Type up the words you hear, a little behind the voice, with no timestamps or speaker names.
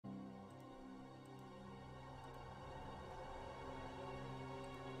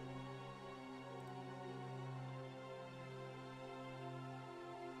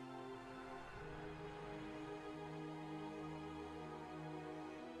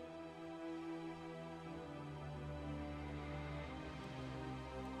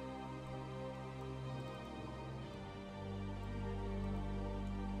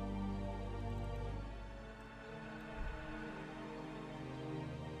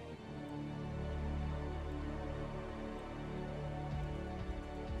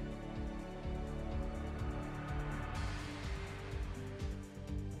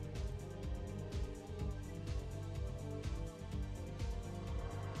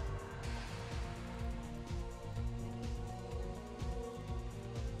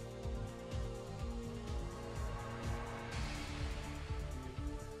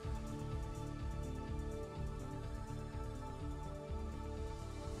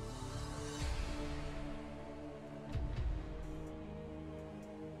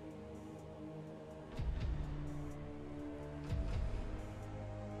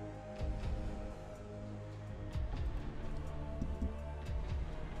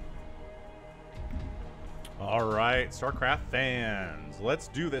All right, StarCraft fans, let's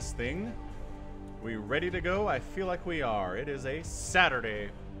do this thing. We ready to go? I feel like we are. It is a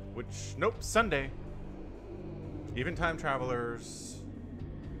Saturday, nope, Sunday. Even time travelers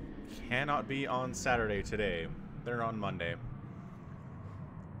cannot be on Saturday today. They're on Monday.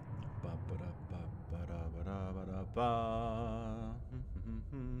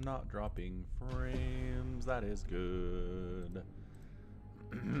 Not dropping frames. That is good.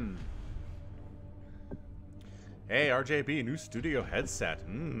 Hey, RJB, new studio headset.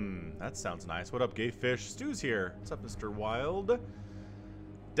 That sounds nice. What up, Gayfish? Stu's here. What's up, Mr. Wild?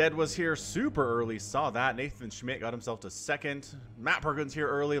 Dead was here super early. Saw that. Nathan Schmidt got himself to second. Matt Perkins here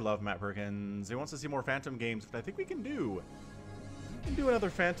early. Love Matt Perkins. He wants to see more Phantom games, but I think we can do. We can do another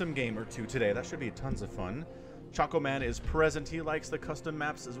Phantom game or two today. That should be tons of fun. Choco Man is present. He likes the custom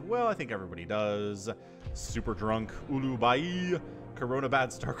maps as well. I think everybody does. Super drunk. Ulu Bai. Corona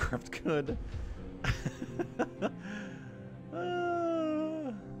bad. StarCraft good.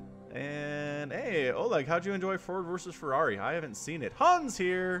 And hey, Oleg, how'd you enjoy Ford versus Ferrari? I haven't seen it. Han's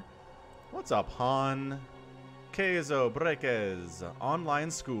here. What's up, Han? Keizo Brequez, online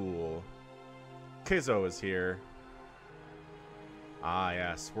school. Keizo is here. Ah,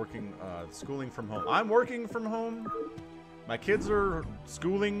 yes, schooling from home. I'm working from home. My kids are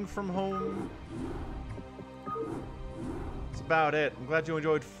schooling from home. That's about it. I'm glad you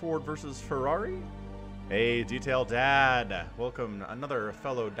enjoyed Ford versus Ferrari. Hey, Detail Dad. Welcome, another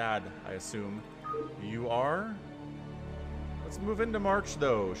fellow dad, I assume. You are? Let's move into March,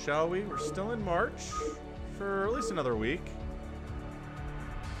 though, shall we? We're still in March for at least another week.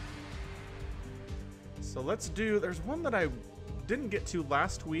 So let's do... There's one that I didn't get to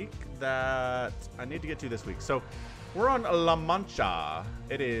last week that I need to get to this week. So we're on La Mancha.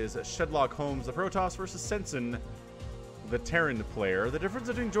 It is Shedlock Holmes, the Protoss, versus Sensen, the Terran player. The difference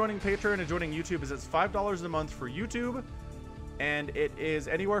between joining Patreon and joining YouTube is it's $5 a month for YouTube, and it is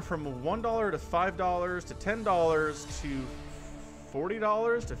anywhere from $1 to $5 to $10 to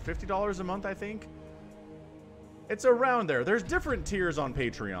 $40 to $50 a month, I think. It's around there. There's different tiers on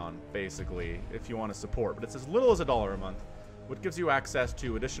Patreon, basically, if you want to support, but it's as little as $1 a month, which gives you access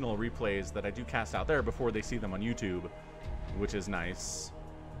to additional replays that I do cast out there before they see them on YouTube, which is nice.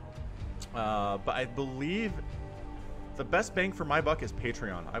 But I believe the best bang for my buck is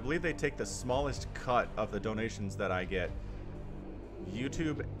Patreon. I believe they take the smallest cut of the donations that I get.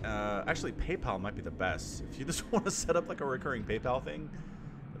 YouTube, actually PayPal might be the best. If you just want to set up like a recurring PayPal thing,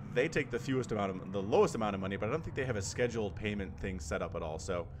 they take the lowest amount of money, but I don't think they have a scheduled payment thing set up at all.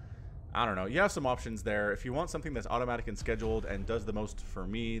 So I don't know. You have some options there. If you want something that's automatic and scheduled and does the most for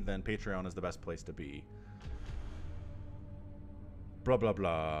me, then Patreon is the best place to be. Blah, blah,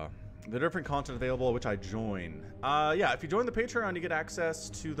 blah. The different content available, which I join. Yeah, if you join the Patreon, you get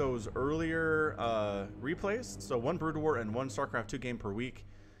access to those earlier replays. So one Brood War and one StarCraft 2 game per week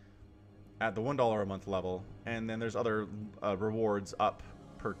at the $1 a month level. And then there's other rewards up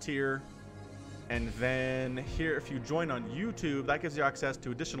per tier. And then here, if you join on YouTube, that gives you access to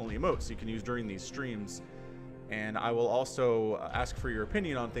additional emotes you can use during these streams. And I will also ask for your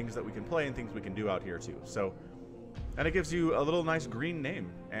opinion on things that we can play and things we can do out here too. So, and it gives you a little nice green name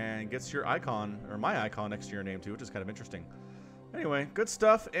and gets your icon, or my icon, next to your name too, which is kind of interesting. Anyway, good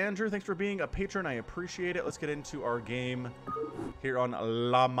stuff. Andrew, thanks for being a patron. I appreciate it. Let's get into our game here on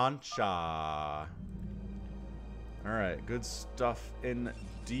La Mancha. All right, good stuff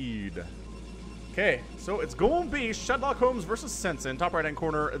indeed. Okay, so it's going to be Shedlock Holmes versus Sensen. Top right-hand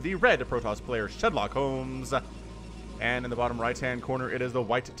corner, the red Protoss player, Shedlock Holmes. And in the bottom right-hand corner, it is the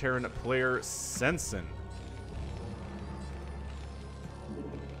white Terran player, Sensen.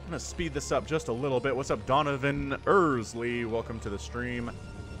 I'm going to speed this up just a little bit. What's up, Donovan Ersley? Welcome to the stream.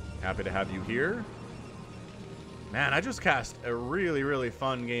 Happy to have you here. Man, I just cast a really, really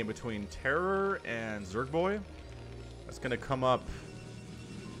fun game between Terror and Zergboy. That's going to come up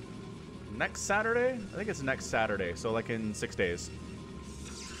next Saturday? I think it's next Saturday, so like in 6 days.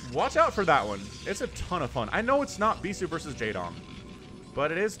 Watch out for that one. It's a ton of fun. I know it's not Bisu versus Jadon,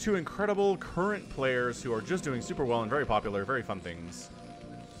 but it is two incredible current players who are just doing super well and very popular, very fun things.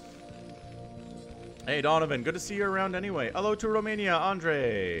 Hey, Donovan, good to see you around anyway. Hello to Romania,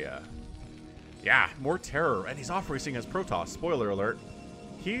 Andre. Yeah, more Terror, and he's off-racing as Protoss. Spoiler alert.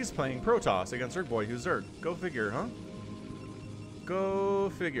 He's playing Protoss against Zergboy, who's Zerg. Go figure, huh?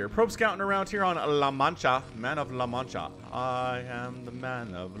 Go figure. Probe scouting around here on La Mancha. Man of La Mancha. I am the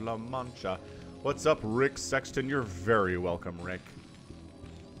man of La Mancha. What's up, Rick Sexton? You're very welcome, Rick.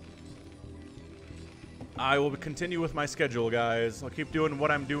 I will continue with my schedule, guys. I'll keep doing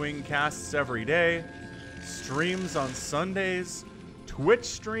what I'm doing. Casts every day. Streams on Sundays. Twitch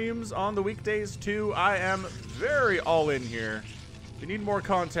streams on the weekdays too. I am very all in here. If you need more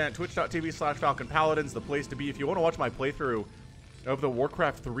content, twitch.tv/falconpaladin is the place to be. If you want to watch my playthrough of the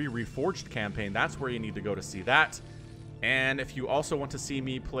Warcraft 3 Reforged campaign, that's where you need to go to see that. And if you also want to see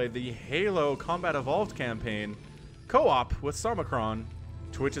me play the Halo Combat Evolved campaign co-op with Somicron,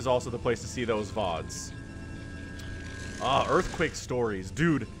 Twitch is also the place to see those VODs. Earthquake stories.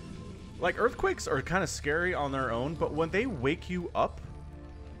 Dude, like, earthquakes are kind of scary on their own, but when they wake you up,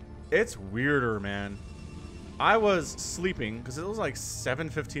 it's weirder, man. I was sleeping, because it was like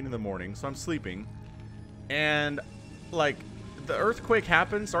 7:15 in the morning, so I'm sleeping. And, like, the earthquake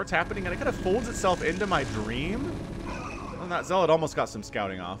starts happening, and it kind of folds itself into my dream. And that zealot almost got some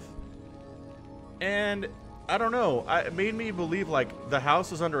scouting off. And, I don't know, it made me believe, like, the house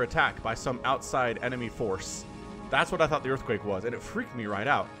was under attack by some outside enemy force. That's what I thought the earthquake was, and it freaked me right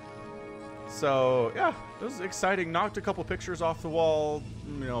out. So, yeah, it was exciting. Knocked a couple pictures off the wall,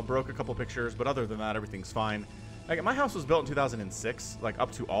 you know, broke a couple pictures, but other than that, everything's fine. Like, my house was built in 2006, like,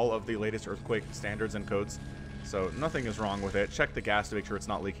 up to all of the latest earthquake standards and codes, so nothing is wrong with it. Check the gas to make sure it's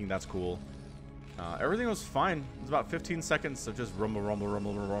not leaking. That's cool. Everything was fine. It was about 15 seconds of just rumble, rumble,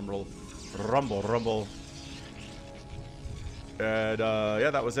 rumble, rumble, rumble, rumble. And,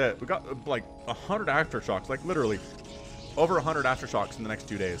 yeah, that was it. We got, like, 100 aftershocks, like, literally over 100 aftershocks in the next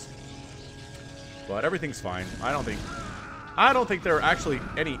 2 days. But everything's fine. I don't think there are actually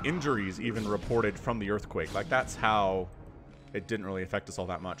any injuries even reported from the earthquake. Like, that's how it didn't really affect us all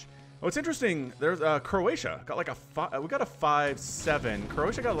that much. What's interesting, there's Croatia got like we got a 5-7.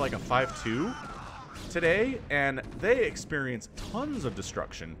 Croatia got like a 5-2 today, and they experienced tons of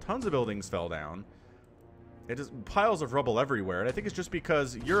destruction. Tons of buildings fell down. It is piles of rubble everywhere, and I think it's just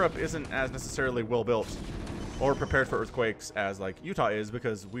because Europe isn't as necessarily well built or prepared for earthquakes as like Utah is,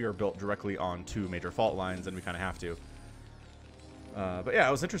 because we are built directly on 2 major fault lines, and we kind of have to. But yeah,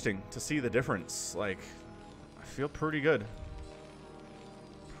 it was interesting to see the difference. Like, I feel pretty good.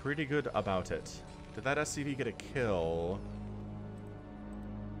 Pretty good about it. Did that SCV get a kill?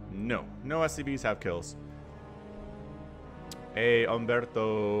 No. No SCVs have kills. Hey,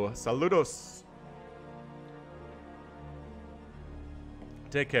 Umberto. Saludos.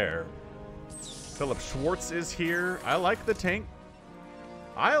 Take care. Philip Schwartz is here. I like the tank.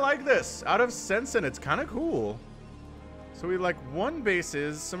 I like this. Out of Sensen, it's kind of cool. So we like 1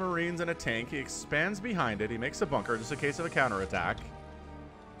 bases, some Marines, and a tank. He expands behind it. He makes a bunker just in case of a counterattack.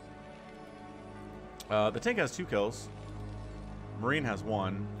 The tank has 2 kills. Marine has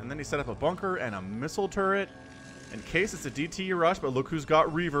 1. And then he set up a bunker and a missile turret in case it's a DT rush. But look who's got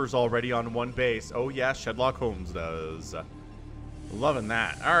Reavers already on 1 base. Oh yeah, Shedlock Holmes does. Loving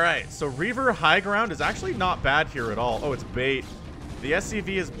that. Alright, so Reaver high ground is actually not bad here at all. Oh, it's bait. The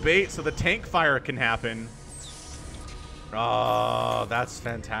SCV is bait, so the tank fire can happen. Oh, that's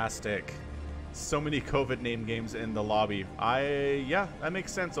fantastic. So many COVID name games in the lobby. Yeah, that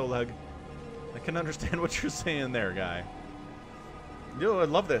makes sense, Oleg. I can understand what you're saying there, guy. Yo, I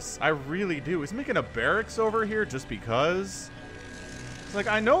love this. I really do. He's making a barracks over here just because. It's like,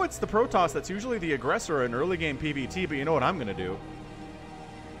 I know it's the Protoss that's usually the aggressor in early game PvT, but you know what I'm going to do?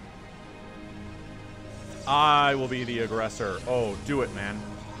 I will be the aggressor. Oh, do it, man.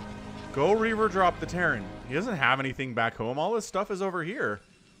 Go Reaver drop the Terran. He doesn't have anything back home. All his stuff is over here.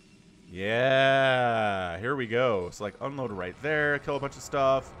 Yeah, here we go. So, like, unload right there, kill a bunch of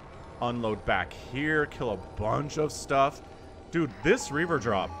stuff. Unload back here, kill a bunch of stuff. Dude, this Reaver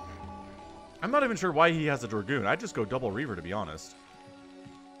drop. I'm not even sure why he has a Dragoon. I'd just go double Reaver, to be honest.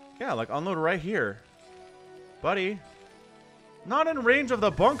 Yeah, like, unload right here. Buddy. Not in range of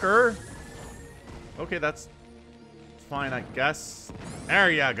the bunker. Okay, that's fine, I guess. There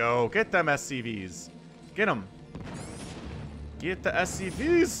you go. Get them SCVs. Get them. Get the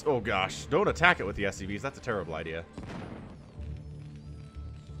SCVs. Oh, gosh. Don't attack it with the SCVs. That's a terrible idea.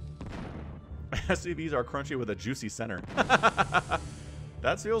 SCVs are crunchy with a juicy center.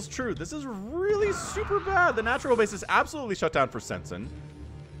 That feels true. This is really super bad. The natural base is absolutely shut down for Sensen.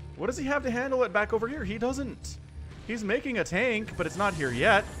 What does he have to handle it back over here? He doesn't. He's making a tank, but it's not here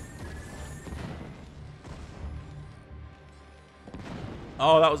yet.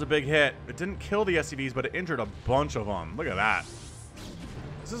 Oh, that was a big hit. It didn't kill the SCVs, but it injured a bunch of them. Look at that.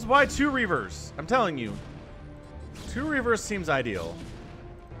 This is why 2 Reavers. I'm telling you. 2 Reavers seems ideal.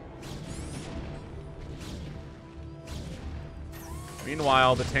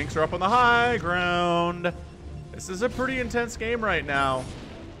 Meanwhile, the tanks are up on the high ground. This is a pretty intense game right now.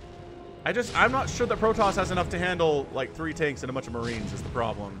 I'm not sure that Protoss has enough to handle like 3 tanks and a bunch of Marines is the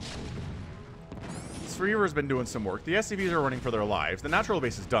problem. This Reaver's been doing some work. The SCVs are running for their lives. The natural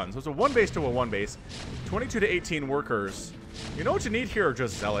base is done. So it's a 1 base to a 1 base. 22 to 18 workers. You know what you need here are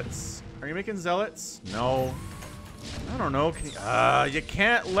just zealots. Are you making zealots? No. I don't know. You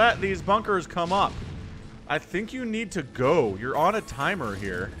can't let these bunkers come up. I think you need to go. You're on a timer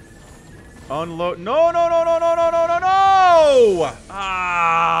here. Unload. No, no, no, no, no, no, no, no, no!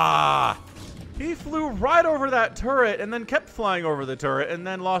 Ah! He flew right over that turret and then kept flying over the turret and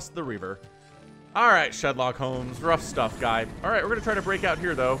then lost the Reaver. All right, Shedlock Holmes. Rough stuff, guy. All right, we're going to try to break out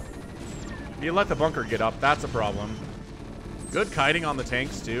here, though. You let the bunker get up. That's a problem. Good kiting on the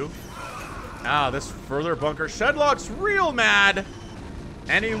tanks, too. Ah, this further bunker. Shedlock's real mad.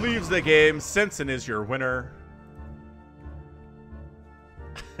 And he leaves the game. Sensen is your winner.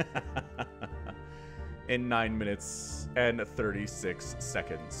 In 9 minutes and 36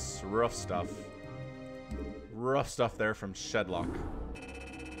 seconds. Rough stuff. Rough stuff there from Shedlock.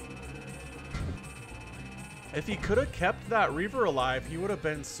 If he could have kept that Reaver alive, he would have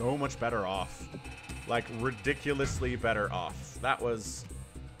been so much better off. Like, ridiculously better off. That was...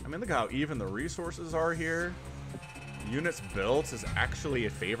 I mean, look how even the resources are here. Units built is actually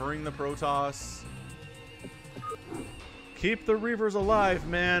favoring the Protoss. Keep the Reavers alive,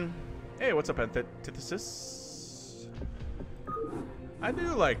 man. Hey, what's up, Antithesis? I do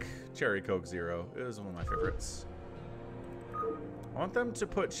like Cherry Coke Zero. It is one of my favorites. I want them to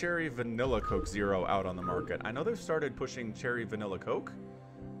put Cherry Vanilla Coke Zero out on the market. I know they've started pushing Cherry Vanilla Coke,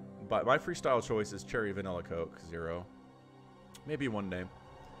 but my freestyle choice is Cherry Vanilla Coke Zero. Maybe one day.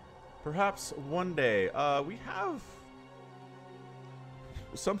 Perhaps one day. We have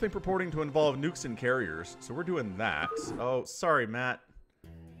something purporting to involve nukes and carriers, so we're doing that. Oh, sorry, Matt.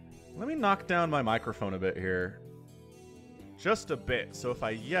 Let me knock down my microphone a bit here. Just a bit, so if I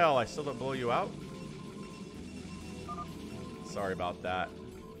yell, I still don't blow you out? Sorry about that.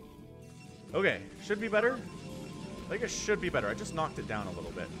 Okay, should be better? I think it should be better. I just knocked it down a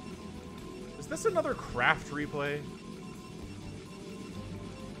little bit. Is this another Craft replay?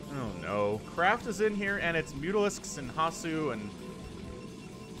 Oh no. Craft is in here, and it's Mutalisks and Hasu, and...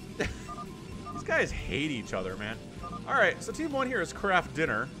 These guys hate each other, man. Alright, so Team 1 here is Craft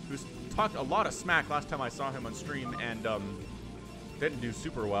Dinner, who's talked a lot of smack last time I saw him on stream, and didn't do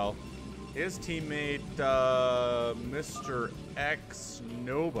super well. His teammate, Mr. X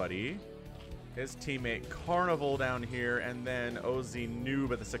Nobody. His teammate, Carnival down here, and then OZ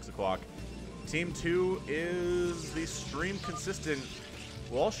Noob at the 6 o'clock. Team 2 is the stream consistent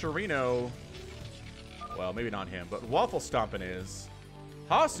Walsharino. Well, maybe not him, but Waffle Stompin' is.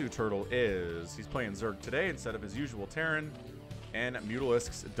 Hasu Turtle is. He's playing Zerg today instead of his usual Terran. And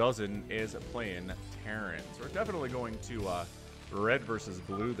Mutalisks Dozen is playing Terran. So we're definitely going to red versus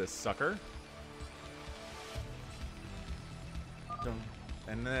blue this sucker.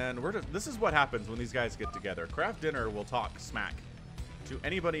 And then we're just, this is what happens when these guys get together. Craft Dinner will talk smack to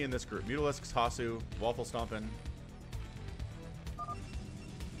anybody in this group. Mutalisks, Hasu, Waffle Stompin'.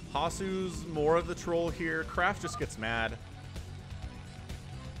 Hasu's more of the troll here. Craft just gets mad.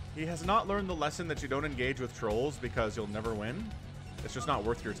 He has not learned the lesson that you don't engage with trolls because you'll never win. It's just not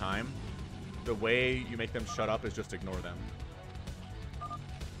worth your time. The way you make them shut up is just ignore them.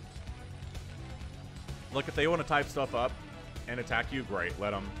 Look, if they want to type stuff up and attack you, great,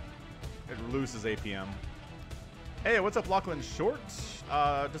 let them. It loses APM. Hey, what's up, Lachlan Short?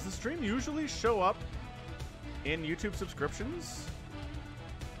 Does the stream usually show up in YouTube subscriptions?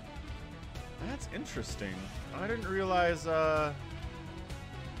 That's interesting. I didn't realize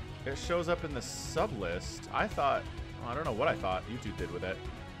it shows up in the sub list. I thought, well, I don't know what I thought YouTube did with it.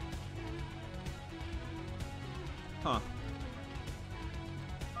 Huh.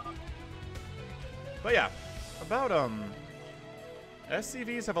 But yeah, about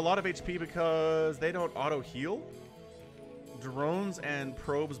SCVs have a lot of HP because they don't auto heal. Drones and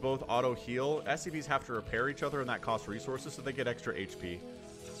probes both auto heal. SCVs have to repair each other, and that costs resources, so they get extra HP.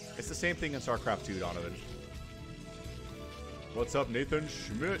 It's the same thing in StarCraft 2, Donovan. What's up, Nathan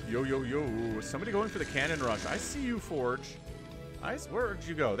Schmidt? Yo, yo, yo. Somebody going for the cannon rush. I see you, Forge. Where'd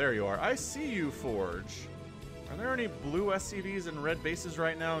you go? There you are. I see you, Forge. Are there any blue SCVs and red bases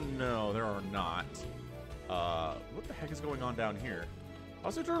right now? No, there are not. What the heck is going on down here?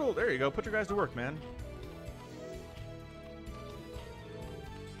 Also, Turtle, there you go. Put your guys to work, man.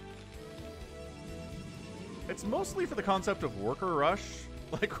 It's mostly for the concept of worker rush.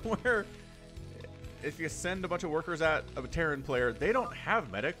 Like, where if you send a bunch of workers at a Terran player, they don't have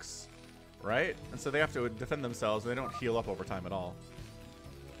medics, right? And so they have to defend themselves, and they don't heal up over time at all.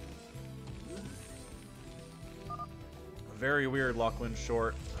 Very weird, Lachlan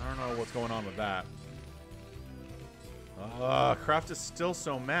Short. I don't know what's going on with that. Craft is still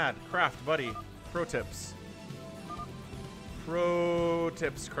so mad. Craft, buddy. Pro tips. Pro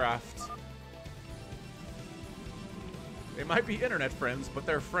tips, Craft. They might be internet friends, but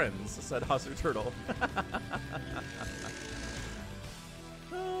they're friends, said Hasu Turtle.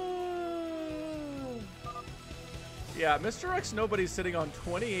 Yeah, Mr. X Nobody's sitting on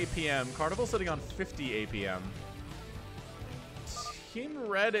 20 APM. Carnival sitting on 50 APM. Team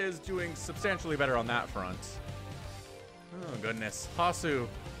Red is doing substantially better on that front. Oh, goodness. Hasu,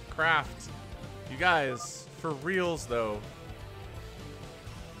 Craft. You guys, for reals, though.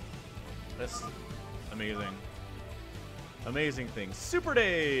 This amazing. Amazing thing. Super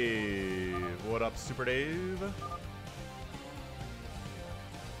Dave! What up, Super Dave?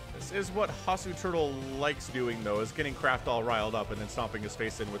 This is what Hasu Turtle likes doing, though, is getting Kraft all riled up and then stomping his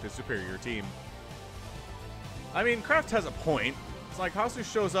face in with his superior team. I mean, Kraft has a point. It's like Hasu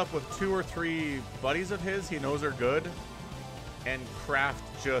shows up with 2 or 3 buddies of his he knows are good, and Kraft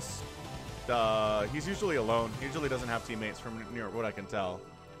just, he's usually alone. He usually doesn't have teammates from near what I can tell.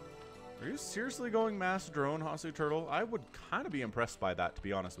 Are you seriously going mass drone, Hasu Turtle? I would kind of be impressed by that, to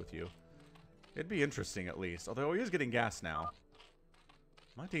be honest with you. It'd be interesting, at least. Although he is getting gas now.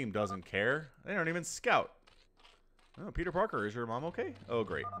 My team doesn't care. They don't even scout. Oh, Peter Parker, is your mom okay? Oh,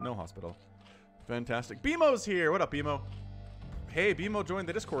 great. No hospital. Fantastic. BMO's here. What up, BMO? Hey, BMO joined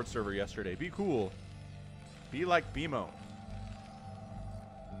the Discord server yesterday. Be cool. Be like BMO.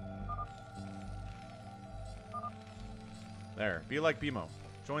 There. Be like BMO.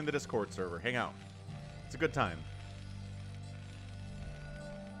 Join the Discord server. Hang out. It's a good time.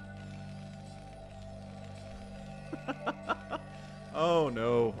 Oh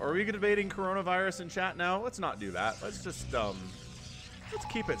no. Are we debating coronavirus in chat now? Let's not do that. Let's just, let's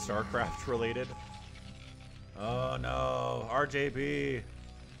keep it StarCraft related. Oh no. RJB.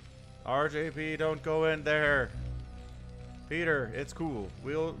 RJB, don't go in there. Peter, it's cool.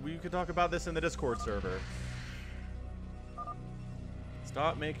 We can talk about this in the Discord server.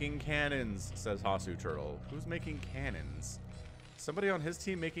 Stop making cannons, says Hasu Turtle. Who's making cannons? Somebody on his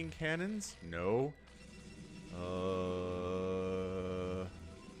team making cannons? No.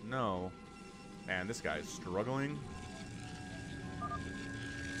 No. Man, this guy's struggling.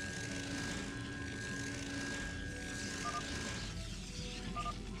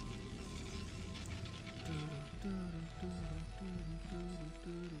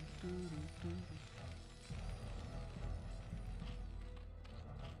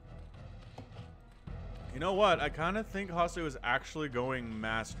 You know what? I kind of think Hasu is actually going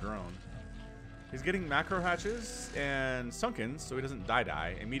mass drone. He's getting macro hatches and sunkens, so he doesn't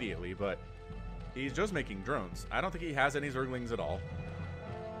die immediately, but he's just making drones. I don't think he has any Zerglings at all.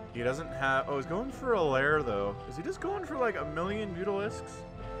 He doesn't have... Oh, he's going for a lair, though. Is he just going for, like, 1,000,000 Mutalisks?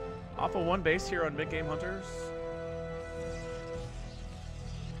 Off of one base here on Big Game Hunters?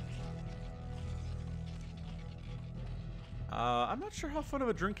 I'm not sure how fun of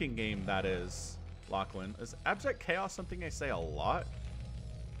a drinking game that is, Lachlan. Is Abject Chaos something I say a lot?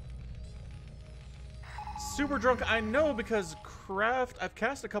 Super drunk, I know, because Kraft, I've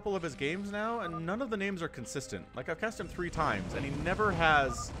cast a couple of his games now, and none of the names are consistent. Like, I've cast him 3 times, and he never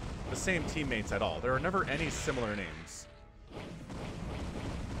has the same teammates at all. There are never any similar names.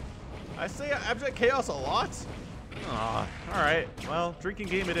 I say Abject Chaos a lot? Aw, alright. Well, drinking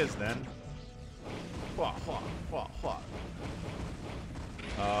game it is, then.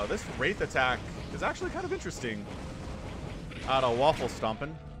 This Wraith attack is actually kind of interesting. Out of waffle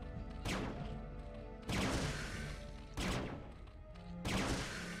stomping.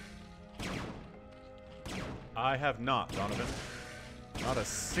 I have not, Donovan. Not a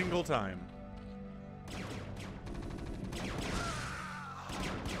single time.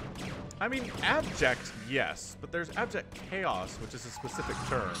 I mean, abject, yes, but there's abject chaos, which is a specific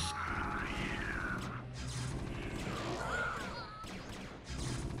term.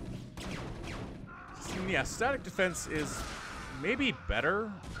 Yeah, static defense is maybe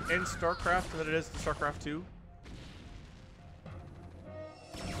better in StarCraft than it is in StarCraft 2.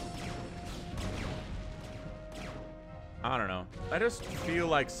 I don't know. I just feel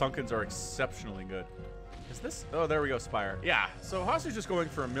like Sunkens are exceptionally good. Is this? Oh, there we go, Spire. Yeah, so Hasu's just going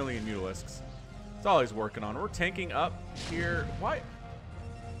for 1,000,000 Mutalisks. That's all he's working on. We're tanking up here. Why?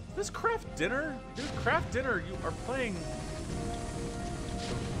 Is this Craft Dinner? Dude, Craft Dinner, you are playing the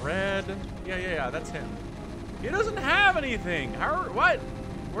red. Yeah, that's him. He doesn't have anything. How? What?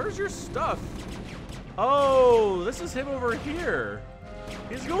 Where's your stuff? Oh, this is him over here.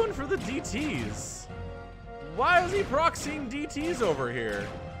 He's going for the DTs. Why is he proxying DTs over here?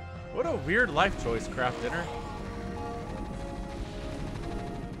 What a weird life choice, Craft Dinner.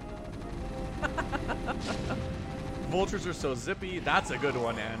 vultures are so zippy. That's a good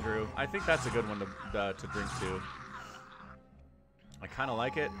one, Andrew. I think that's a good one to drink too. I kind of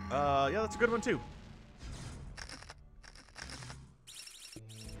like it. Yeah, that's a good one too.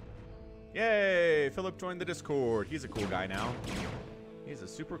 Yay! Philip joined the Discord. He's a cool guy now. He's a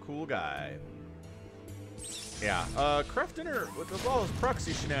super cool guy. Yeah. Craft dinner with all his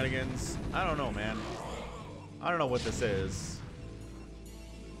proxy shenanigans. I don't know, man. I don't know what this is.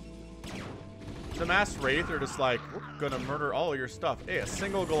 The mass wraith are just like, we're gonna murder all of your stuff. Hey, a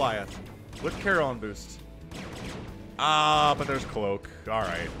single Goliath with Carolyn boost. Ah, but there's cloak. All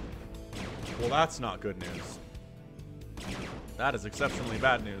right. Well, that's not good news. That is exceptionally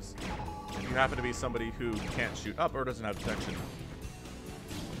bad news. If you happen to be somebody who can't shoot up or doesn't have detection.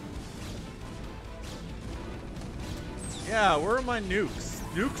 Yeah, where are my nukes?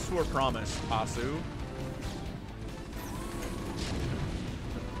 Nukes were promised, Asu.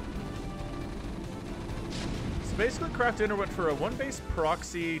 So basically, Craft Dinner went for a one-base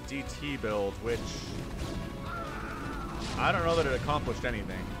proxy DT build, which I don't know that it accomplished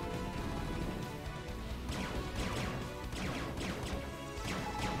anything.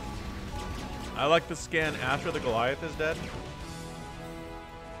 I like the scan after the Goliath is dead.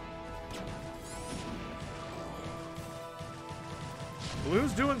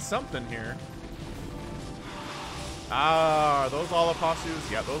 Blue's doing something here. Ah, are those all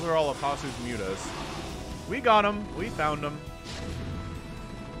Apasu's? Yeah, those are all Apasu's mutas. We got them. We found them.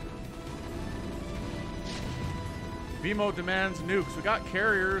 Vimo demands nukes. We got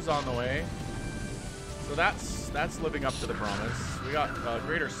carriers on the way. So that's living up to the promise. We got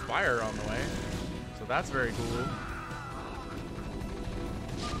Greater Spire on the way. So that's very cool.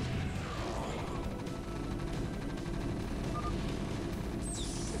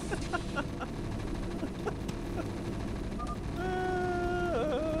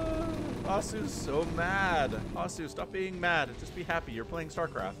 Asu's so mad. Asu, stop being mad. Just be happy. You're playing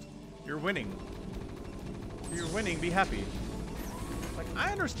StarCraft. You're winning. You're winning. Be happy. Like,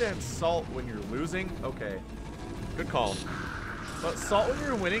 I understand salt when you're losing. Okay. Good call. But salt when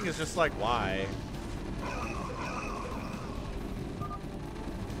you're winning is just like, why?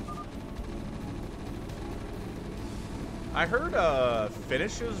 I heard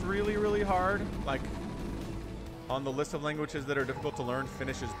Finnish is really, really hard. Like, on the list of languages that are difficult to learn,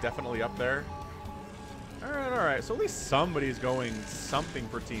 Finnish is definitely up there. Alright, alright. So at least somebody's going something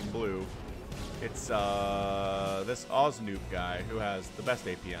for Team Blue. It's this Osnoop guy who has the best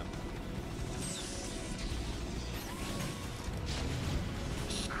APM.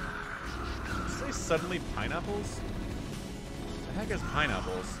 Did you say suddenly pineapples? What the heck is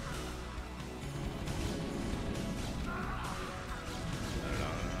pineapples?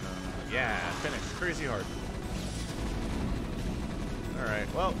 Yeah, Finnish. Crazy hard.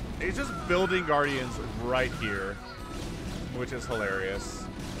 Alright, well, he's just building Guardians right here, which is hilarious.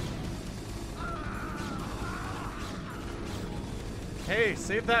 Hey,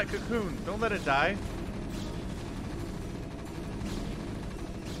 save that cocoon. Don't let it die.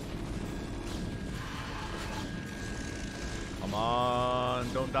 Come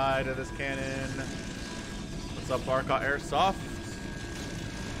on, don't die to this cannon. What's up, Barca Airsoft?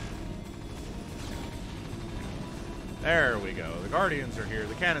 There we go. The Guardians are here.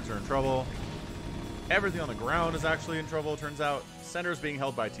 The cannons are in trouble. Everything on the ground is actually in trouble, turns out. Center's being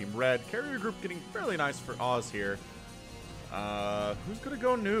held by Team Red. Carrier group getting fairly nice for Oz here. Who's going to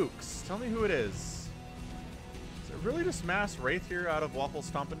go nukes? Tell me who it is. Is it really just Mass Wraith here out of Waffle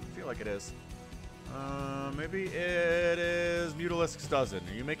Stompin'? I feel like it is. Maybe it is Mutalisk's Dozen.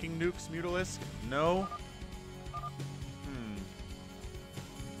 Are you making nukes, Mutalisk? No?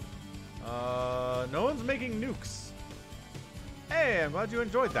 No one's making nukes. Hey, I'm glad you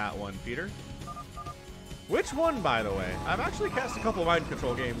enjoyed that one, Peter. Which one, by the way? I've actually cast a couple mind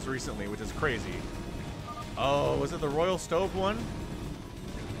control games recently, which is crazy. Oh, was it the Royal Stove one?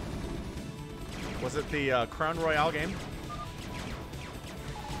 Was it the Crown Royale game?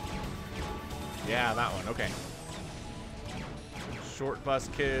 Yeah, that one. Okay. Short Bus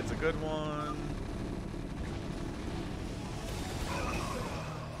Kid's a good one.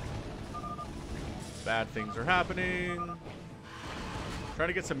 Bad things are happening. Trying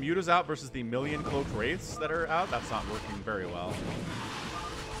to get some mutas out versus the million cloaked wraiths that are out. That's not working very well.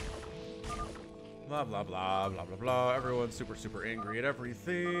 Blah, blah, blah, blah, blah, blah. Everyone's super, super angry at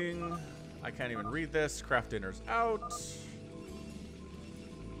everything. I can't even read this. Craft Dinner's out.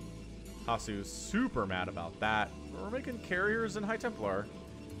 Hasu's super mad about that. We're making carriers and High Templar,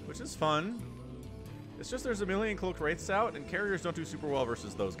 which is fun. It's just there's a million cloaked wraiths out, and carriers don't do super well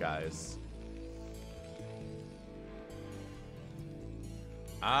versus those guys.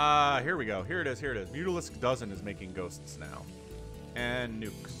 Ah, here we go. Here it is. Here it is. Mutalisk Dozen is making ghosts now. And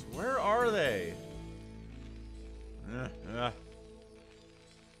nukes. Where are they? Yeah.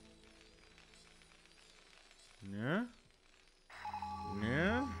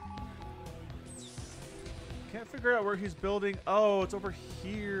 Yeah. Can't figure out where he's building. Oh, it's over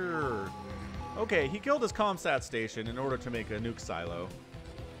here. Okay, he killed his ComSat station in order to make a nuke silo.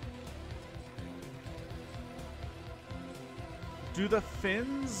 Do the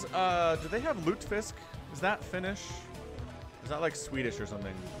Finns, do they have Lutefisk? Is that Finnish? Is that like Swedish or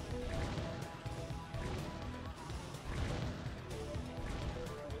something?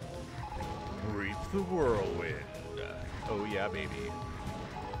 Reap the whirlwind. Oh yeah, baby.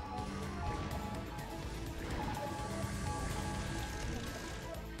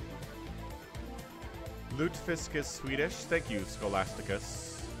 Lutefisk is Swedish. Thank you,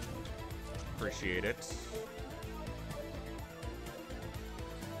 Scholasticus. Appreciate it.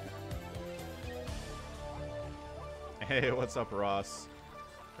 Hey, what's up, Ross?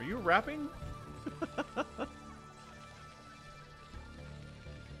 Are you rapping?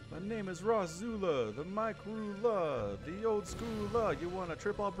 My name is Ross Zula, the Mike Rula, the old schooler. You want a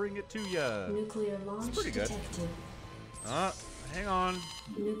trip? I'll bring it to ya. Nuclear launch detected. Hang on.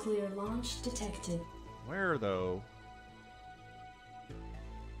 Nuclear launch detected. Where, though?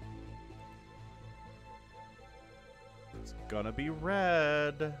 It's gonna be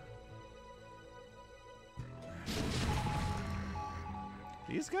red.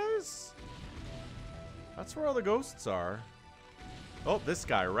 These guys? That's where all the ghosts are. Oh, this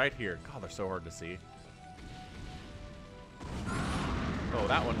guy right here. God, they're so hard to see. Oh,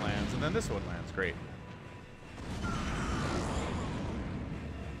 that one lands, and then this one lands. Great.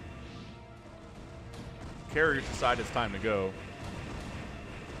 Carriers decide it's time to go.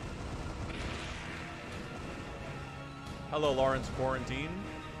 Hello, Lawrence Quarantine.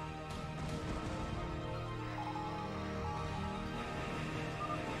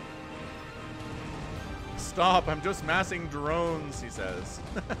 Stop, I'm just massing drones, he says.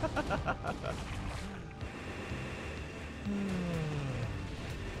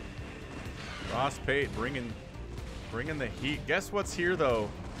 Ross Pate bringing the heat. Guess what's here, though?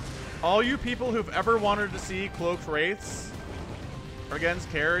 All you people who've ever wanted to see cloaked wraiths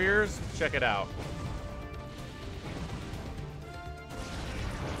against carriers, check it out.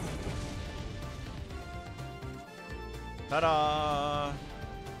 Ta-da!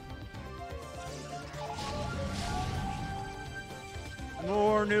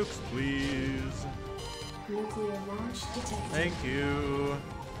 More nukes, please. Nuclear launch detected. Thank you.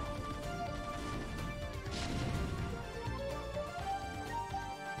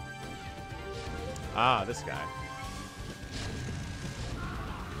 Ah, this guy.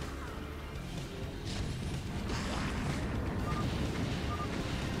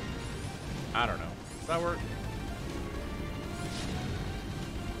 I don't know. Does that work?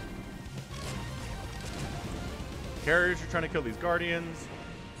 Carriers are trying to kill these guardians.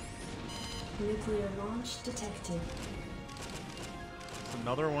 Nuclear launch detected. It's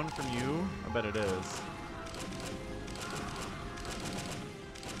another one from you? I bet it is.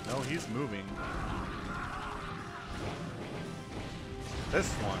 No, he's moving. This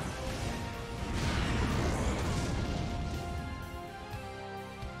one.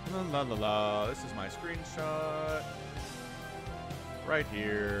 La la la la. This is my screenshot. Right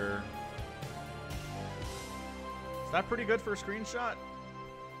here. Is that pretty good for a screenshot?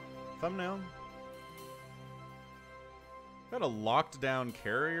 Thumbnail. Got a locked down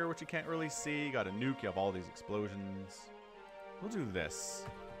carrier, which you can't really see. Got a nuke. You have all these explosions. We'll do this.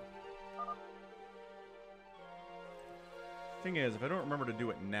 Thing is, if I don't remember to do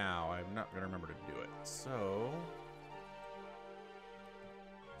it now, I'm not going to remember to do it. So...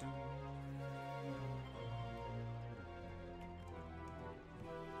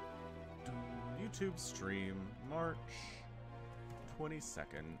 YouTube stream, March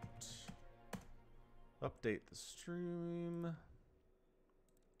 22nd. Update the stream.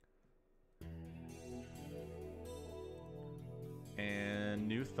 And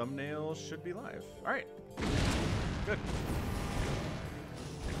new thumbnail should be live. All right. Good.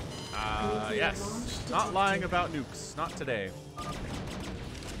 Yes. Not lying about nukes. Not today.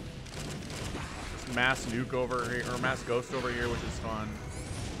 Just mass nuke over here, or mass ghost over here, which is fun.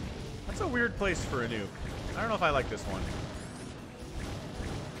 That's a weird place for a nuke. I don't know if I like this one.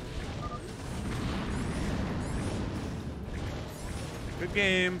 Good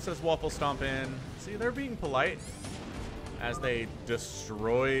game, says Waffle Stompin'. See, they're being polite as they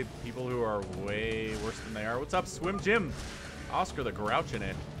destroy people who are way worse than they are. What's up, Swim Jim? Oscar the Grouch in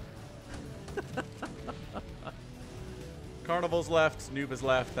it. Carnival's left. Noob is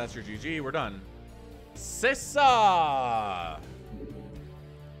left. That's your GG. We're done. Sissa!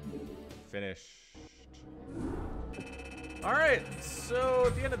 Finished. All right. So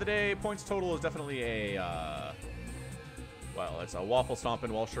at the end of the day, points total is definitely a, well, it's a waffle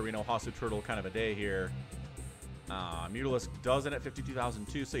stomping Walsharino Hasu Turtle kind of a day here. Mutalisk does it at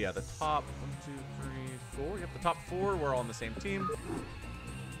 52,002. So yeah, the top 1, 2, 3, 4. Yep, the top 4 we're all on the same team.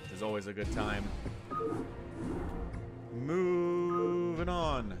 Is always a good time. Moving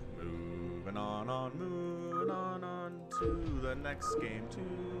on. Moving on to the next game. To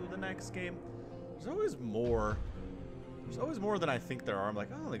the next game. There's always more. There's always more than I think there are. I'm like,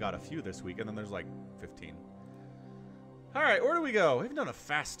 oh, I only got a few this week, and then there's like 15. All right, where do we go? We haven't done a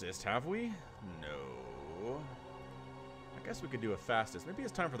fastest, have we? No. I guess we could do a fastest. Maybe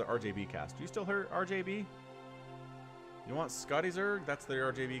it's time for the RJB cast. Do you still hear RJB? You want Scotty Zerg? That's the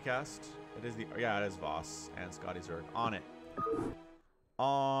RJB cast. It is the, yeah, it is Voss and Scotty Zerg. On it.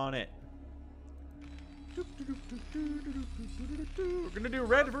 On it. We're gonna do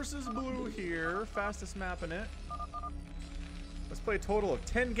red versus blue here. Fastest map in it. Let's play a total of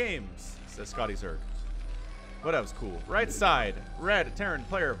 10 games, says Scotty Zerg. What else cool? Right side, red, Terran,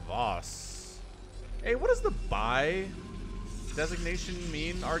 player, Voss. Hey, what does the buy designation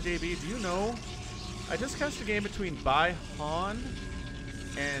mean, RJB? Do you know? I just cast a game between Bai Han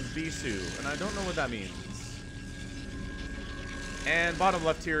and Bisu, and I don't know what that means. And bottom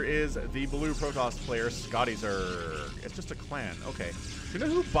left here is the blue Protoss player, Scotty Zerg. It's just a clan. Okay. Do you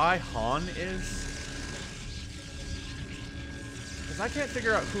know who Bai Han is? Because I can't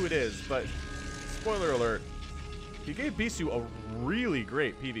figure out who it is, but spoiler alert, he gave Bisu a really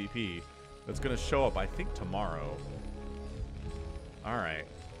great PvP that's going to show up, I think, tomorrow. Alright.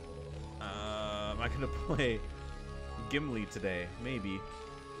 Am I going to play Gimli today? Maybe.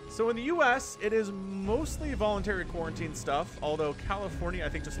 So in the US, it is mostly voluntary quarantine stuff, although California, I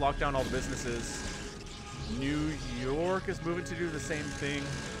think, just locked down all the businesses. New York is moving to do the same thing.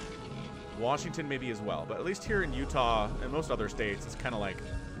 Washington maybe as well, but at least here in Utah and most other states, it's kind of like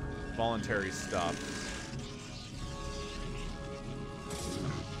voluntary stuff.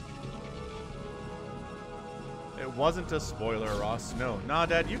 It wasn't a spoiler, Ross. No. Nah,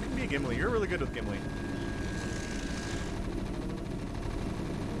 Dad, you can be Gimli. You're really good with Gimli.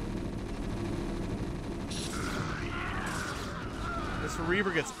 This Reaver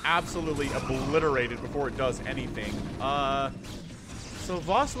gets absolutely obliterated before it does anything. So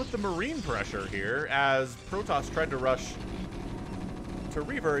Voss with the Marine pressure here, as Protoss tried to rush to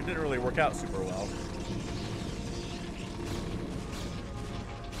Reaver. It didn't really work out super well.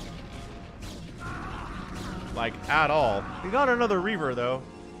 Like, at all. We got another Reaver, though.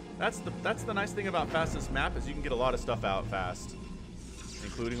 That's the nice thing about fastest map, is you can get a lot of stuff out fast,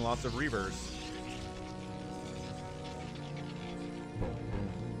 including lots of Reavers.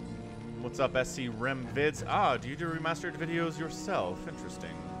 What's up, SC Rem Vids? Ah, do you do remastered videos yourself?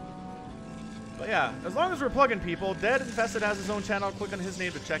 Interesting. But yeah, as long as we're plugging people, Dead Infested has his own channel. Click on his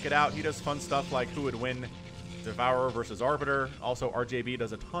name to check it out. He does fun stuff like who would win Devourer versus Arbiter. Also, RJB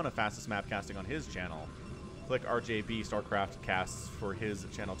does a ton of fastest map casting on his channel. Click RJB StarCraft casts for his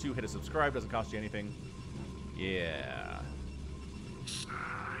channel too. Hit a subscribe, doesn't cost you anything. Yeah.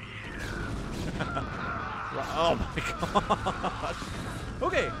 Oh my god.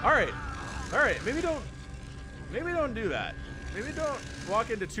 Okay, alright. Alright, maybe don't do that. Maybe don't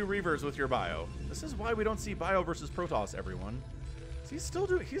walk into 2 Reavers with your bio. This is why we don't see bio versus Protoss, everyone. He's still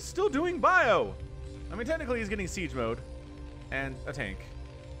doing bio. I mean, technically he's getting siege mode and a tank.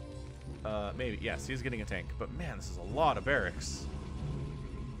 Maybe, yes, he's getting a tank. But man, this is a lot of barracks.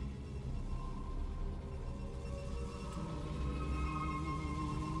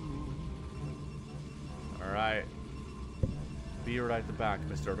 Alright. Be right at the back,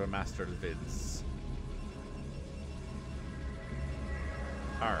 Mr. Remastered Vids.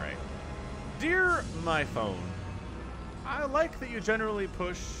 Alright. Dear my phone, I like that you generally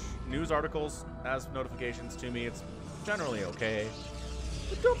push news articles as notifications to me. It's generally okay.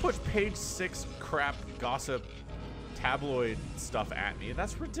 But don't push page 6 crap, gossip, tabloid stuff at me.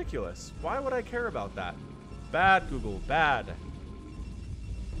 That's ridiculous. Why would I care about that? Bad, Google. Bad.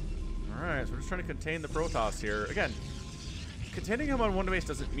 Alright, so we're just trying to contain the Protoss here. Again, containing him on one base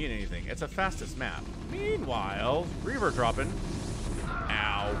doesn't mean anything. It's a fastest map. Meanwhile, Reaver dropping.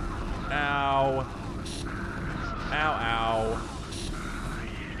 Ow. Ow. Ow, ow.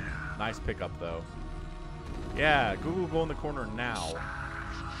 Nice pickup, though. Yeah, Google go in the corner now.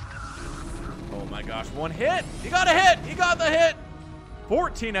 Oh my gosh, 1 hit! He got a hit! He got the hit!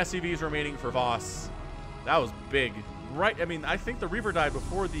 14 SCVs remaining for Voss. That was big. Right, I mean, I think the Reaver died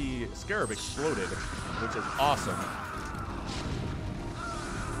before the Scarab exploded, which is awesome.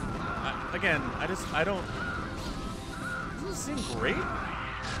 again, I don't... Doesn't this seem great?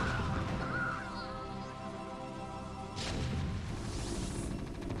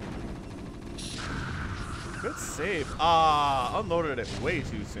 Good save. Ah, unloaded it way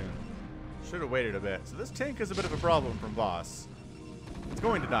too soon. Should have waited a bit. So this tank is a bit of a problem from Voss. It's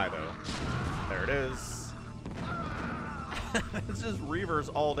going to die, though. There it is. It's just Reavers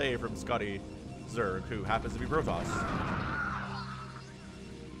all day from Scotty Zerg, who happens to be Protoss.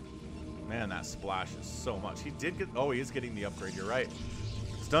 Man, that splash is so much. He did get... Oh, he is getting the upgrade. You're right.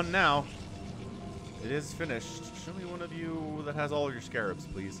 It's done now. It is finished. Show me one of you that has all your scarabs,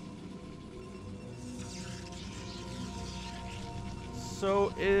 please.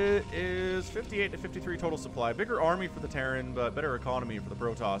 So it is 58 to 53 total supply. Bigger army for the Terran, but better economy for the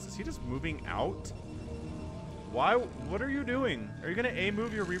Protoss. Is he just moving out? Why? What are you doing? Are you going to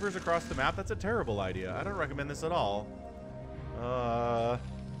A-move your Reavers across the map? That's a terrible idea. I don't recommend this at all.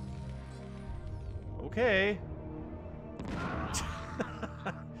 Okay.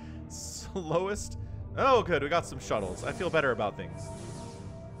 Slowest. Oh, good. We got some shuttles. I feel better about things.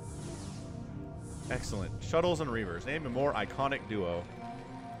 Excellent. Shuttles and Reavers. Name a more iconic duo.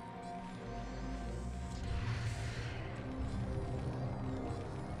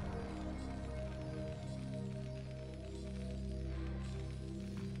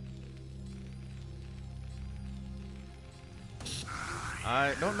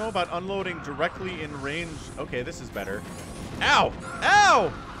 I don't know about unloading directly in range. Okay, this is better. Ow!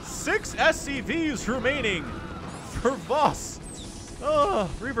 Ow! 6 SCVs remaining for Voss. Oh,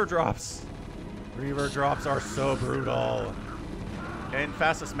 Reaver drops. Reaver drops are so brutal. And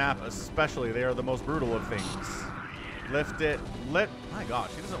fastest map especially, they are the most brutal of things. Lift it. My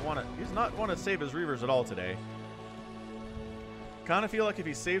gosh, he doesn't want to. He's not want to save his Reavers at all today. Kind of feel like if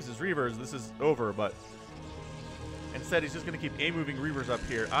he saves his Reavers, this is over, but instead he's just going to keep A-moving Reavers up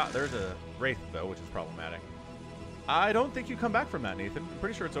here. Ah, there's a Wraith, though, which is problematic. I don't think you come back from that, Nathan. I'm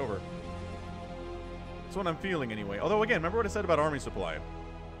pretty sure it's over. That's what I'm feeling anyway. Although, again, remember what I said about army supply.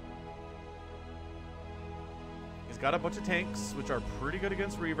 He's got a bunch of tanks, which are pretty good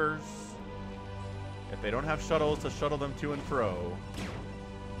against Reavers. If they don't have shuttles to shuttle them to and fro.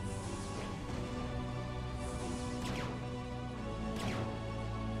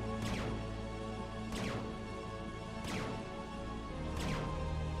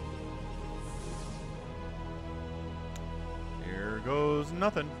 Here goes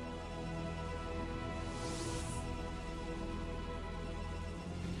nothing.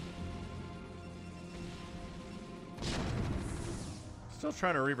 Still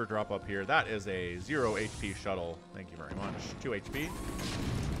trying to Reaver drop up here. That is a 0 HP shuttle. Thank you very much. 2 HP.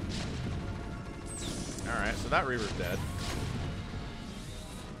 Alright, so that Reaver's dead.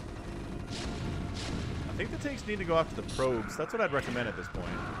 I think the tanks need to go after the probes. That's what I'd recommend at this point.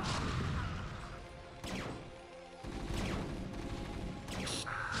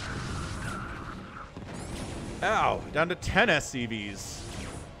 Ow! Down to 10 SCVs.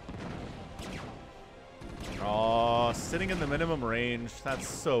 Oh, sitting in the minimum range. That's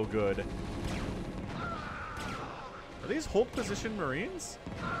so good. Are these hold position Marines?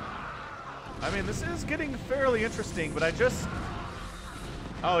 I mean, this is getting fairly interesting, but I just...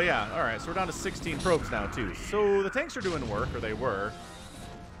 Oh, yeah. All right, so we're down to 16 probes now, too. So the tanks are doing work, or they were.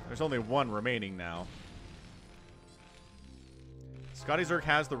 There's only one remaining now. Scotty Zerg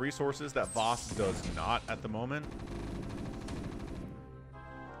has the resources that Voss does not at the moment.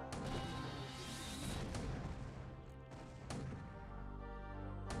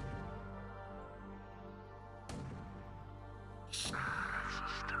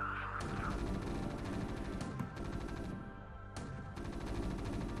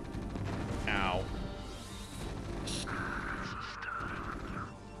 Ow.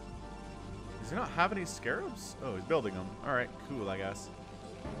 Does he not have any scarabs? Oh, he's building them. All right, cool, I guess.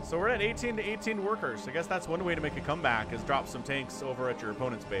 So we're at 18 to 18 workers. I guess that's one way to make a comeback, is drop some tanks over at your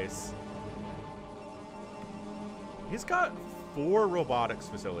opponent's base. He's got 4 robotics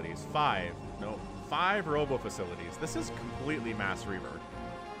facilities. 5. No, 5 robo facilities. This is completely mass Reaver.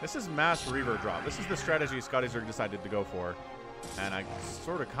 This is mass Reaver drop. This is the strategy Scotty Zerg decided to go for. And I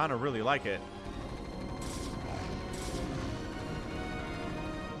sort of kind of really like it.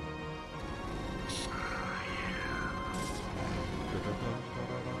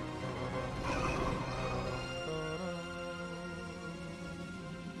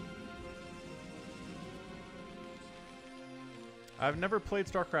 I've never played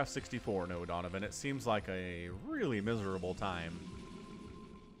StarCraft 64, no, Donovan. It seems like a really miserable time.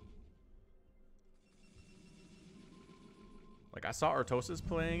 Like, I saw Artosis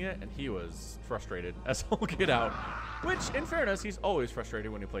playing it, and he was frustrated as all get out. Which, in fairness, he's always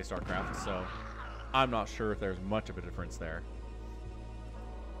frustrated when he plays StarCraft, so I'm not sure if there's much of a difference there.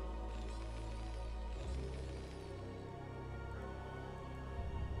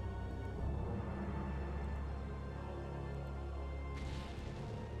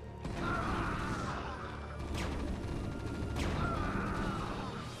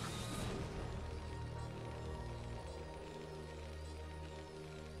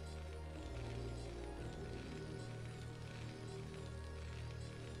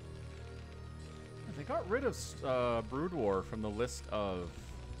 They got rid of Brood War from the list of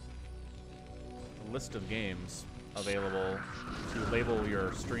games available to label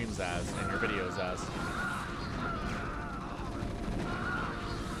your streams as and your videos as.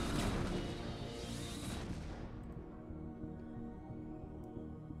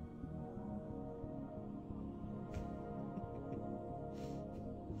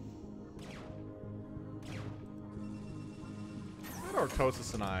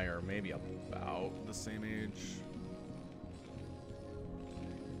 Artosis and I are maybe about the same age.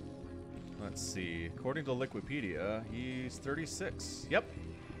 Let's see. According to Liquipedia, he's 36. Yep,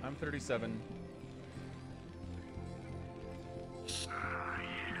 I'm 37.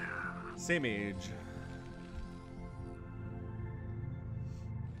 Same age.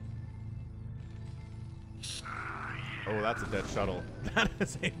 Oh, that's a dead shuttle. That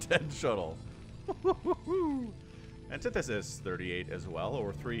is a dead shuttle. Antithesis 38 as well,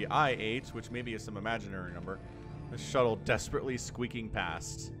 or 3I8, which maybe is some imaginary number. The shuttle desperately squeaking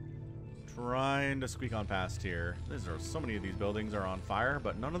past. Trying to squeak on past here. So many of these buildings are on fire,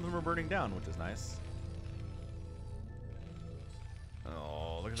 but none of them are burning down, which is nice.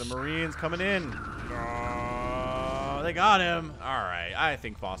 Oh, look at the Marines coming in. Oh, they got him. All right, I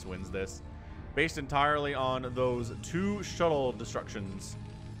think Foss wins this. Based entirely on those 2 shuttle destructions.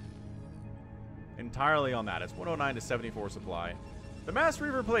 Entirely on that. It's 109 to 74 supply. The Mass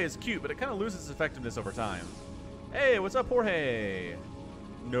Reaver play is cute, but it kind of loses its effectiveness over time. Hey, what's up, Jorge?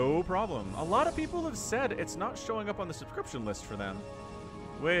 No problem. A lot of people have said it's not showing up on the subscription list for them.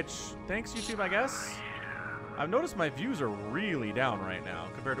 Which, thanks YouTube, I guess. I've noticed my views are really down right now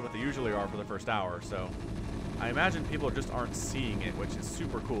compared to what they usually are for the first hour, so I imagine people just aren't seeing it, which is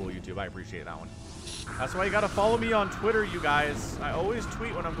super cool, YouTube. I appreciate that one. That's why you gotta follow me on Twitter, you guys. I always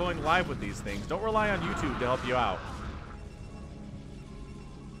tweet when I'm going live with these things. Don't rely on YouTube to help you out.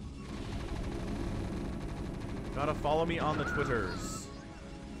 Gotta follow me on the Twitters.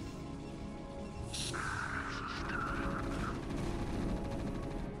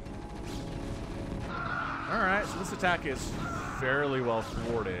 Alright, so this attack is fairly well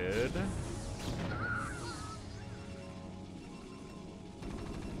thwarted.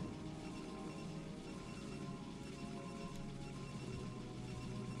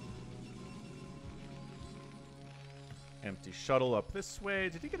 Empty shuttle up this way.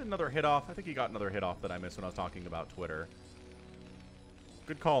 Did he get another hit off? I think he got another hit off that I missed when I was talking about Twitter.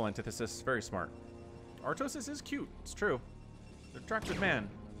 Good call, Antithesis. Very smart. Artosis is cute. It's true. An attractive man.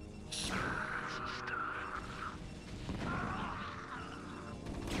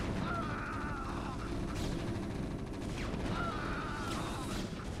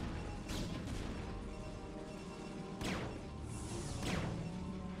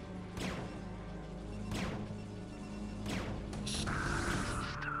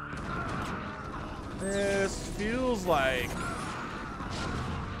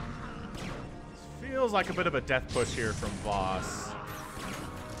 Feels like a bit of a death push here from Voss.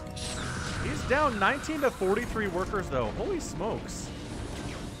 He's down 19 to 43 workers though. Holy smokes.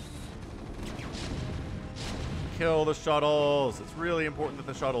 Kill the shuttles. It's really important that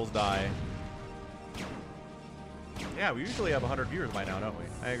the shuttles die. Yeah, we usually have 100 viewers by now, don't we?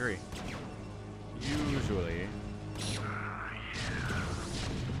 I agree. Usually.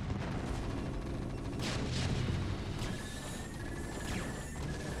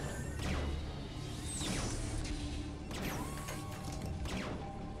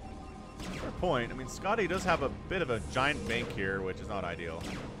 Point. I mean, Scotty does have a bit of a giant bank here, which is not ideal.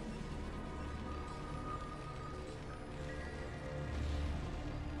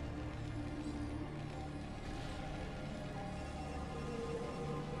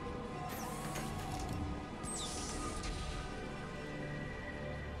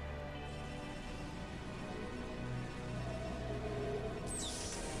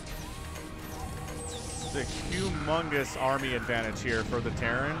 It's a humongous army advantage here for the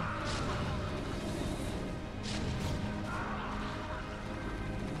Terran.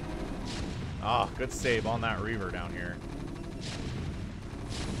 Ah, oh, good save on that Reaver down here.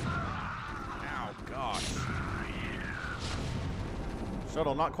 Ow, gosh.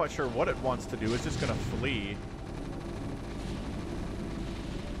 Shuttle, not quite sure what it wants to do. It's just going to flee.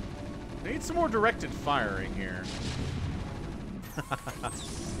 Need some more directed firing here.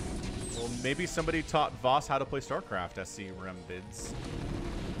 Well, maybe somebody taught Voss how to play StarCraft, SC Rembids.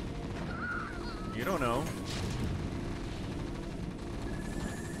 You don't know.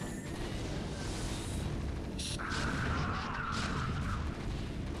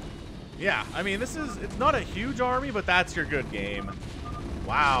 Yeah, I mean, it's not a huge army, but that's your good game.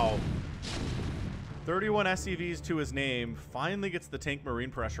 Wow. 31 SCVs to his name. Finally gets the tank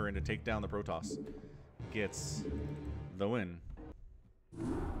marine pressure in to take down the Protoss. Gets the win.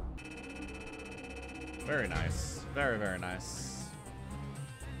 Very nice. Very, very nice.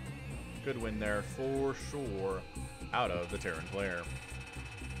 Good win there for sure out of the Terran player.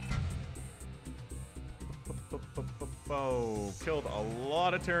 Oh, killed a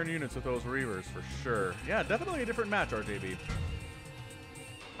lot of Terran units with those Reavers for sure. Yeah, definitely a different match, RJB.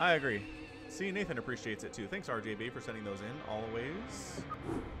 I agree. See, Nathan appreciates it too. Thanks, RJB, for sending those in. Always.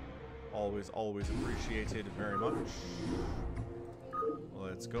 Always, always appreciated very much.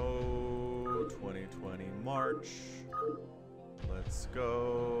 Let's go. 2020 March. Let's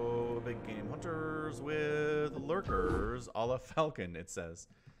go. Big Game Hunters with Lurkers a la Falcon, it says.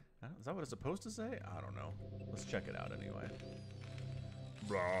 Is that what it's supposed to say? I don't know. Let's check it out anyway.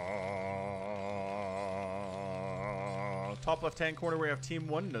 Top left-hand corner, we have Team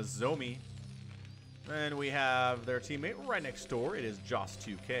 1, Nozomi. Then we have their teammate right next door. It is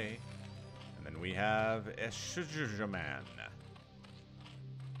Joss2K. And then we have Eshujaman.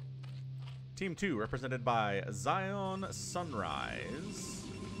 Team 2, represented by Zion Sunrise.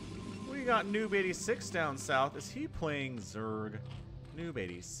 We got Noob86 down south. Is he playing Zerg?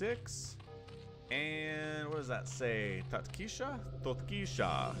 Noob86. And what does that say? Tatkisha?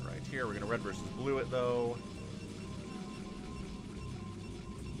 Totkisha. Right here. We're going to red versus blue it, though.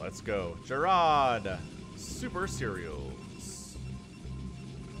 Let's go. Gerard. Super Cereals.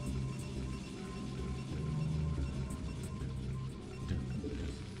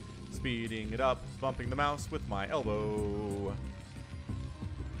 Speeding it up. Bumping the mouse with my elbow.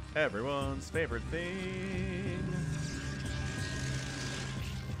 Everyone's favorite thing.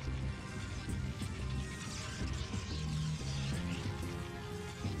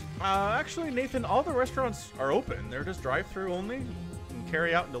 Actually, Nathan, all the restaurants are open. They're just drive-through only and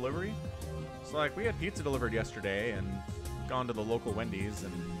carry out and delivery. So, like, we had pizza delivered yesterday and gone to the local Wendy's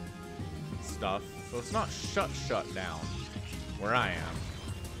and stuff. So it's not shut down where I am.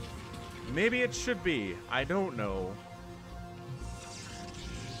 Maybe it should be. I don't know.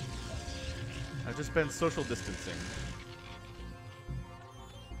 I've just been social distancing.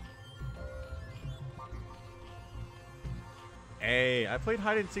 Hey, I played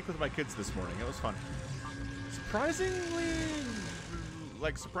hide and seek with my kids this morning. It was fun.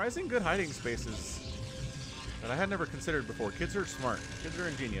 Surprising good hiding spaces that I had never considered before. Kids are smart. Kids are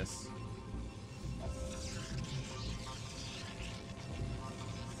ingenious.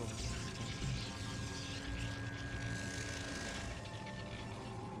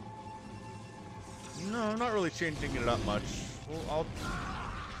 No, I'm not really changing it up much. Well, I'll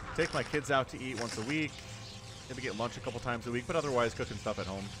take my kids out to eat once a week. Maybe get lunch a couple times a week, but otherwise cooking stuff at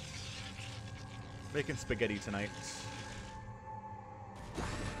home. Making spaghetti tonight.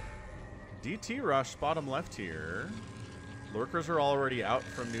 DT Rush, bottom left here. Lurkers are already out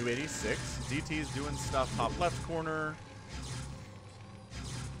from Noob86. DT's doing stuff top left corner.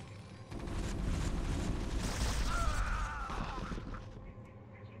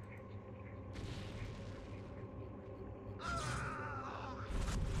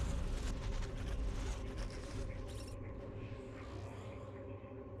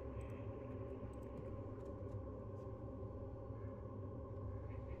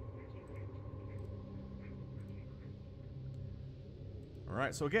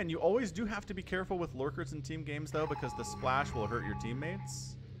 Alright, so again, you always do have to be careful with lurkers in team games, though, because the splash will hurt your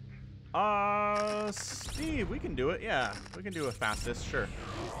teammates. Steve, we can do it. Yeah, we can do it fastest, sure.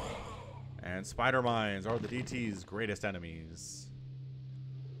 And spider mines are the DT's greatest enemies.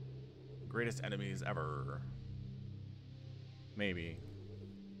 Greatest enemies ever. Maybe.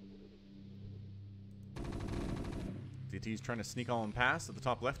 DT's trying to sneak on past at the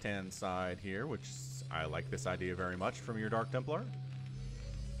top left-hand side here, which I like this idea very much from your Dark Templar.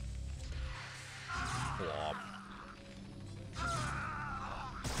 Flop.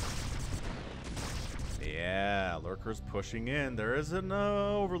 Yeah, lurkers pushing in. There is an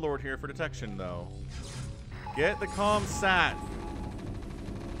overlord here for detection, though. Get the comm sat.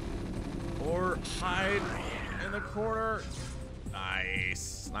 Or hide in the corner.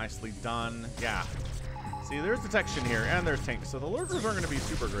 Nice. Nicely done. Yeah. See, there's detection here, and there's tanks, so the lurkers aren't going to be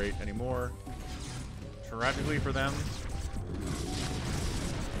super great anymore. Tragically for them.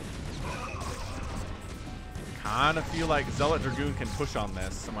 Kind of feel like Zealot Dragoon can push on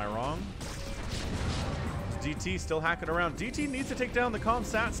this. Am I wrong? DT still hacking around. DT needs to take down the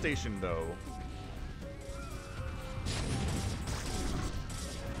ComSat station, though.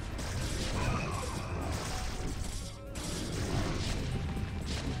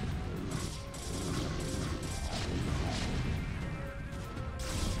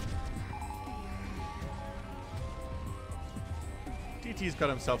 DT's got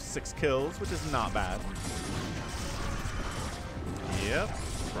himself 6 kills, which is not bad. Yep,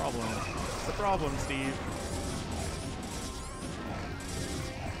 problem. It's a problem, Steve.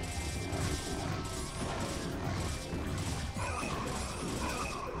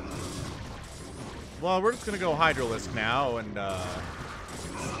 Well, we're just going to go Hydralisk now and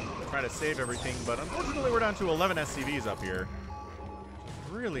try to save everything, but unfortunately we're down to 11 SCVs up here.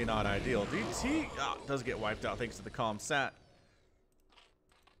 Really not ideal. DT does get wiped out thanks to the ComSat.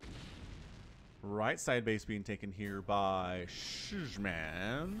 Right side base being taken here by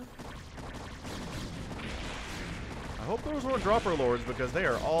Shizman. I hope those weren't dropper lords because they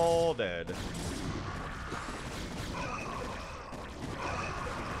are all dead.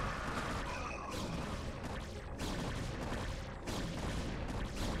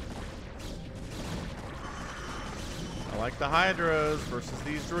 I like the Hydras versus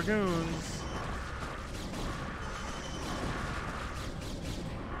these Dragoons.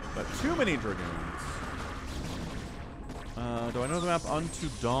 But too many Dragoons. Do I know the map Unto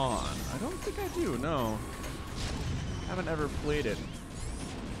Dawn? I don't think I do, no. Haven't ever played it.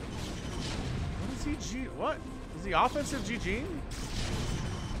 What is he what? Is he offensive GGing?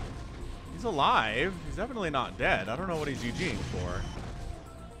 He's alive. He's definitely not dead. I don't know what he's GGing for.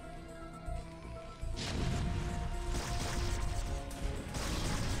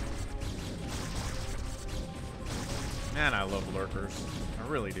 Man, I love lurkers. I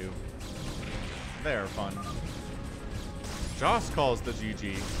really do. They're fun. Joss calls the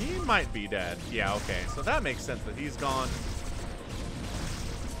GG. He might be dead. Yeah, okay. So that makes sense that he's gone.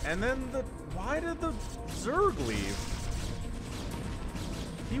 And then why did the Zerg leave?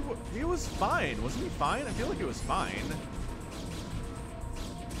 He was fine. Wasn't he fine? I feel like he was fine.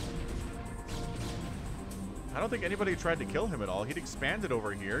 I don't think anybody tried to kill him at all. He'd expanded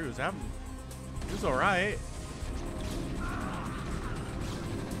over here. He was alright.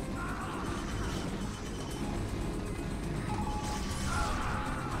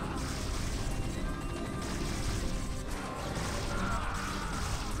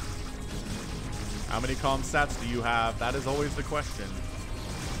 How many ComSats do you have? That is always the question.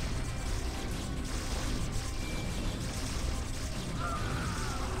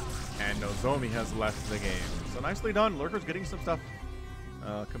 And Nozomi has left the game. So nicely done. Lurker's getting some stuff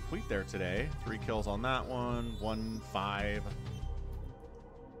complete there today. 3 kills on that one. 1-5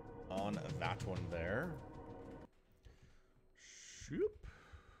 on that one there. Shoop.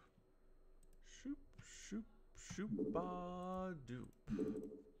 Shoop, shoop, shoop-a-doop.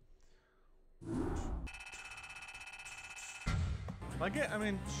 I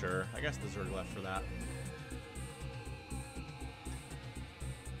mean, sure. I guess the Zerg left for that.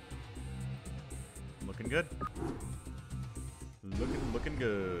 Looking good. Looking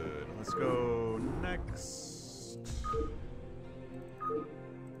good. Let's go next. We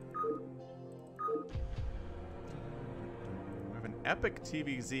have an Epic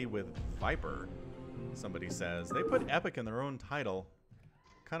TVZ with Viper, somebody says. They put Epic in their own title.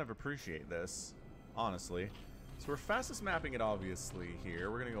 Kind of appreciate this, honestly. So we're fastest mapping it, obviously, here.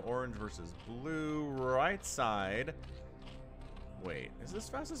 We're going to go orange versus blue. Right side. Wait, is this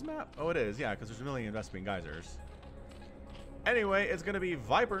fastest map? Oh, it is, yeah, because there's a million Vespian geysers. Anyway, it's going to be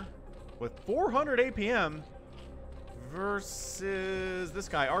Viper with 400 APM versus this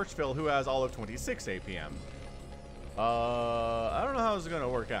guy, Archville, who has all of 26 APM. I don't know how this is going to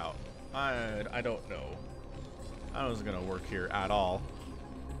work out. I don't know. I don't know if it's going to work here at all.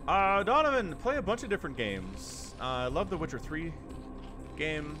 Donovan, play a bunch of different games. I love the Witcher 3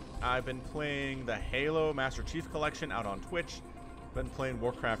 game. I've been playing the Halo Master Chief Collection out on Twitch. Been playing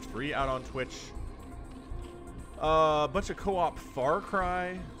Warcraft 3 out on Twitch. A bunch of co-op Far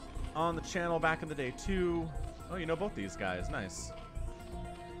Cry on the channel back in the day too. Oh, you know both these guys. Nice.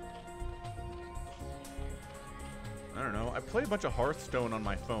 I don't know. I play a bunch of Hearthstone on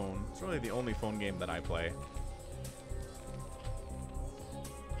my phone. It's really the only phone game that I play.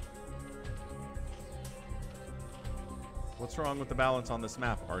 What's wrong with the balance on this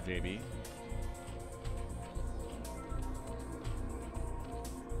map, RJB?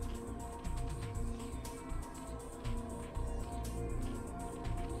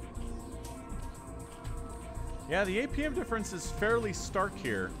 Yeah, the APM difference is fairly stark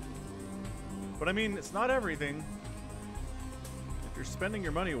here. But I mean, it's not everything. If you're spending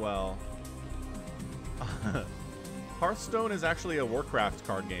your money well. Hearthstone is actually a Warcraft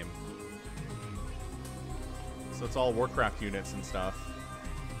card game. So it's all Warcraft units and stuff.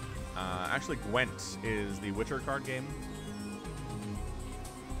 Actually, Gwent is the Witcher card game.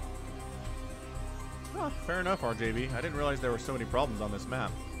 Oh, fair enough, RJB. I didn't realize there were so many problems on this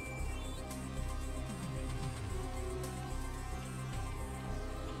map.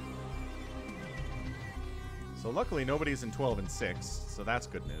 So luckily nobody's in 12 and 6, so that's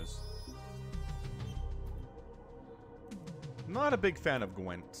good news. Not a big fan of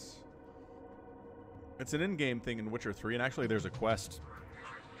Gwent. It's an in-game thing in Witcher 3, and actually there's a quest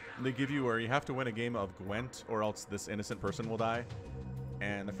they give you where you have to win a game of Gwent or else this innocent person will die.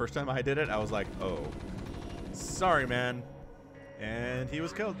 And the first time I did it, I was like, oh, sorry, man. And he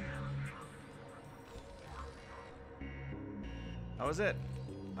was killed. That was it.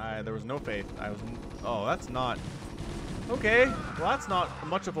 There was no faith. Oh, that's not... Okay. Well, that's not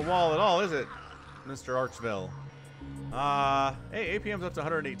much of a wall at all, is it, Mr. Archville? Hey, APM's up to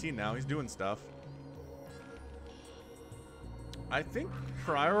 118 now. He's doing stuff. I think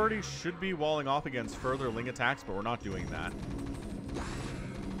priority should be walling off against further Ling attacks, but we're not doing that.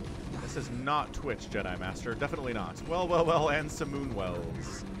 This is not Twitch, Jedi Master. Definitely not. Well, and some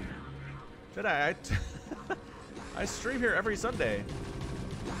Moonwells. Jedi, I stream here every Sunday.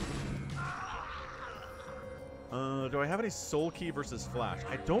 Do I have any Soul Key versus Flash?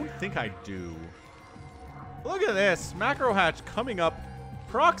 I don't think I do. Look at this. Macro hatch coming up.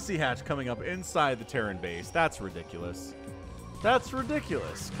 Proxy hatch coming up inside the Terran base. That's ridiculous. That's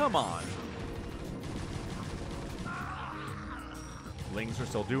ridiculous. Come on. Lings are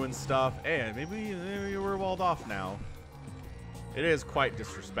still doing stuff. Hey, maybe we're walled off now. It is quite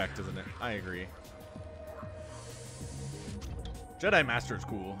disrespect, isn't it? I agree. Jedi Master's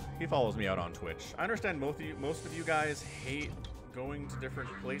cool. He follows me out on Twitch. I understand most of you guys hate going to different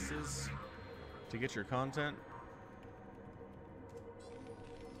places to get your content.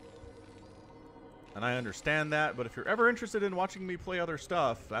 And I understand that, but if you're ever interested in watching me play other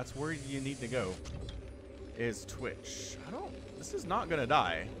stuff, that's where you need to go. Is Twitch. This is not gonna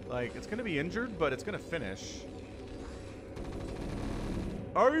die. Like, it's gonna be injured, but it's gonna finish.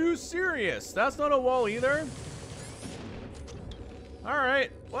 Are you serious? That's not a wall either?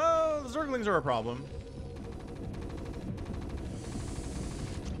 Alright, well, the Zerglings are a problem.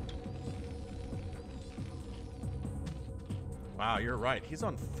 Wow, you're right. He's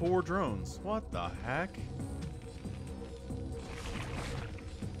on 4 drones. What the heck?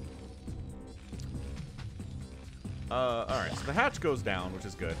 Alright, so the hatch goes down, which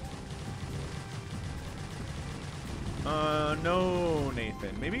is good. No,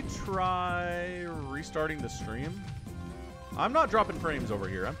 Nathan. Maybe try restarting the stream? I'm not dropping frames over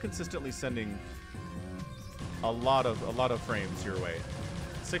here. I'm consistently sending a lot of frames your way.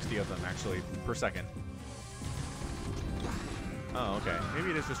 60 of them, actually, per second. Oh, okay.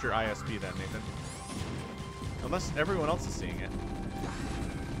 Maybe it is just your ISP then, Nathan. Unless everyone else is seeing it.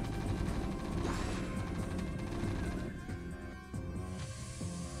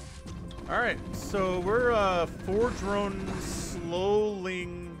 Alright, so we're 4-drone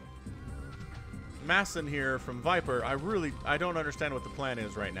slowling Masson here from Viper. I don't understand what the plan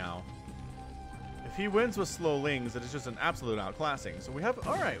is right now. If he wins with slow lings, it is just an absolute outclassing. So we have,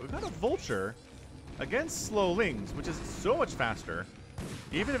 alright, we've got a Vulture against slow lings, which is so much faster,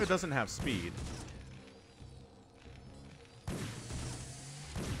 even if it doesn't have speed.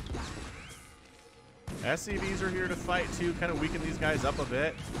 SCVs are here to fight too, kind of weaken these guys up a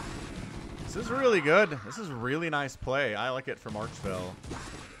bit. This is really good. This is really nice play. I like it from Archville.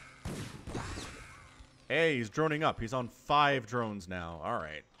 Hey, he's droning up. He's on 5 drones now.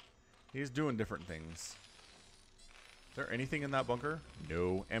 Alright. He's doing different things. Is there anything in that bunker?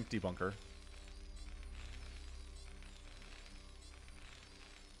 No. Empty bunker.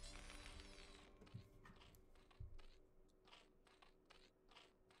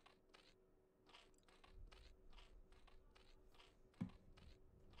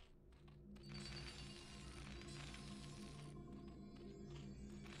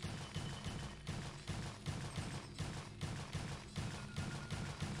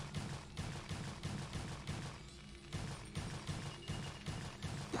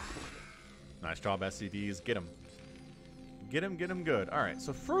 Nice job, SCVs. Get him. Get him good. Alright,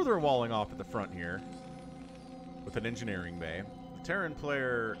 so further walling off at the front here with an engineering bay. The Terran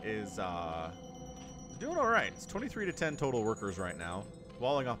player is doing alright. It's 23 to 10 total workers right now.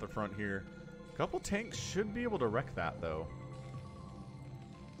 Walling off the front here. A couple tanks should be able to wreck that, though.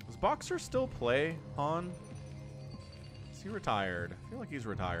 Does Boxer still play Han? Is he retired? I feel like he's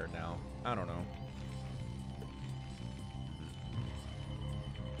retired now. I don't know.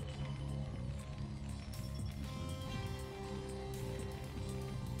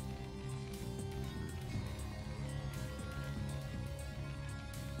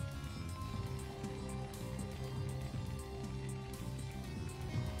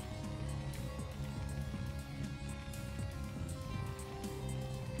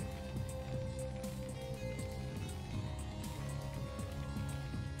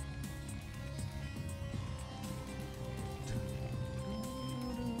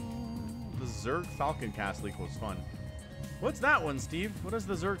 Zerg Falcon cast leak was fun. What's that one, Steve? What is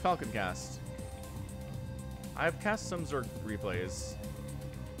the Zerg Falcon cast? I've cast some Zerg replays.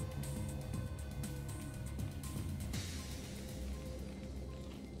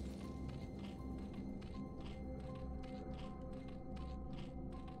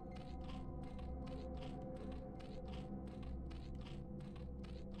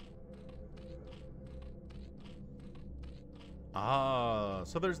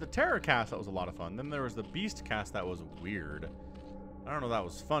 So there's the Terror cast that was a lot of fun. Then there was the Beast cast that was weird. I don't know if that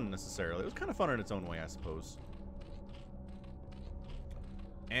was fun necessarily. It was kind of fun in its own way, I suppose.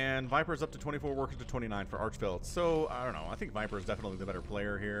 And Viper's up to 24, workers to 29 for Archfield. So, I don't know. I think Viper is definitely the better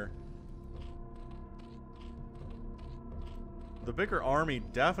player here. The bigger army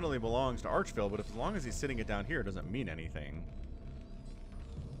definitely belongs to Archfield, but as long as he's sitting it down here, it doesn't mean anything.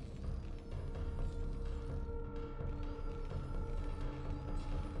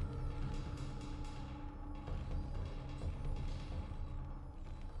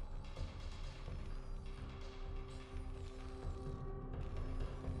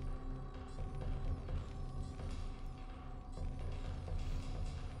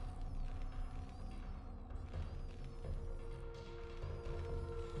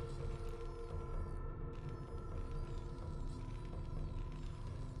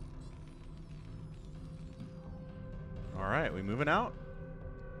 Alright, we moving out?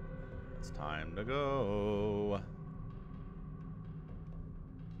 It's time to go.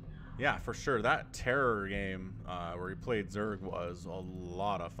 Yeah, for sure. That Terror game where he played Zerg was a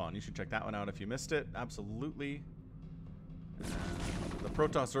lot of fun. You should check that one out if you missed it. Absolutely. The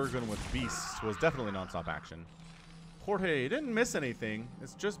Protoss Zerg one with Beast was definitely non-stop action. Jorge didn't miss anything.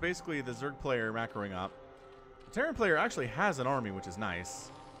 It's just basically the Zerg player macroing up. The Terran player actually has an army, which is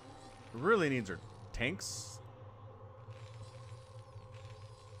nice. Really needs her tanks.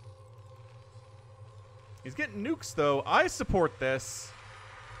 He's getting nukes, though. I support this.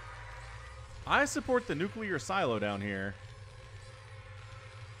 I support the nuclear silo down here.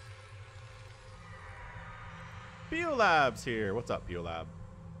 Biolab's here. What's up, Biolab?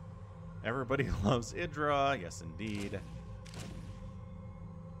 Everybody loves Idra. Yes, indeed.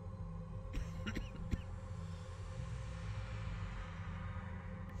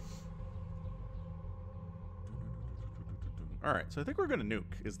 All right, so I think we're going to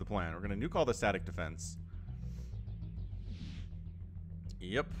nuke is the plan. We're going to nuke all the static defense.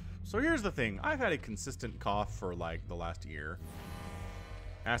 Yep. So here's the thing. I've had a consistent cough for like the last year.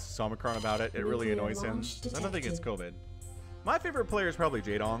 Ask Omicron about it. It really annoys him. I don't think it's COVID. My favorite player is probably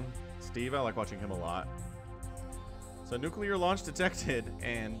Jadong. Steve, I like watching him a lot. So nuclear launch detected.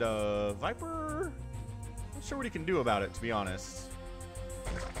 And Viper, not sure what he can do about it, to be honest.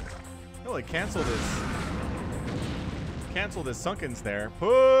 No, he canceled his Sunkens there.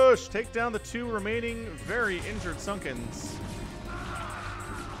 Push! Take down the two remaining very injured Sunkens.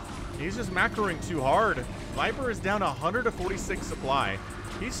 He's just macroing too hard. Viper is down 100 to 46 supply.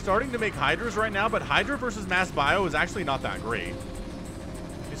 He's starting to make Hydras right now, but Hydra versus Mass Bio is actually not that great.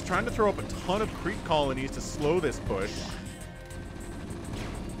 He's trying to throw up a ton of creep colonies to slow this push.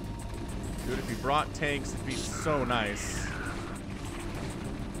 Dude, if he brought tanks, it'd be so nice.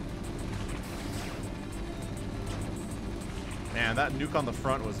 Man, that nuke on the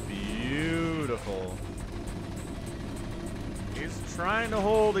front was beautiful. He's trying to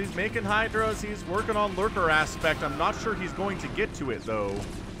hold. He's making Hydras. He's working on Lurker aspect. I'm not sure he's going to get to it, though.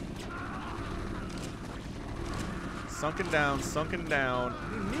 Sunken down, sunken down.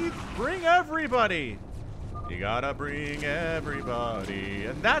 Bring everybody. You gotta bring everybody.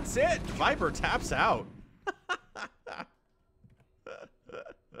 And that's it. Viper taps out.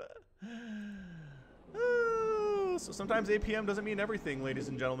 So sometimes APM doesn't mean everything, ladies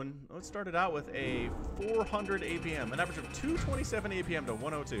and gentlemen. Let's start it out with a 400 APM, an average of 227 APM to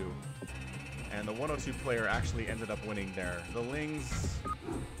 102. And the 102 player actually ended up winning there.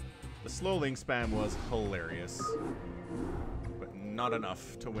 The slow Ling spam was hilarious, but not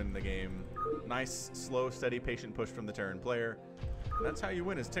enough to win the game. Nice, slow, steady, patient push from the Terran player. And that's how you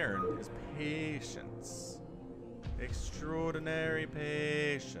win as Terran, is patience. Extraordinary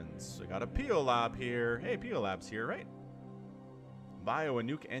patience. We got a Peel Lab here. Hey, Peel Lab's here, right? Bio a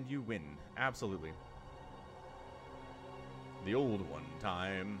nuke and you win. Absolutely. The old one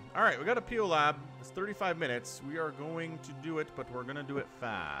time. Alright, we got a Peel Lab. It's 35 minutes. We are going to do it, but we're going to do it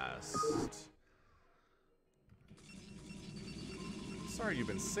fast. Sorry you've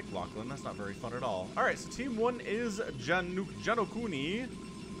been sick, Lachlan. That's not very fun at all. Alright, so team 1 is Janokuni.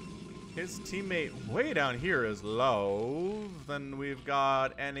 His teammate way down here is Low. Then we've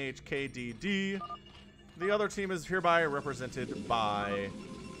got NHKDD. The other team is hereby represented by,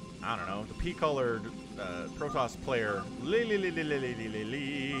 I don't know, the P-colored Protoss player. We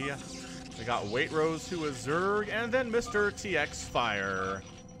got Waitrose, who is Zerg, and then Mr. TX Fire.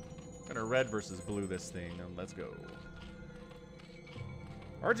 Gonna red versus blue this thing, and let's go.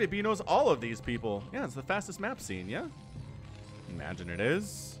 RJB knows all of these people. Yeah, it's the fastest map scene, yeah? Imagine it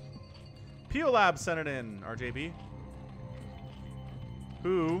is. Peel Lab sent it in, RJB.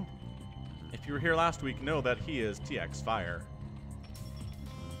 Who, if you were here last week, know that he is TX Fire.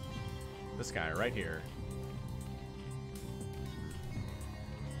 This guy right here.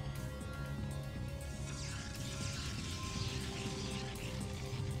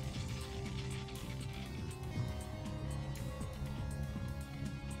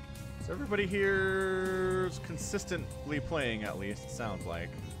 So everybody here's consistently playing, at least, it sounds like.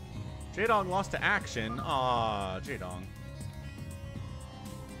 J-Dong lost to Action. Aw, J-Dong.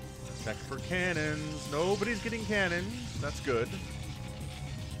 Check for cannons. Nobody's getting cannons. That's good.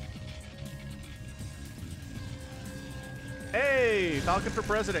 Hey, Falcon for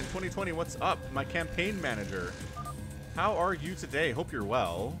President 2020. What's up? My campaign manager. How are you today? Hope you're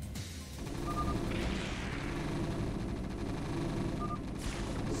well.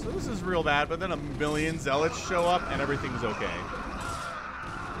 So this is real bad, but then a million zealots show up and everything's okay.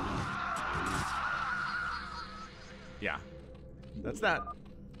 Yeah, that's that.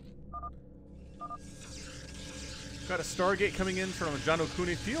 Got a Stargate coming in from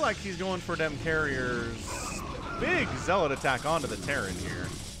Janokuni. Feel like he's going for them carriers. Big zealot attack onto the Terran here.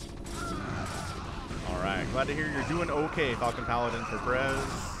 All right, glad to hear you're doing okay, Falcon Paladin for Prez.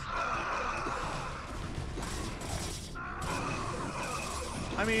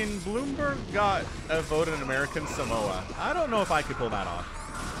 I mean, Bloomberg got a vote in American Samoa. I don't know if I could pull that off.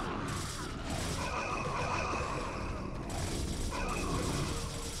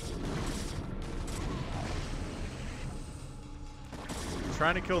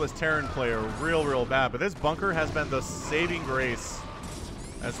 Trying to kill this Terran player real bad, but this bunker has been the saving grace,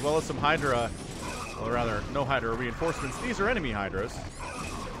 as well as some Hydra, or rather, no Hydra reinforcements. These are enemy Hydras.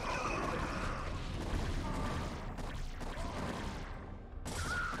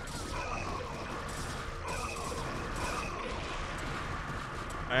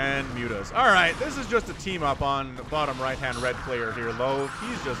 And Mutas. All right, this is just a team up on the bottom right-hand red player here, Low.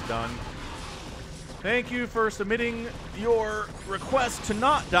 He's just done. Thank you for submitting your request to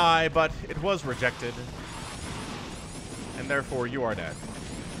not die, but it was rejected. And therefore, you are dead.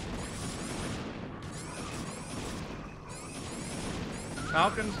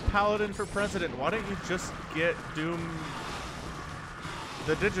 Falcon Paladin for President. Why don't you just get Doom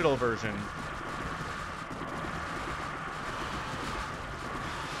the digital version?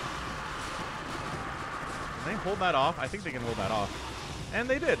 Can they hold that off? I think they can hold that off. And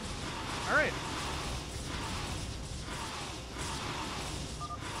they did. All right.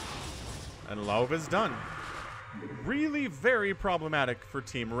 And Love is done. Really very problematic for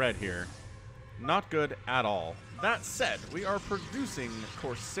Team Red here. Not good at all. That said, we are producing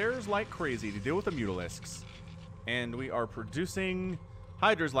Corsairs like crazy to deal with the Mutalisks. And we are producing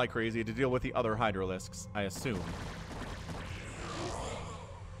Hydras like crazy to deal with the other Hydralisks, I assume.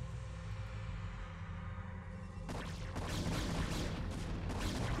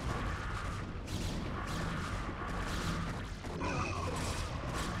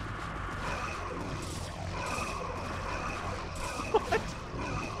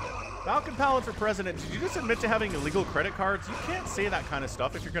 Falcon Paladin for President, did you just admit to having illegal credit cards? You can't say that kind of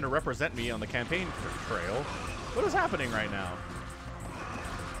stuff if you're going to represent me on the campaign trail. What is happening right now?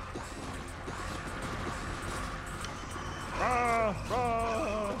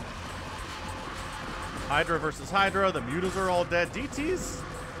 Hydra versus Hydra. The Mutas are all dead. DT's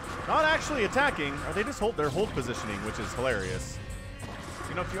not actually attacking. Or they just hold their hold positioning, which is hilarious.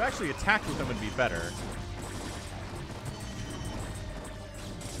 You know, if you actually attacked with them, it'd be better.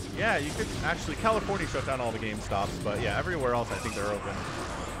 Yeah, you could actually. California shut down all the GameStops, but yeah, everywhere else I think they're open.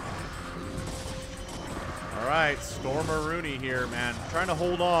 All right, Stormer Rooney here, man. Trying to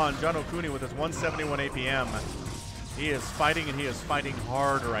hold on. John Okuni with his 171 APM. He is fighting, and he is fighting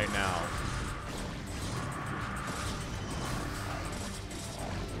hard right now.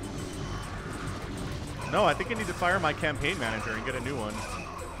 No, I think I need to fire my campaign manager and get a new one.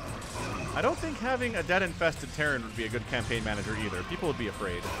 I don't think having a dead-infested Terran would be a good campaign manager either. People would be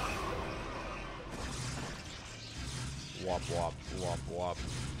afraid. Wop, wop, wop, wop,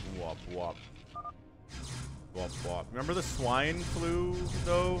 wop, wop. Wop, wop. Remember the swine flu,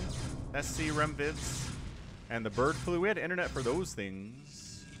 though? SC Remvids? And the bird flu? We had internet for those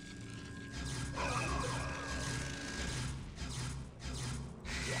things.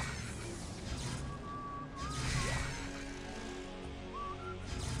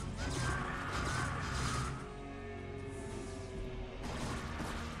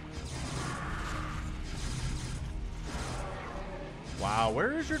 Wow,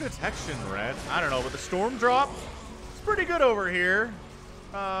 where is your detection, Red? I don't know, but the storm drop, it's pretty good over here.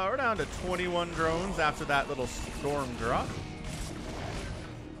 We're down to 21 drones after that little storm drop.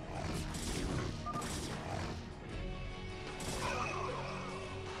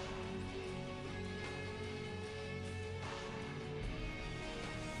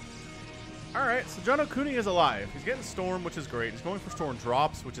 Alright, so John O'Cooney is alive. He's getting storm, which is great. He's going for storm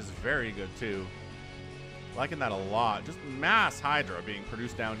drops, which is very good too. Liking that a lot. Just mass Hydra being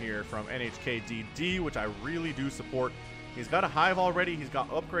produced down here from NHKDD, which I really do support. He's got a hive already. He's got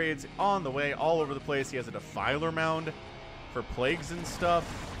upgrades on the way all over the place. He has a defiler mound for plagues and stuff.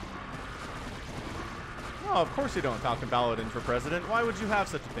 Oh, of course you don't, Falcon Paladin for president. Why would you have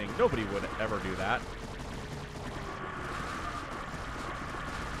such a thing? Nobody would ever do that.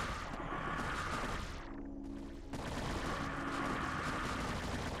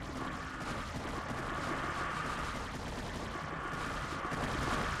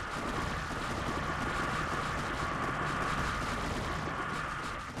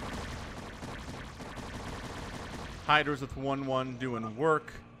 Hydras with 1-1 doing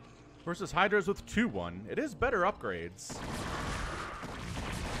work versus Hydras with 2-1. It is better upgrades.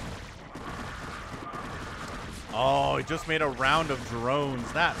 Oh, he just made a round of drones.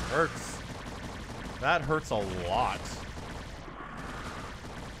 That hurts. That hurts a lot.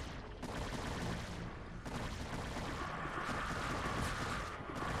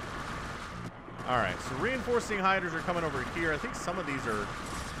 Alright, so reinforcing Hydras are coming over here. I think some of these are...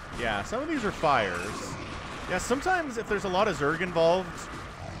 Yeah, some of these are fires. Yeah, sometimes if there's a lot of Zerg involved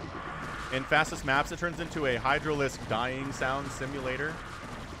in fastest maps, it turns into a Hydralisk dying sound simulator.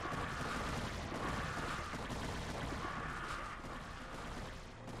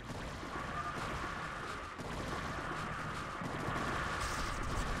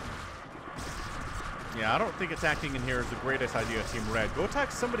 Yeah, I don't think attacking in here is the greatest idea, Team Red. Go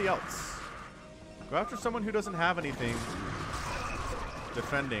attack somebody else. Go after someone who doesn't have anything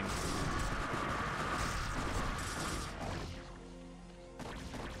defending.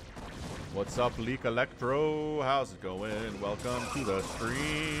 What's up, Leak Electro? How's it going? Welcome to the stream.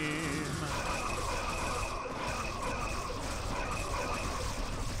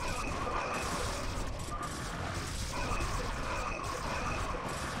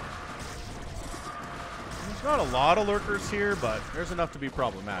 There's not a lot of lurkers here, but there's enough to be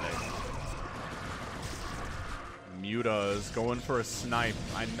problematic. Mutas going for a snipe.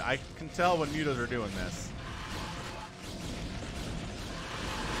 I can tell when mutas are doing this.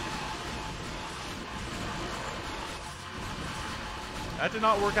 That did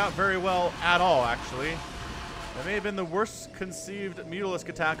not work out very well at all, actually. That may have been the worst conceived Mutalisk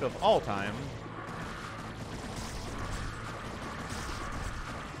attack of all time.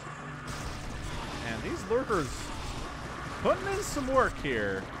 And these lurkers putting in some work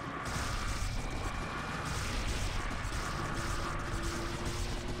here.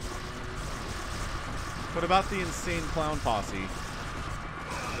 What about the insane clown posse?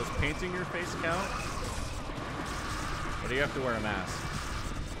 Does painting your face count? Or do you have to wear a mask?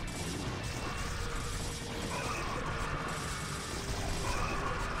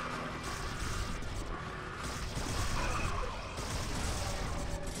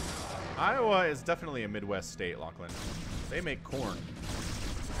 Iowa is definitely a Midwest state, Lachlan. They make corn.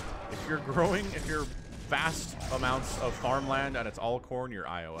 If you're growing, if you're vast amounts of farmland and it's all corn, you're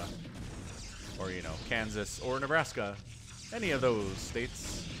Iowa. Or, you know, Kansas or Nebraska. Any of those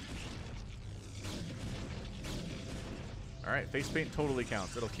states. Alright, face paint totally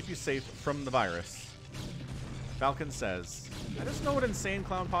counts. It'll keep you safe from the virus. Falcon says, I just know what Insane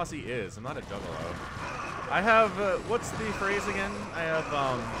Clown Posse is. I'm not a juggalo. I have, what's the phrase again? I have,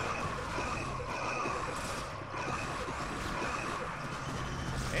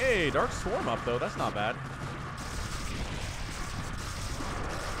 Hey, Dark Swarm up, though. That's not bad.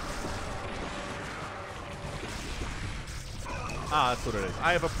 Ah, that's what it is.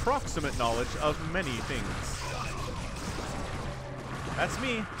 I have approximate knowledge of many things. That's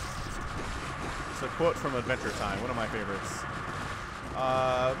me. It's a quote from Adventure Time, one of my favorites.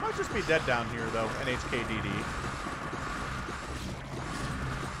 Might just be dead down here, though. NHKDD.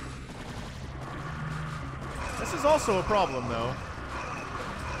 This is also a problem, though.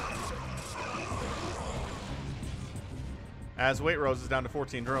 As Waitrose is down to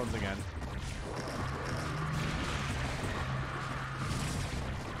 14 drones again.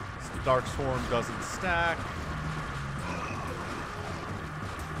 Dark Swarm doesn't stack.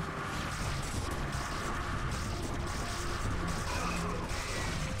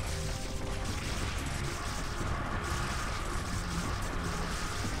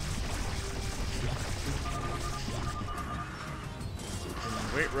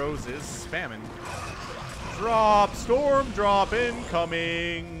 Waitrose is spamming. Drop! Storm drop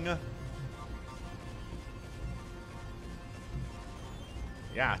incoming!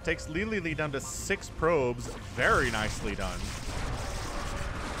 Yeah, takes Lily down to 6 probes. Very nicely done.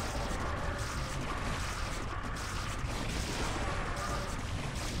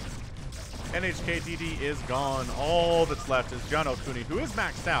 NHKDD is gone. All that's left is John Okuni, who is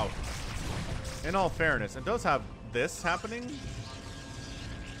maxed out, in all fairness, and does have this happening.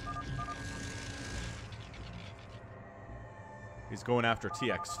 He's going after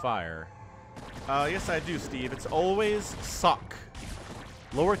TX Fire. Yes, I do, Steve. It's always suck.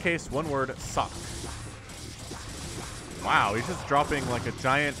 Lowercase, one word, suck. Wow, he's just dropping like a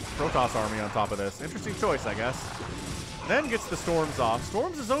giant Protoss army on top of this. Interesting choice, I guess. Then gets the Storms off.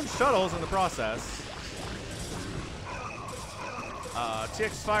 Storms his own shuttles in the process.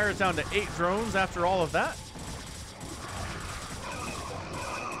 TX Fire is down to 8 drones after all of that.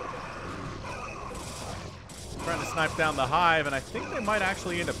 Trying to snipe down the hive, and I think they might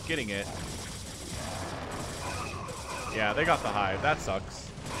actually end up getting it. Yeah, they got the hive. That sucks.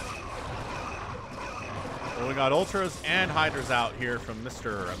 Well, we got Ultras and Hydras out here from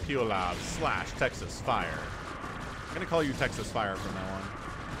Mr. Apiolab / Texas Fire. I'm going to call you Texas Fire from now on.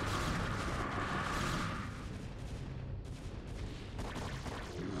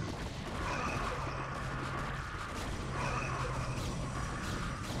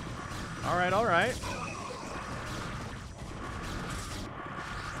 All right, all right.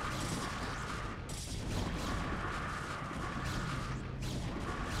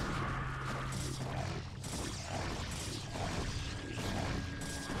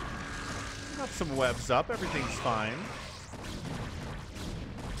 Got some webs up. Everything's fine.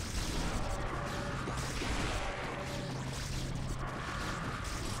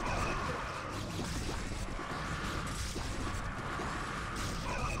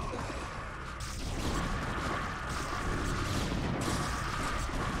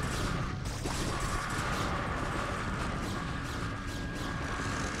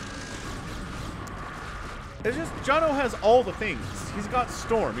 It's just, Jono has all the things. He's got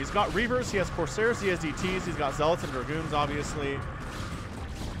Storm, he's got Reavers, he has Corsairs, he has DTs, he's got Zealots and Dragoons, obviously.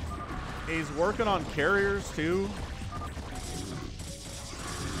 He's working on carriers, too.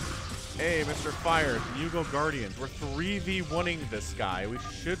 Hey, Mr. Fire, can you go Guardians? We're 3v1ing this guy. We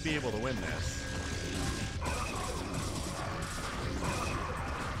should be able to win this.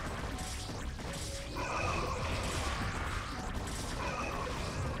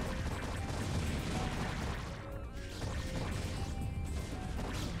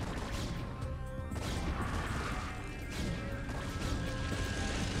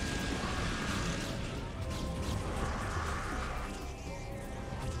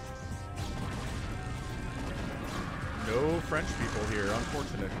 No French people here,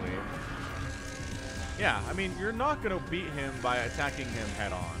 unfortunately. Yeah, I mean, you're not going to beat him by attacking him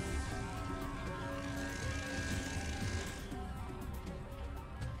head on.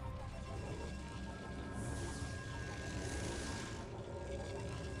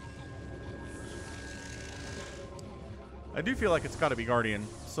 I do feel like it's got to be Guardian.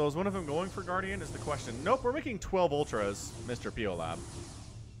 So is one of them going for Guardian is the question. Nope, we're making 12 Ultras, Mr. Piolab.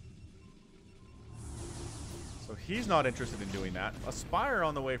 So he's not interested in doing that. Aspire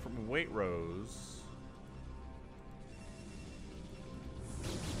on the way from Waitrose.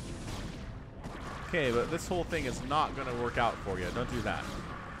 Okay, but this whole thing is not going to work out for you. Don't do that.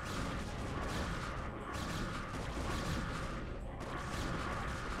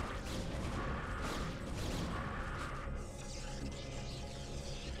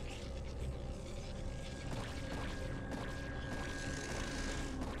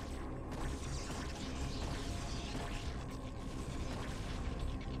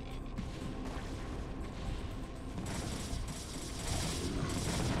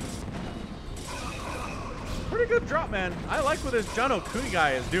 Pretty good drop, man. I like what this John Okuni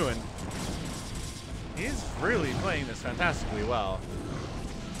guy is doing. He's really playing this fantastically well.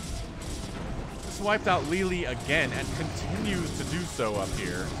 wiped out Lily again and continues to do so up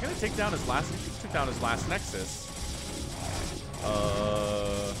here. He's gonna take down his last. He took down his last Nexus.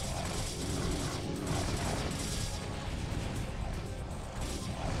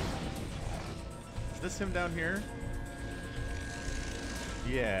 Is this him down here?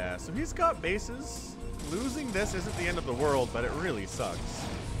 Yeah. So he's got bases. Losing this isn't the end of the world, but it really sucks.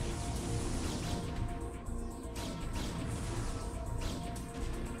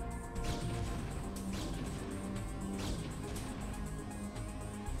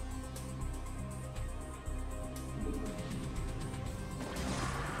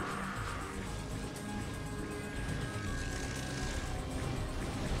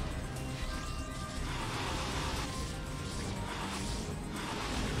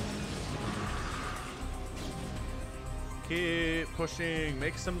 Keep pushing,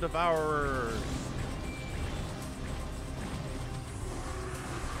 make some devourers.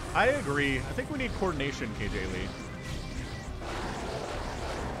 I agree. I think we need coordination, KJ Lee.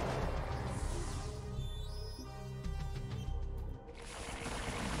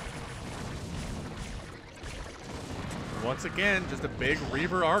 Once again, just a big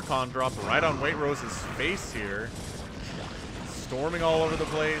Reaver Archon drop right on Waitrose's face here. Storming all over the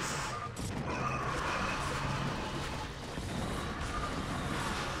place.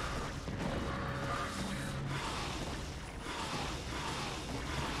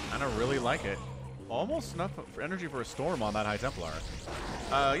 I really like it. Almost enough for energy for a storm on that High Templar.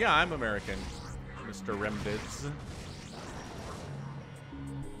 Yeah, I'm American, Mr. Rembids.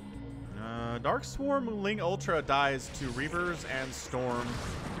 Dark Swarm Ling Ultra dies to Reavers and Storm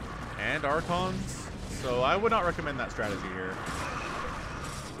and Archons, so I would not recommend that strategy here.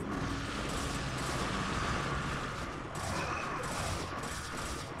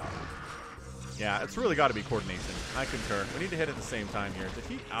 Yeah, it's really got to be coordination. I concur. We need to hit at the same time here. Did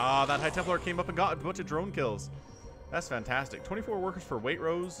he? Ah, that High Templar came up and got a bunch of drone kills. That's fantastic. 24 workers for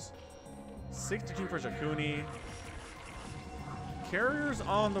Waitrose. 62 for Jakuni. Carriers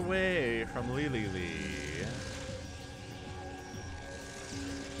on the way from Lily.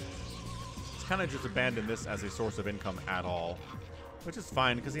 He's kind of just abandoned this as a source of income at all. Which is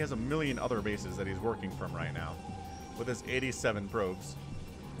fine, because he has a million other bases that he's working from right now. With his 87 probes.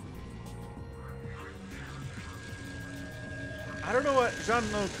 I don't know what Jean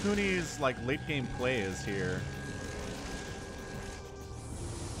Okuni's like late game play is here.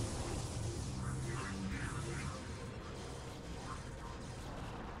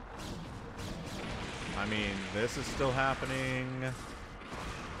 I mean, this is still happening.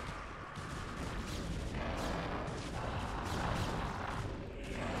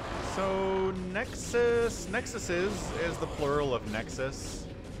 So Nexus, Nexuses is the plural of Nexus.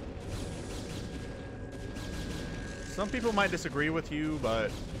 Some people might disagree with you, but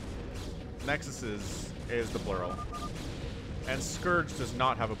Nexuses is the plural. And Scourge does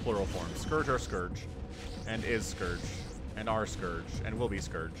not have a plural form. Scourge are Scourge. And is Scourge. And are Scourge. And will be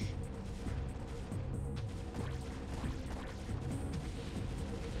Scourge.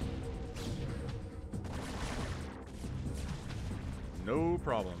 No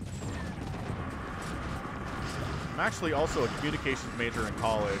problem. I'm actually also a communications major in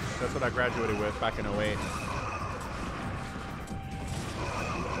college. That's what I graduated with back in 08.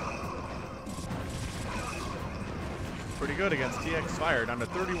 Pretty good against TX Fire, down to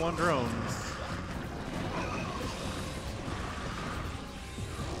 31 drones.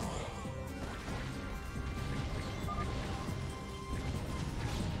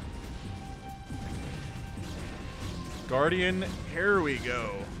 Guardian, here we go.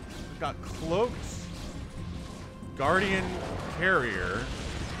 We've got Cloaked Guardian Carrier.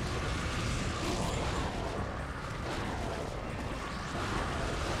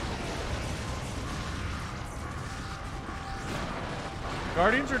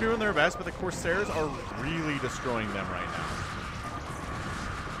 Guardians are doing their best, but the Corsairs are really destroying them right now.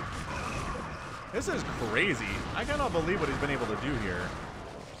 This is crazy. I cannot believe what he's been able to do here.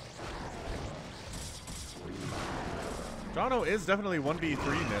 Jono is definitely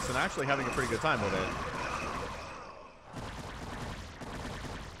 1v3 in this and actually having a pretty good time with it.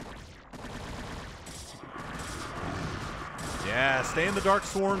 Yeah, stay in the Dark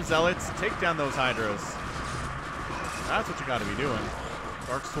Swarm, Zealots. Take down those Hydras. That's what you gotta be doing.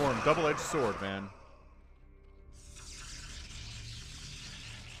 Dark Swarm, double-edged sword, man.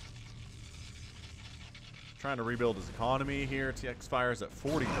 Trying to rebuild his economy here. TX Fire's at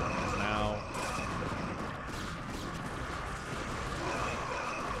 40 drones now.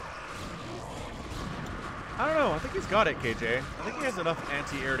 I don't know. I think he's got it, KJ. I think he has enough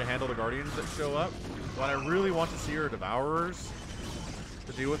anti-air to handle the Guardians that show up. What I really want to see are Devourers.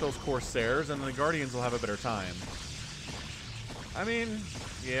 to deal with those Corsairs, and the Guardians will have a better time. I mean,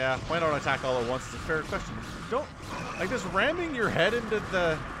 yeah, why not attack all at once is a fair question. Don't, like, just ramming your head into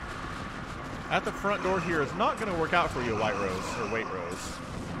the, at the front door here is not going to work out for you, White Rose, or White Rose.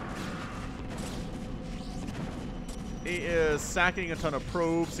 He is sacking a ton of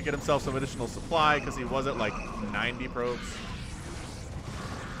probes to get himself some additional supply because he was at like 90 probes.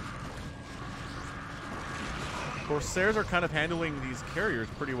 Corsairs are kind of handling these carriers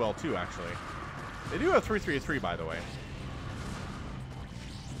pretty well too, actually. They do have 333, by the way.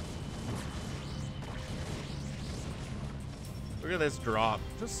 Look at this drop.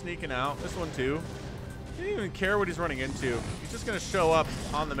 Just sneaking out. This one too. He didn't even care what he's running into. He's just going to show up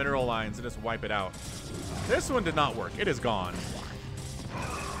on the mineral lines and just wipe it out. This one did not work. It is gone.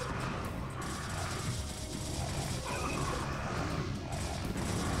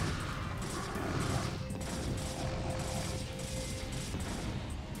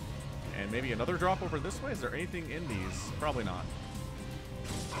 And maybe another drop over this way? Is there anything in these? Probably not.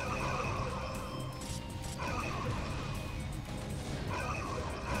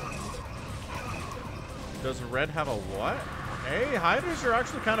 Does red have a what? Hey, Hydras are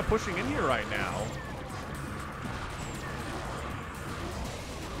actually kind of pushing in here right now.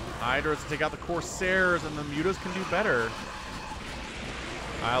 Hydras take out the Corsairs, and the Mutas can do better.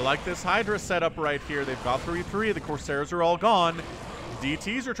 I like this Hydra setup right here. They've got 3-3. The Corsairs are all gone.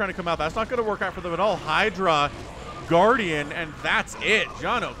 DTs are trying to come out. That's not going to work out for them at all. Hydra, Guardian, and that's it.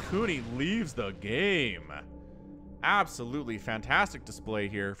 John Okuni leaves the game. Absolutely fantastic display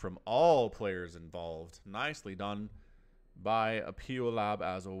here from all players involved. Nicely done by Apio Lab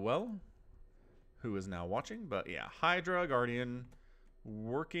as well, who is now watching. But yeah, Hydra, Guardian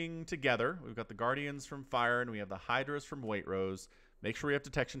working together. We've got the Guardians from Fire, and we have the Hydras from Waitrose. Make sure we have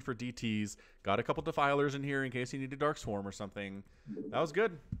detection for DTs. Got a couple Defilers in here in case you need a Dark Swarm or something. That was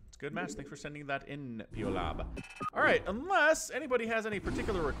good. It's a good match. Thanks for sending that in, Apio Lab. All right, unless anybody has any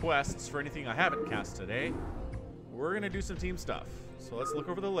particular requests for anything I haven't cast today, we're going to do some team stuff. So let's look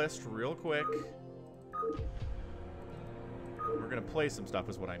over the list real quick. We're going to play some stuff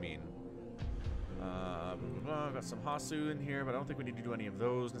is what I mean. I've got some Hasu in here, but I don't think we need to do any of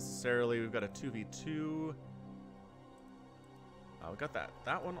those necessarily. We've got a 2v2. We got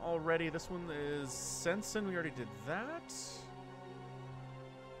that one already. This one is Sensen. We already did that.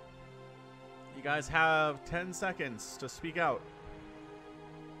 You guys have 10 seconds to speak out.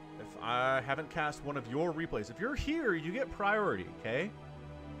 If I haven't cast one of your replays, if you're here, you get priority, okay?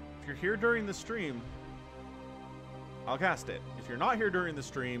 If you're here during the stream, I'll cast it. If you're not here during the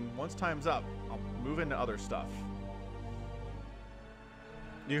stream, once time's up, I'll move into other stuff.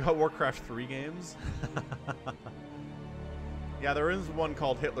 You got Warcraft 3 games? Yeah, there is one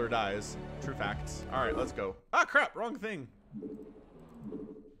called Hitler Dies. True facts. All right, let's go. Ah, crap, wrong thing.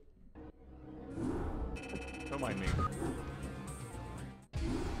 Don't mind me.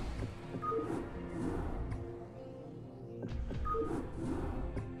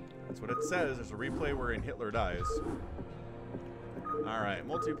 That's what it says. There's a replay wherein Hitler dies. Alright,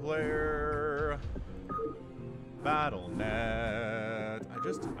 multiplayer. Battle.net.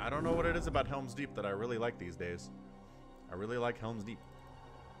 I don't know what it is about Helm's Deep that I really like these days. I really like Helm's Deep.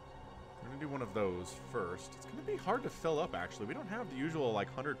 I'm going to do one of those first. It's going to be hard to fill up, actually. We don't have the usual, like,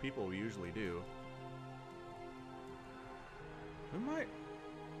 100 people we usually do. We might...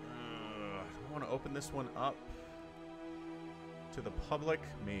 I want to open this one up to the public,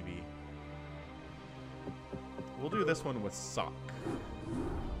 maybe. We'll do this one with Sock.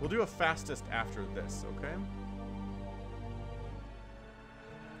 We'll do a fastest after this, okay?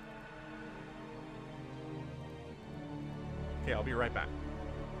 Okay, I'll be right back.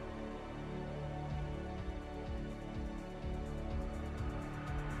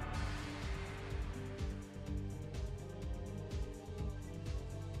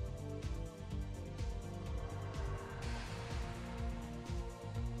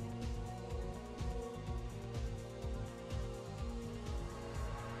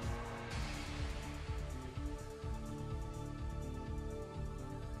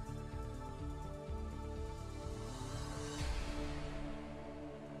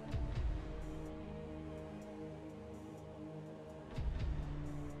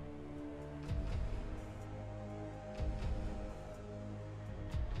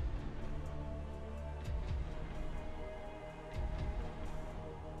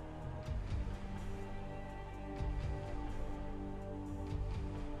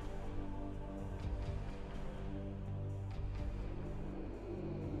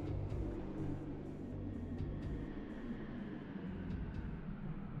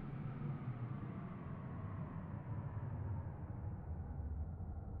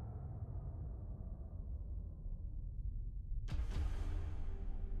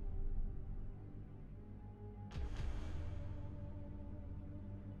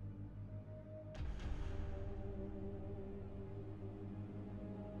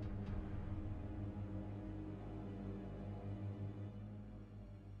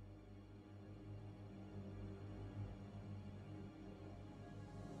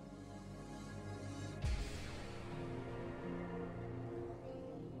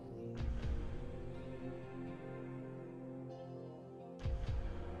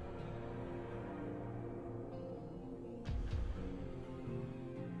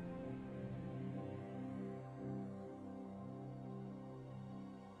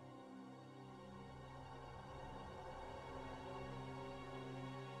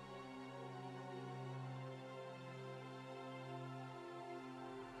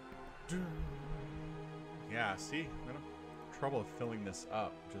 Yeah, see? I'm gonna have trouble filling this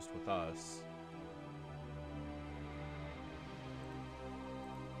up just with us.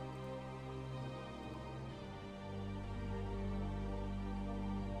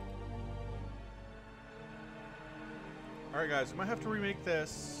 Alright guys, we might have to remake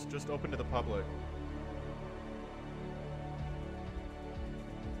this just open to the public.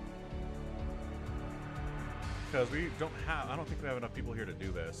 Because we don't have, I don't think we have enough people here to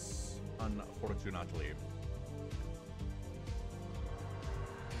do this, unfortunately.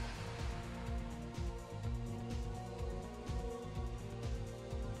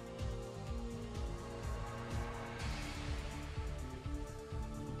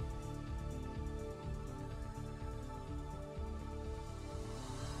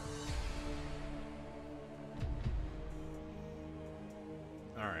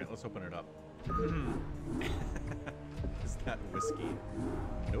 Alright, let's open it up. Is that whiskey?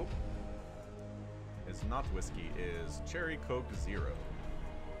 Nope. It's not whiskey. Is Cherry Coke Zero.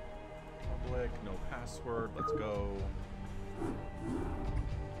 Public, no password. Let's go.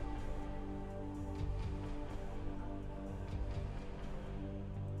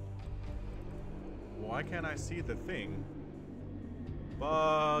 Why can't I see the thing?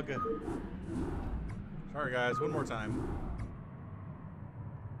 Bug. Sorry guys, one more time.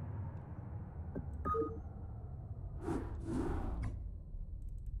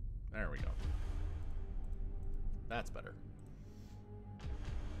 There we go. That's better.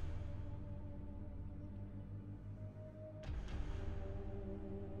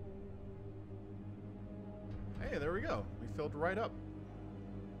 Hey, there we go. We filled right up.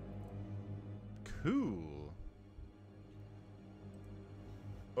 Cool.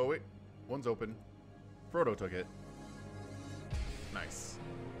 Oh, wait. One's open. Frodo took it. Nice.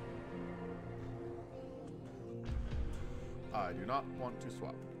 I do not want to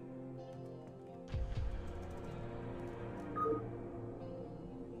swap.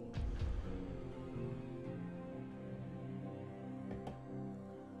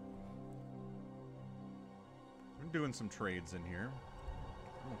 I'm doing some trades in here.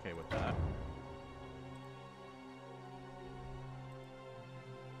 I'm okay with that.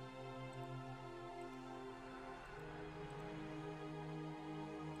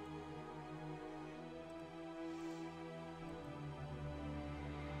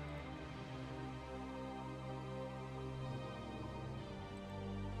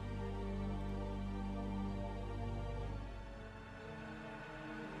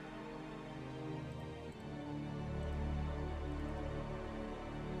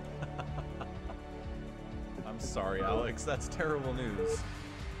 I'm sorry, Alex. That's terrible news.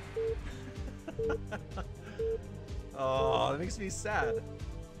 Oh, that makes me sad.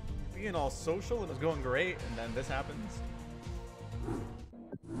 Being all social and it was going great, and then this happens.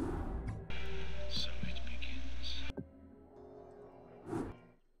 So it begins.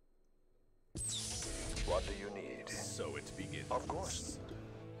 What do you need? So it begins. Of course.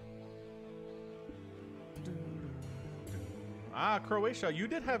 Ah, Croatia, you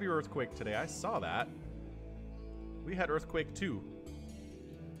did have your earthquake today. I saw that. We had earthquake too.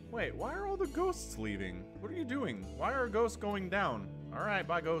 Wait, why are all the ghosts leaving? What are you doing? Why are ghosts going down? All right,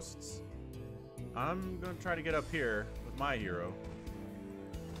 bye ghosts. I'm gonna try to get up here with my hero.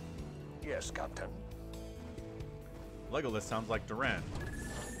 Yes, Captain. Legolas sounds like Durant.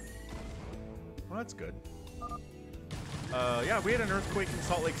 Well, that's good. Yeah, we had an earthquake in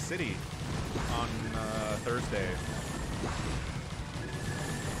Salt Lake City on Thursday.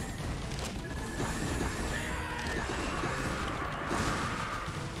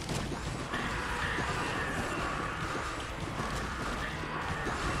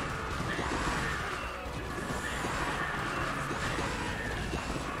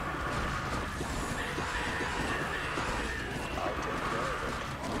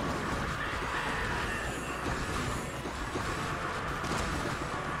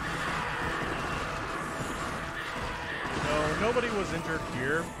 Nobody was injured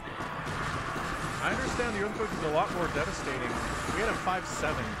here. I understand the earthquake is a lot more devastating. We had a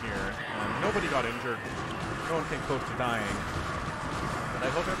 5.7 here, and nobody got injured. No one came close to dying. And I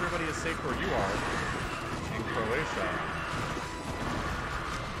hope everybody is safe where you are in Croatia.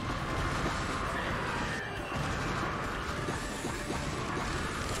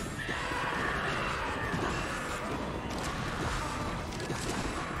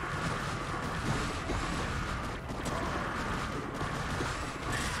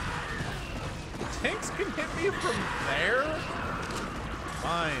 Tanks can hit me from there?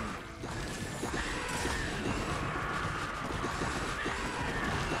 Fine.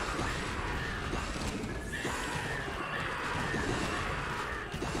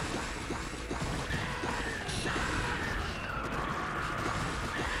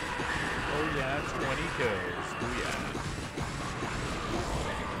 yeah, 20 kills. Oh yeah.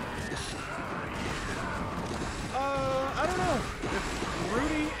 I don't know. If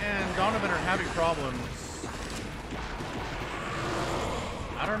Rudy and Donovan are having problems,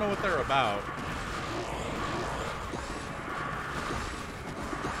 I don't know what they're about.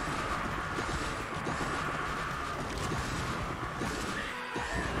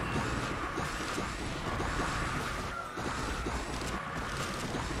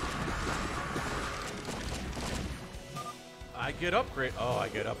 I get upgrade. Oh, I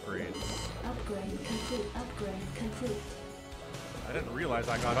get upgrades. Upgrade complete. Upgrade complete. I didn't realize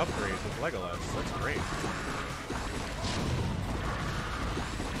I got upgrades with Legolas. That's great.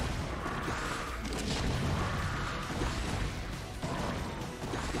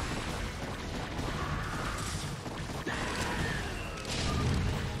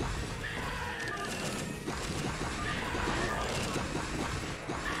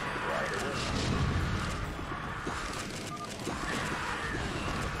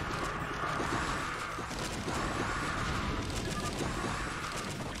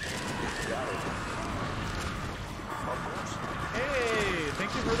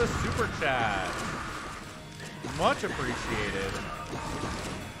 Chat. Much appreciated.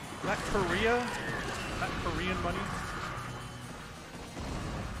 Is that Korea? Is that Korean money?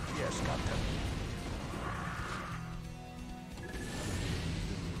 Yes, Captain.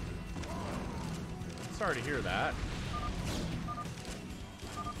 Sorry to hear that.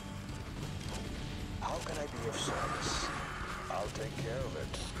 How can I be of service? I'll take care of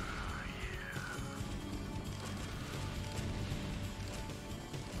it.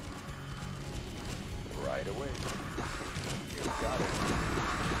 Right away. You got it.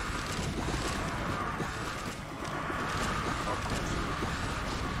 Of course.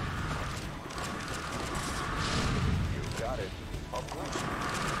 You got it. Of course.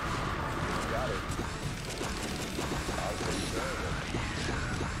 You got it. I'll take care of it.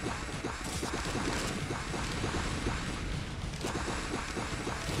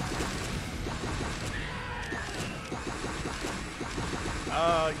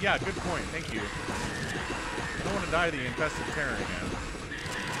 Yeah, good point. Thank you. I don't want to die to the infested Terran again.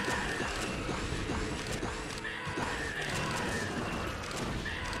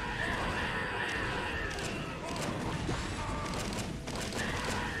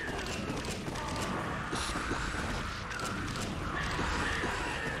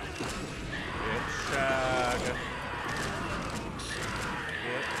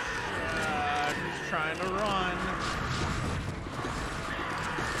 He's trying to run.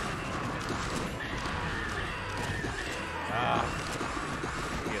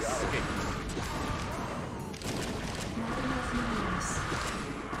 He escaped. Not enough minerals.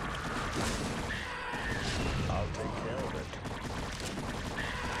 I'll take care of it.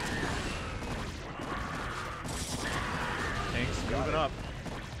 Tanks moving up.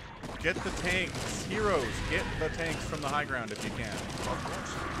 Get the tanks. Heroes, get the tanks from the high ground if you can. Of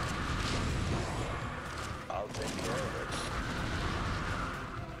course. I'll take care of it.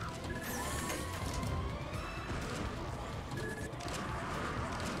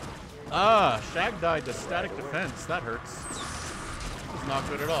 Ah, Shag died to static defense. That hurts. It's not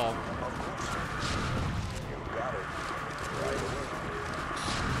good at all. Of course. You got it. Right away.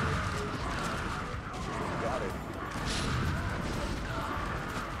 You got it.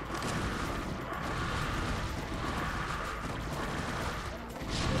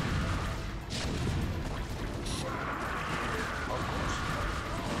 Of course.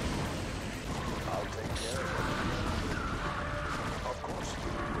 I'll take care of it. Of course.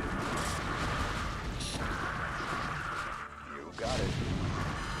 You got it.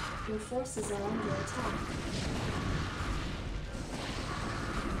 Your forces are under attack.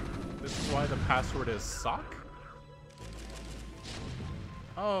 This is why the password is sock?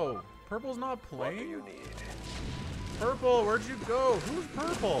 Oh, Purple's not What do playing? you need? Purple, where'd you go? Who's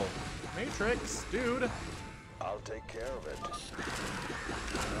Purple? Matrix, dude. I'll take care of it.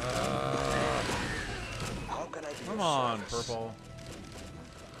 How can I be Come of on, service? Purple.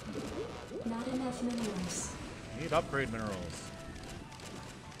 Not enough minerals. Need upgrade minerals.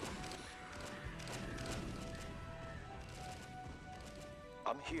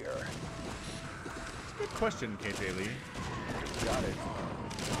 I'm here. Good question, KJ Lee. Got it.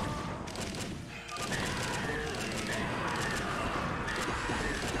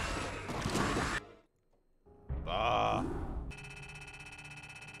 Ah.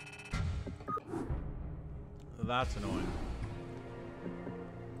 That's annoying.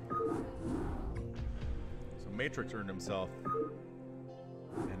 So Matrix earned himself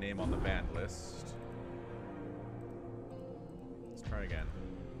a name on the banned list. Let's try again.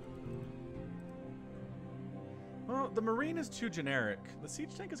 the Marine is too generic. The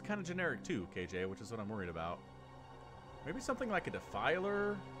Siege Tank is kind of generic too, KJ, which is what I'm worried about. Maybe something like a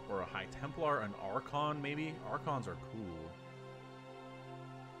Defiler or a High Templar, an Archon maybe? Archons are cool.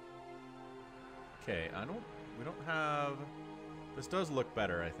 Okay, we don't have... This does look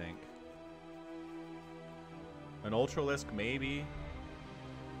better, I think. An Ultralisk maybe.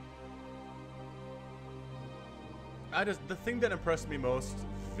 The thing that impressed me most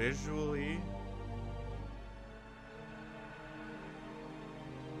visually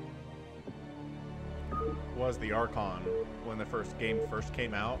was the Archon when the game first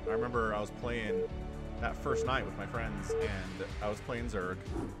came out. I remember I was playing that first night with my friends, and I was playing Zerg,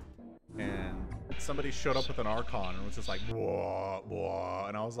 and somebody showed up with an Archon and was just like, whoa, whoa,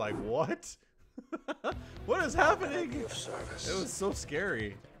 and I was like, what? What is happening? It was so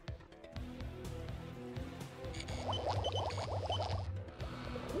scary.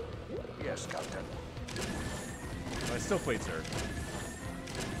 Yes, Captain. I still played Zerg.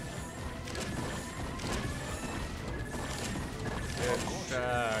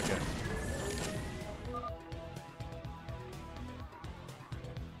 Shag.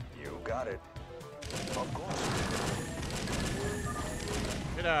 You got it. Of course.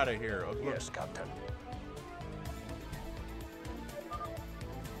 Get out of here. Okay. Yes, Captain.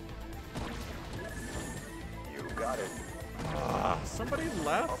 You got it. Ah, somebody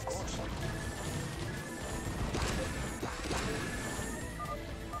left? Of course.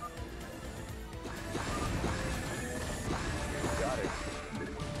 You got it.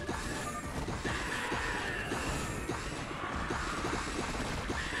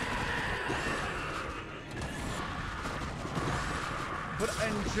 But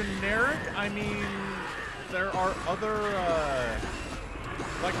in generic, I mean, there are other,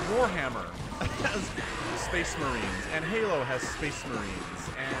 like Warhammer has Space Marines, and Halo has Space Marines,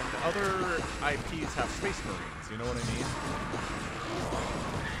 and other IPs have Space Marines, you know what I mean?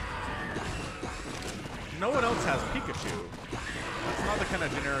 No one else has Pikachu. That's not the kind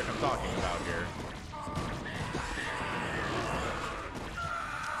of generic I'm talking about here.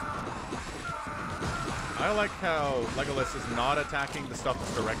 I like how Legolas is not attacking the stuff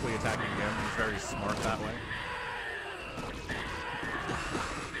that's directly attacking him. He's very smart that way.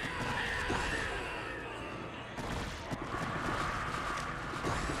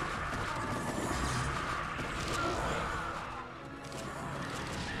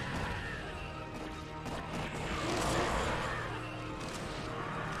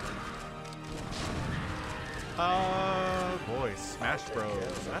 Boy, Smash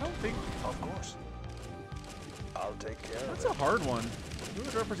Bros. I don't think... Of course. I'll take care of it. That's a hard one. Who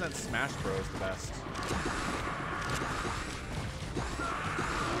would represent Smash Bros the best?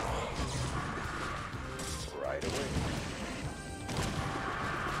 Right away.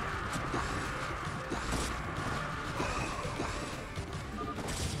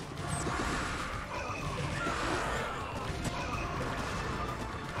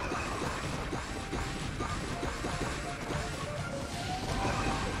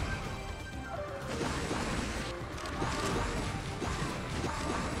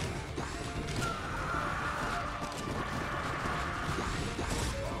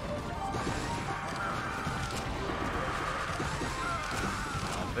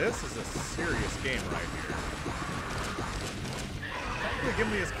 This is a serious game right here. Technically,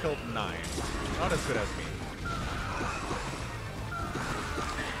 Gimli has killed 9. Not as good as me.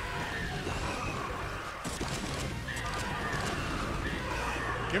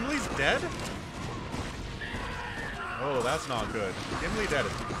 Gimli's dead? Oh, that's not good. Gimli dead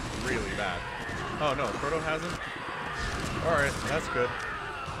is really bad. Oh no, Frodo hasn't? Alright, that's good.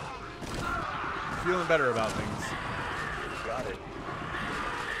 Feeling better about things. Got it.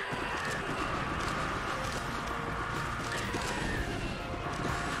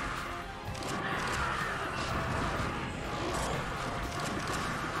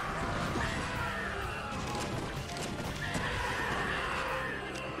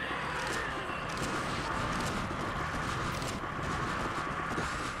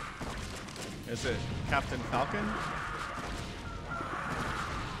 Is it Captain Falcon?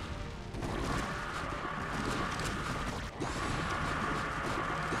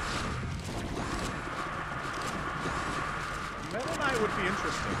 Meta Knight would be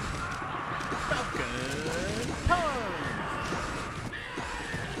interesting. Falcon Punch!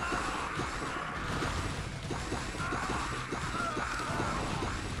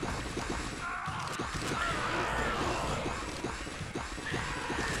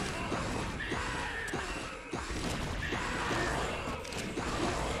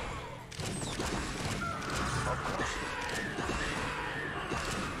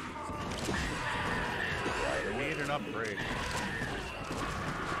 upgrade.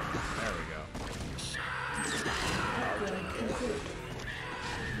 There we go. Upgrade complete.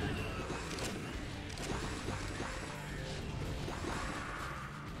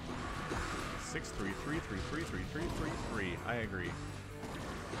 Six, 3, 3, 3, 3, 3, 3, 3, 3. I agree.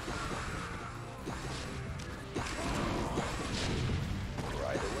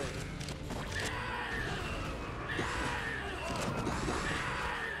 Right away.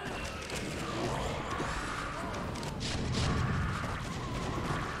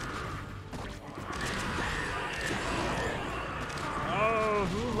 Oh,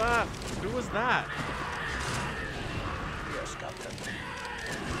 who left? Who was that? Yes, Captain.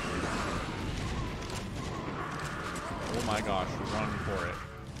 Oh my gosh, run for it.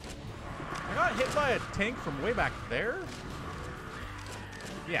 I got hit by a tank from way back there?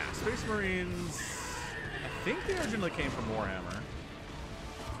 Yeah, Space Marines, I think they originally came from Warhammer.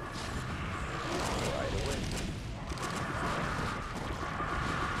 Right away.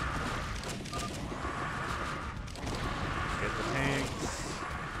 Get the tanks.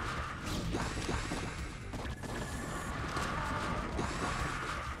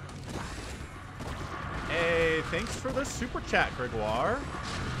 Hey, thanks for the super chat, Gregoire.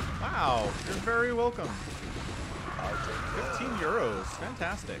 Wow, you're very welcome. I'll take 15 euros,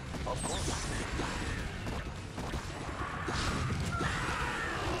 fantastic. Of course.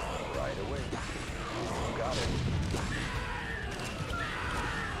 Right away. You got it.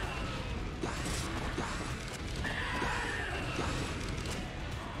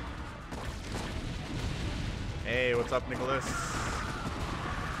 Hey, what's up, Nicholas?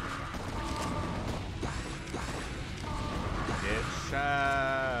 Get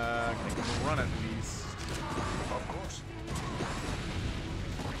Shaq. Make him run at least. Of course.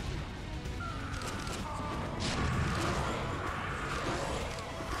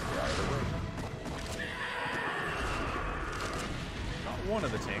 Right away. Not one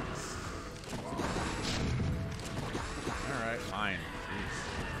of the tanks. Alright, fine. Jeez.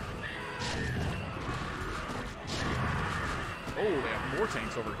 Oh, they have more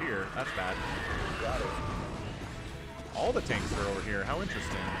tanks over here. That's bad. You got it. All the tanks are over here. How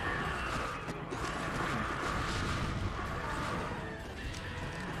interesting.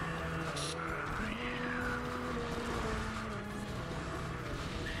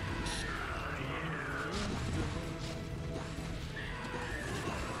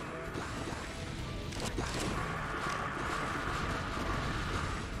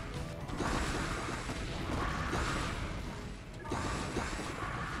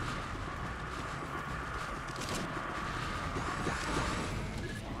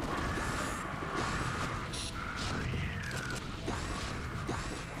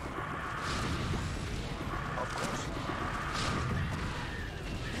 Of course.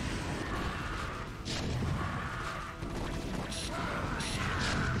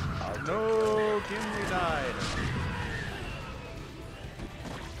 No, Gimli died.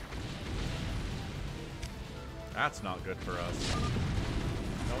 That's not good for us.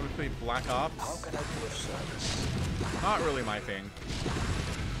 I want to play Black Ops. How can I be of service? Not really my thing.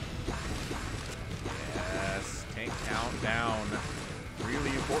 Yes, tank count down. Really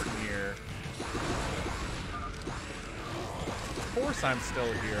important here. Of course I'm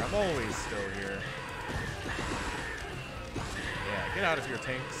still here. I'm always still here. Yeah, get out of here,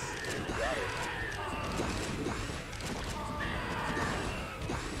 tanks. You got it.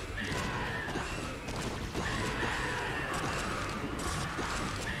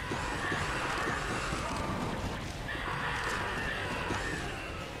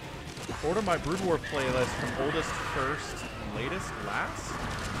 Order my Brood War playlist from oldest first, latest last?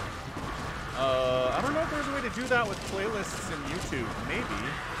 I don't know if there's a way to do that with playlists in YouTube. Maybe.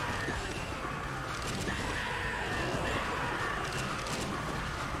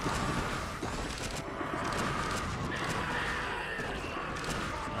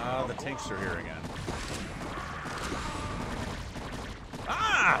 The tanks are here again.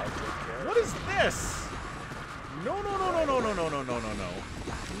 Ah! What is this? No, no, no, no, no, no, no, no, no, no, no.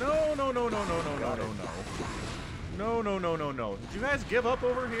 No, no, no, no, no, no, no, no, no. No, no, no, no, no. Did you guys give up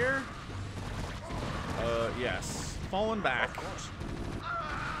over here? Yes. Falling back. Of course.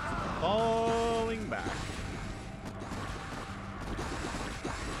 Falling back.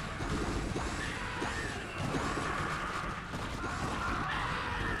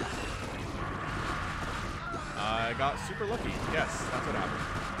 I got super lucky. Yes, that's what happened.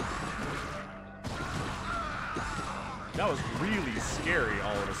 That was really scary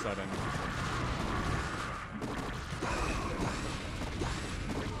all of a sudden.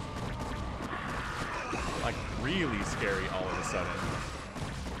 Like, really scary all of a sudden.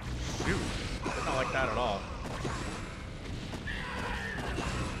 Shoot. Did not like that at all.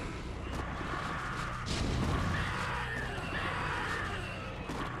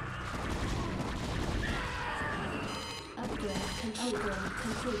 Upgrade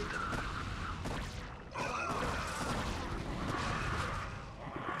complete.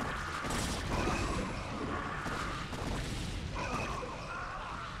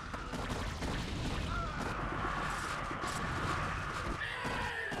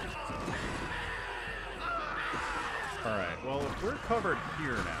 Alright, well, if we're covered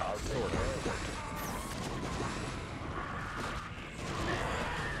here now, sort of.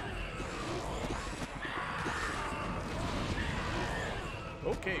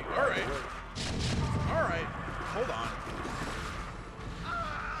 Okay, alright. Alright, hold on.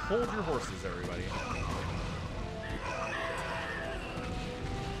 Hold your horses, everybody.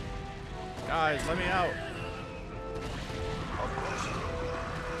 Guys, let me out.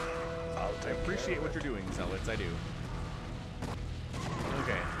 I appreciate what you're doing, Zealots, I do.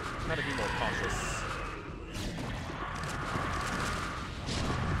 Okay, gotta be more cautious.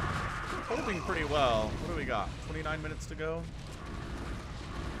 Holding pretty well. What do we got? 29 minutes to go?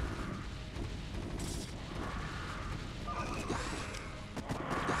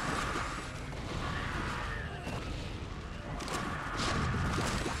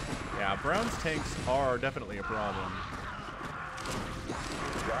 Yeah, Brown's tanks are definitely a problem.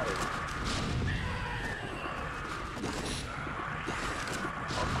 Got it.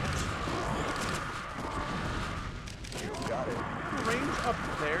 You got it. Range up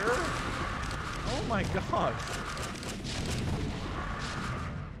there? Oh my gosh.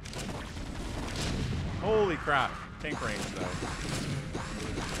 Holy crap. Tank range though.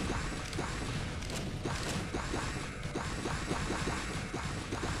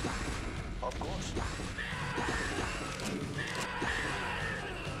 Of course.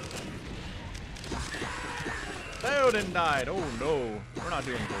 Theoden died. Oh no. We're not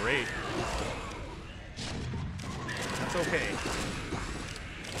doing great. That's okay.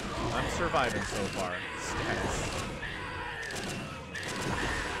 I'm surviving so far. Stannis.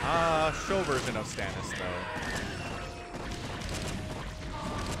 Show version of Stannis though.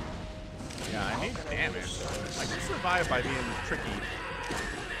 Yeah, I need damage. I can survive by being tricky.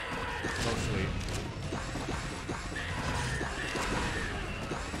 Mostly.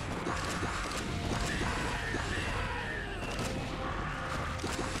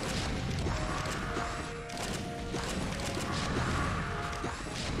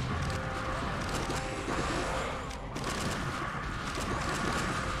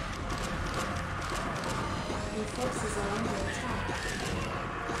 Your forces are under attack.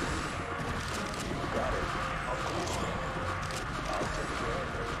 Got it. Of course. I'll take care of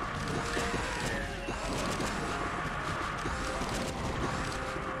it.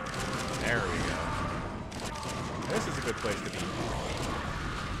 There we go. This is a good place to be.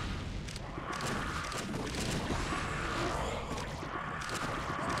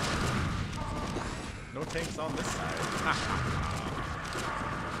 No tanks on this side.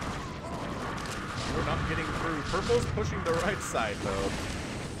 We're not getting through. Purple's pushing the right side, though.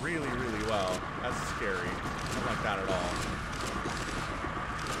 Really, really well. That's scary. I don't like that at all.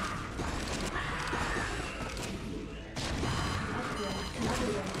 Upgrade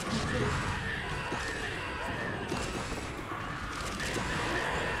complete.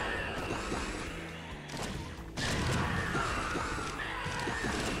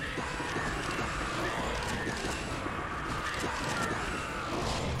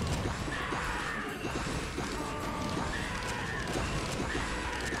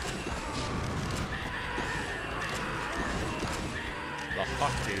 The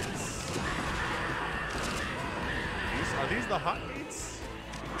hot gates. Are these the hot gates?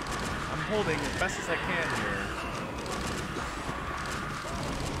 I'm holding as best as I can here.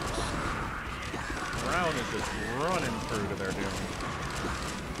 Brown is just running through to their doom.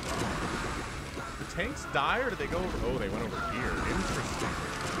 The tanks die or did they go over? Oh, they went over here. Interesting.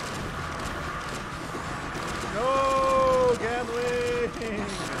 No gambling!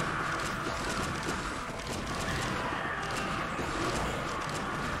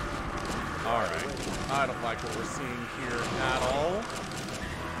 Alright. I don't like what we're seeing here at all.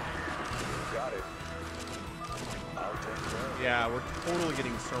 Got it. I'll take care of it. Yeah, we're totally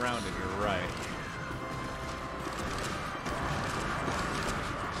getting surrounded. You're right.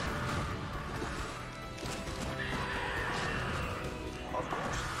 Of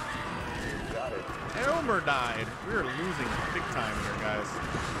course. You got it. Elmer died. We're losing big time here, guys.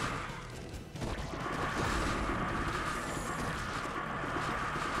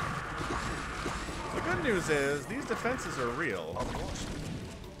 The good news is these defenses are real. Of course.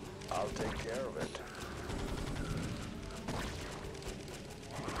 I'll take care of it.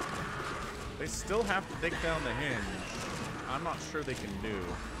 They still have to take down the hinge. I'm not sure they can do.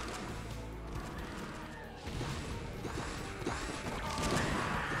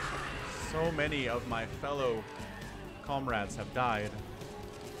 So many of my fellow comrades have died.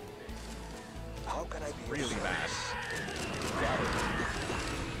 How can I be Really bad. Got it.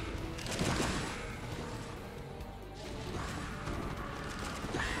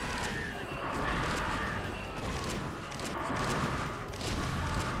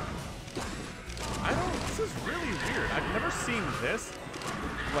 This is really weird. I've never seen this.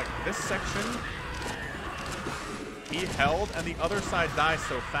 Like, this section he held and the other side dies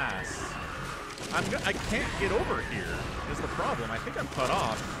so fast. I can't get over here is the problem. I think I'm cut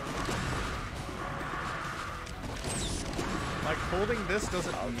off. Like, holding this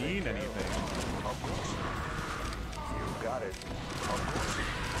doesn't mean anything. Of course. You got it. Of course.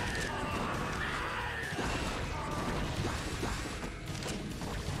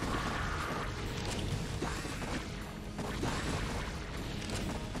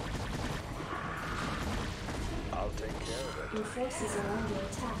 I'll take care of it. Your forces are under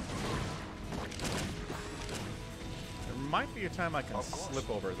attack. There might be a time I can slip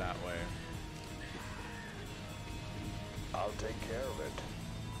over that way. I'll take care of it.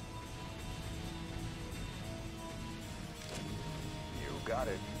 You got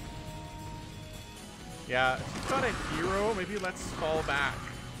it. Yeah, if you've got a hero, maybe let's fall back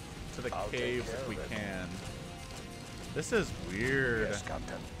to the I'll take caves care if we of it. can. This is weird. Yes,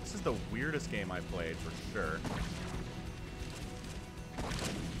 Captain. This is the weirdest game I've played, for sure.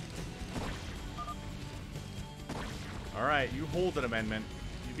 Alright, you hold it, Amendment.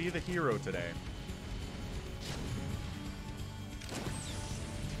 You be the hero today. I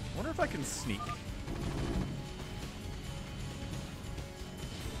wonder if I can sneak.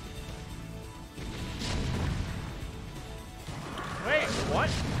 Wait, what?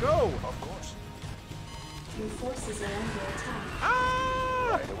 Go! Of course. Your forces are under attack. Ah!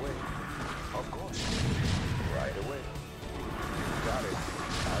 Right away. Of course. Right away. You got it.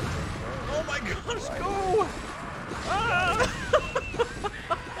 I'll take care of it. Oh my gosh, Right go! Ah!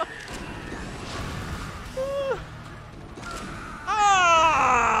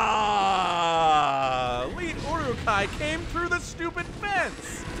 Ah! Lead Urukai came through the stupid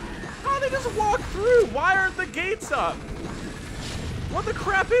fence! How did they just walk through? Why aren't the gates up? What the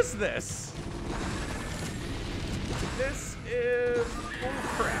crap is this? This is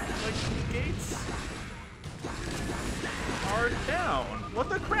bullcrap. Like, the gates are down. What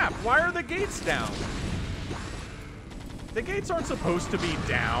the crap? Why are the gates down? The gates aren't supposed to be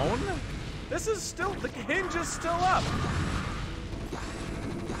down. This is still, the hinge is still up. I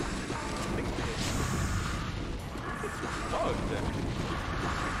think it's bugged.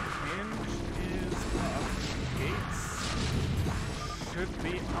 Hinge is up. Gates should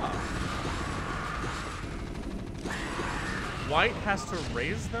be up. White has to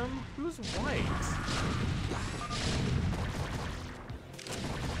raise them? Who's white?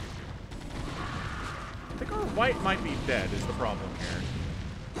 I think our white might be dead is the problem here.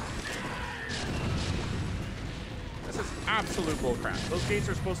 This is absolute bullcrap. Those gates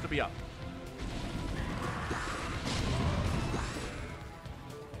are supposed to be up.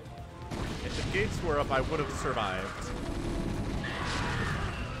 If the gates were up, I would have survived.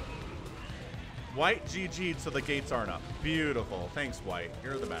 White GG'd so the gates aren't up. Beautiful. Thanks, White.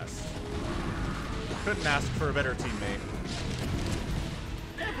 You're the best. Couldn't ask for a better teammate.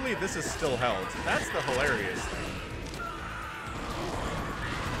 I can't believe this is still held. That's the hilarious thing.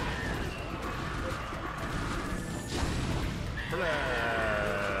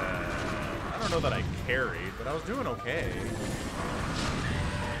 I don't know that I carried, but I was doing okay.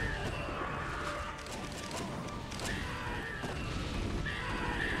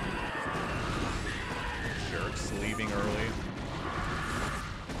 Jerks leaving early.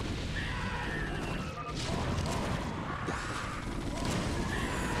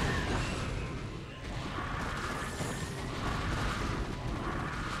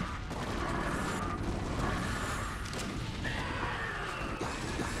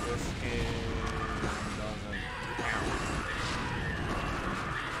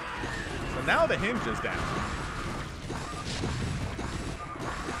 Now the hinge is down.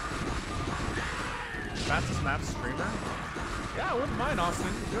 Fastest map streamer? Yeah, I wouldn't mind, Austin.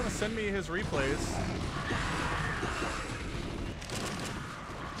 If you want to send me his replays.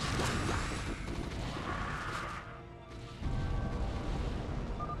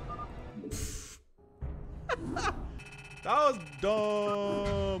 That was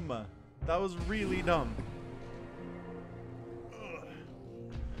dumb. That was really dumb.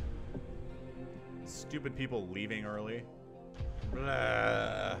 Stupid people leaving early. Blah.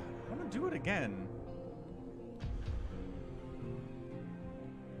 I want to do it again.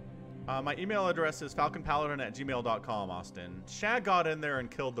 My email address is falconpaladin@gmail.com, Austin. Shag got in there and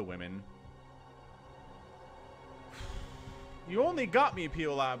killed the women. You only got me,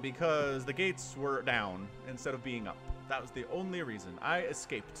 P.O.Lab, because the gates were down instead of being up. That was the only reason. I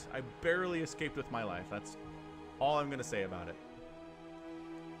escaped. I barely escaped with my life. That's all I'm going to say about it.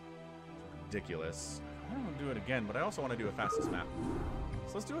 Ridiculous. I don't want to do it again, but I also want to do a fastest map.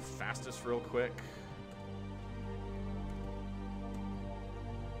 So let's do a fastest real quick.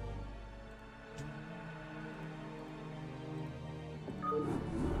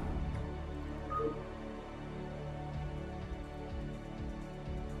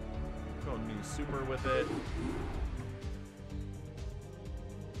 Go new super with it.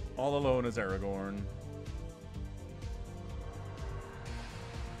 All alone as Aragorn.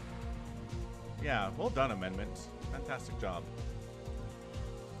 Yeah, well done, Amendment. Fantastic job.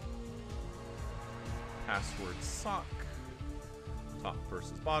 Password sock. Top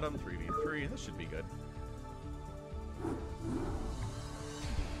versus bottom, 3v3. This should be good.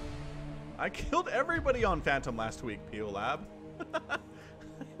 I killed everybody on Phantom last week, P.O.Lab.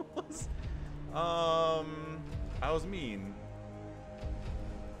 I was mean.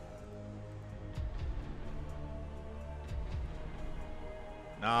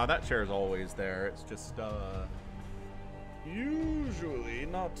 Nah, that chair's always there. It's just, usually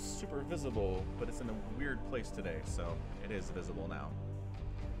not super visible, but it's in a weird place today, so it is visible now.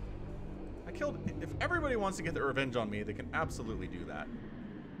 I killed... If everybody wants to get their revenge on me, they can absolutely do that.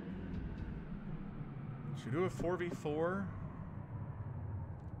 Should we do a 4v4?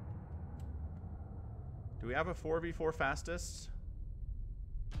 Do we have a 4v4 fastest?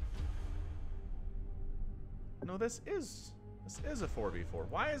 No, this is a 4v4.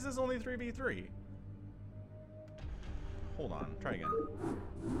 Why is this only 3v3? Hold on, try again.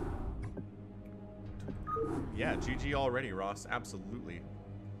 Yeah, GG already, Ross. Absolutely.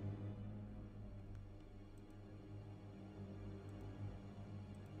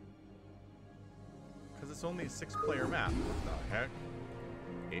 Because it's only a 6-player map. What the heck?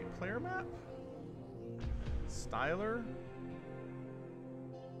 8-player map? Styler?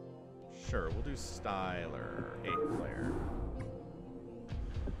 Sure, we'll do Styler. 8-player.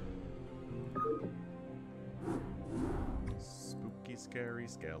 Spooky, scary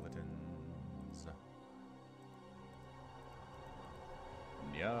skeletons.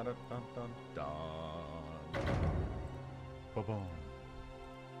 Yada dun dun dun. Ba-boom.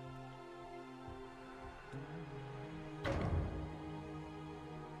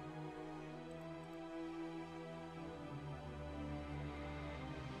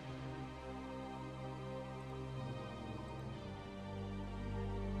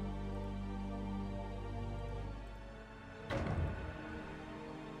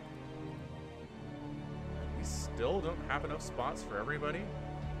 Still don't have enough spots for everybody?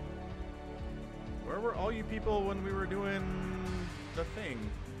 Where were all you people when we were doing the thing?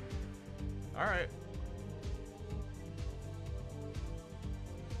 Alright.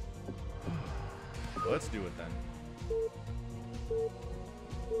 Let's do it then.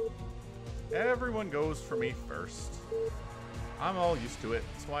 Everyone goes for me first. I'm all used to it.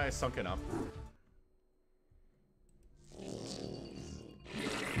 That's why I sunk it up.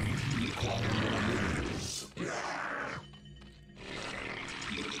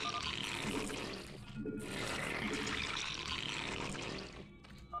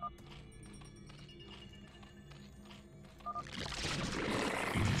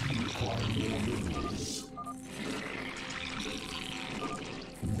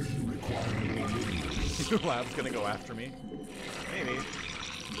 Lab's gonna go after me. Maybe.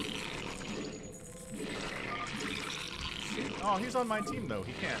 Oh, he's on my team though.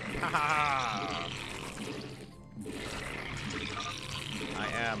 He can't. Ha I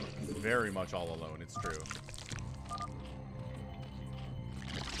am very much all alone. It's true.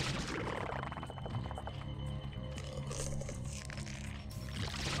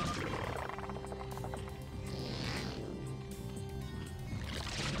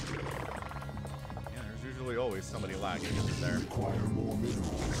 Always somebody lagging in there. Require more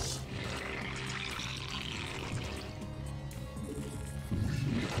minerals.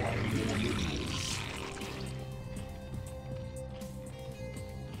 Require more minerals.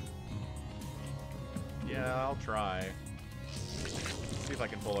 Yeah, I'll try. See if I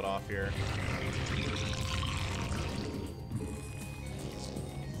can pull it off here.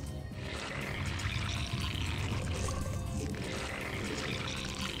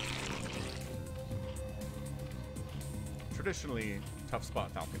 Traditionally tough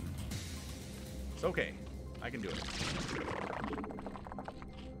spot, Falcon. It's okay. I can do it.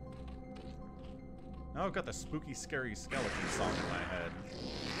 Now I've got the spooky, scary skeleton song in my head.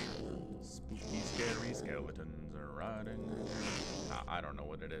 Spooky, scary skeletons are riding. I don't know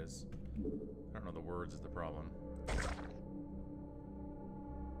what it is. I don't know the words is the problem.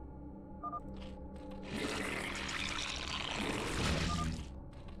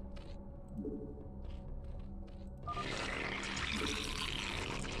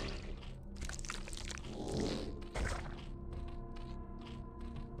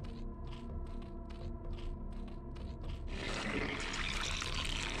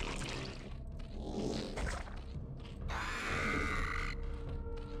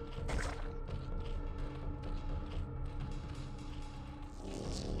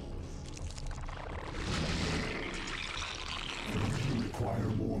 Require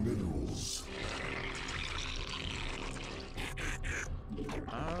more minerals.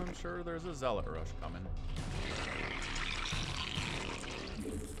 I'm sure there's a zealot rush coming.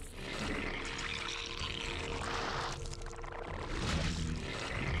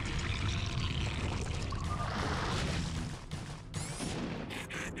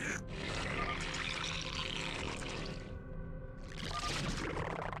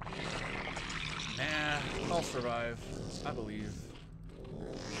 Nah, I'll survive. I believe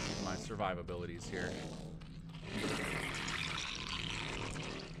in my survivabilities here.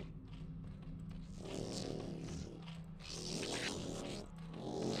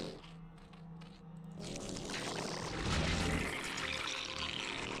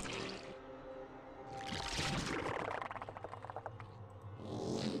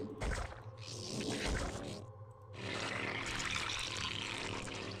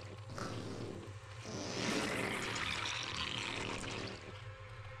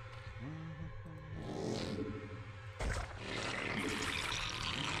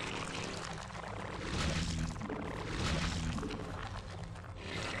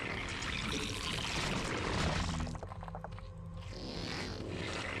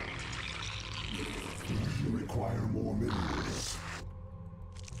 Require more minerals.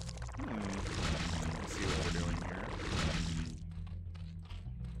 Let's see what we're doing here.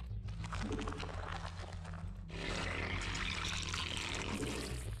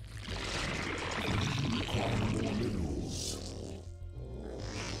 Require more minerals.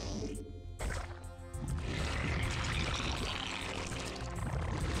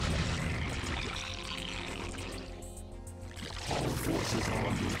 Our forces are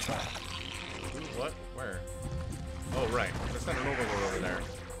under attack. Ooh, what? Where? Oh, right. I sent an overlord over there.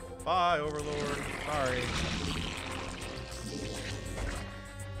 Bye, overlord. Sorry.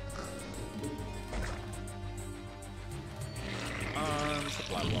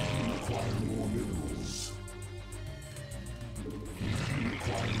 Supply wall. Require more minerals.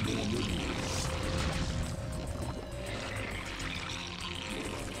 Require more minerals.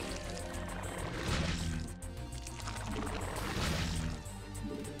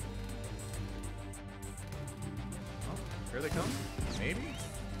 Here they come? Maybe?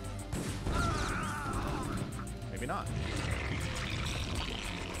 Maybe not.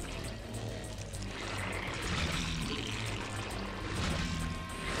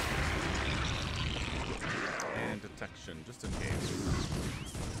 And detection, just in case.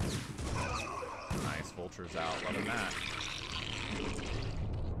 Nice, vultures out, loving that.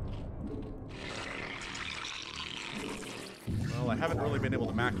 Well, I haven't really been able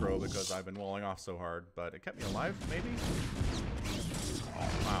to macro because I've been walling off so hard, but it kept me alive, maybe?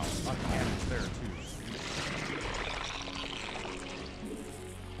 Wow, a lot of cannons there, too.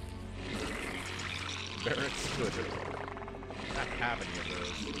 Barracks good. Not have any of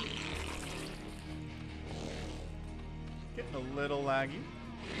those. Getting a little laggy.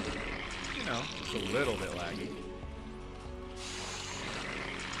 You know, just a little bit laggy.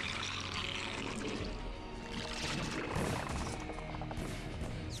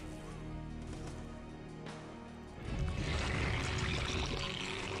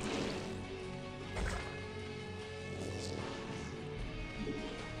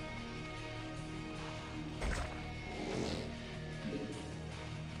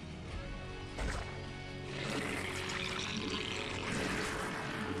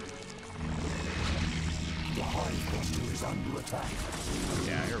 Under attack.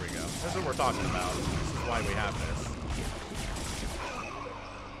 Yeah, here we go. This is what we're talking about. This is why we have this.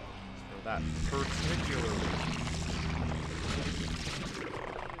 For that particularly.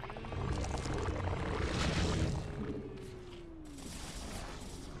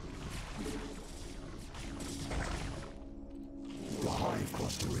 The hive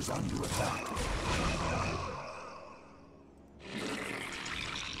cluster is under attack.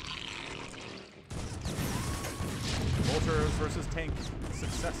 Infiltrators versus tank.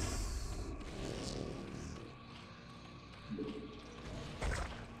 Success.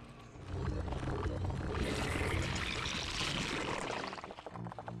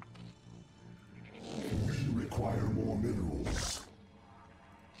 We require more minerals.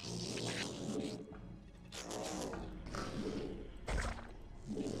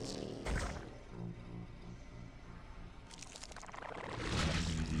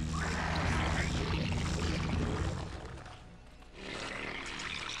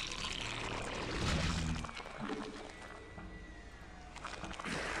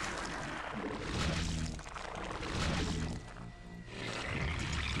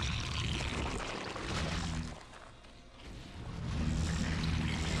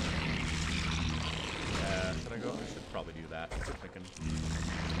 Probably do that. Good thinking.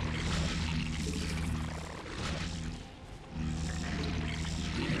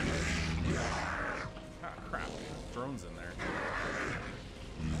 Ah, crap. Drones in there.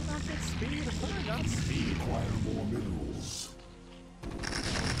 Did I not get speed? I thought I got speed. Require more minerals.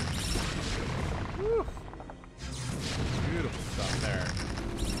 Whew. Beautiful stuff there.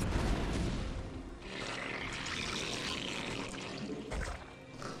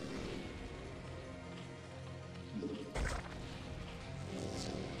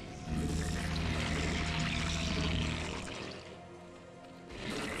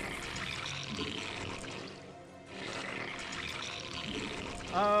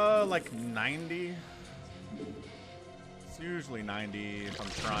 Like 90. It's usually 90 if I'm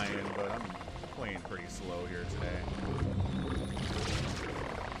trying, but I'm playing pretty slow here today. I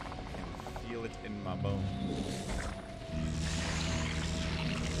can feel it in my bones.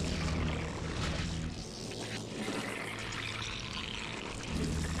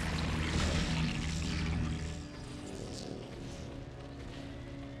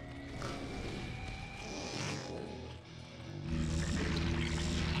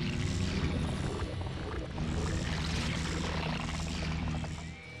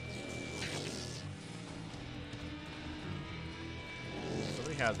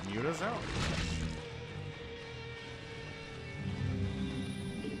 Has mutas out.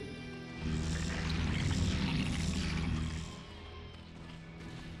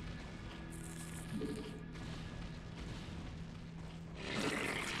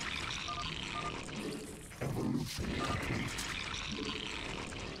 Evolution complete.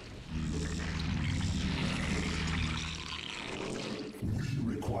 We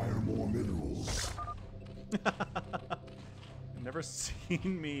require more minerals. Never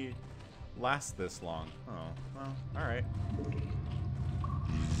seen me last this long. Oh, well, alright.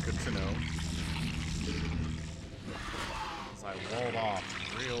 Good to know. As I walled off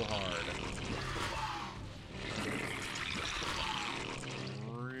real hard.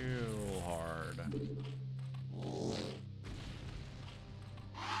 Real hard.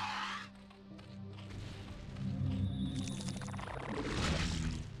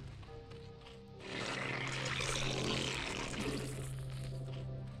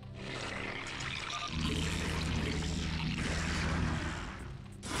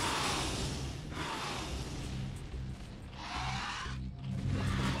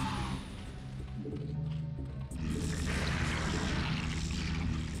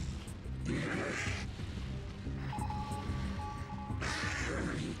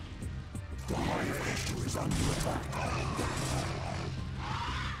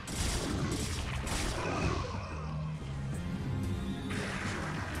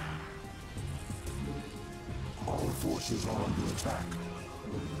 Forces are under attack.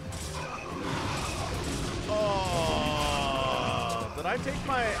 Oh, did I take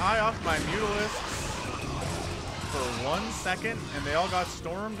my eye off my mutalisks for 1 second and they all got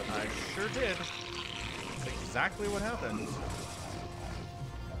stormed? I sure did. That's exactly what happened.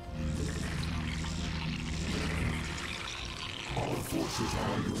 Our forces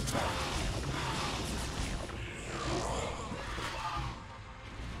are under attack.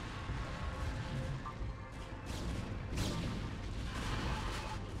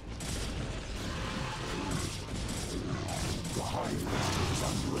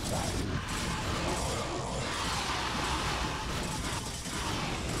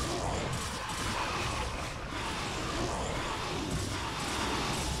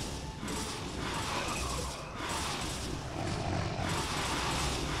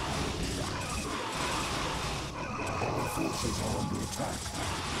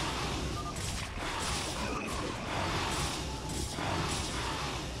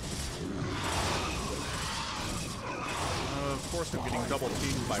 Of course I'm getting double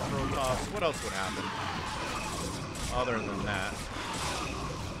teamed by Protoss. What else would happen? Other than that.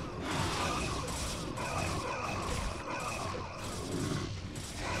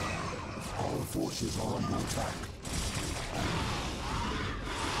 are under attack.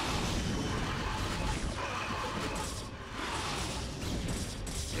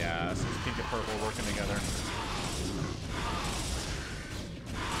 Yeah, some pink and purple working together.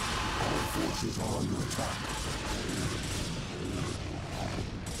 Our forces are under attack.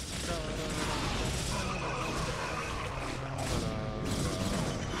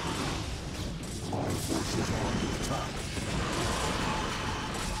 Our forces are under attack.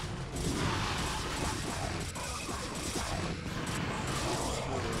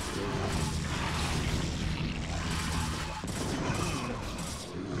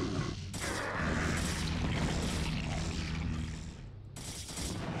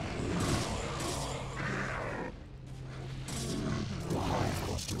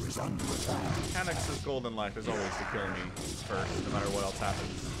 Mechanics' golden life is always to kill me first, no matter what else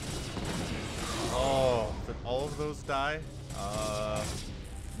happens. Oh, did all of those die?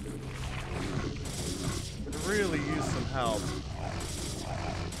 Could really use some help.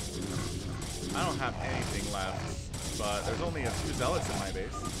 I don't have anything left, but there's only a few zealots in my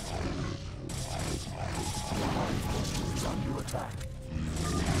base. Is under attack.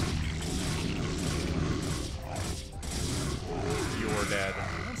 You're dead.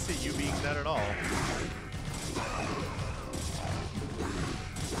 I don't see you being dead at all.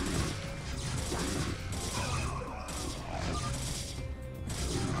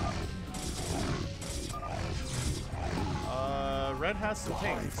 Red has some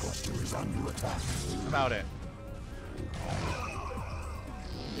tanks. Cluster is under attack. That's about it.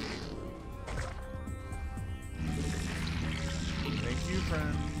 Thank you,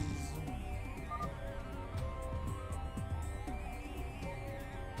 friends.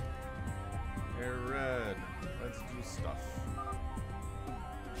 Hey, Red. Let's do stuff.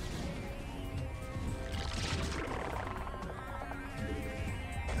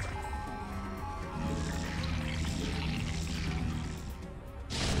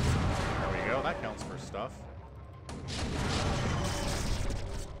 There we go. That counts for stuff.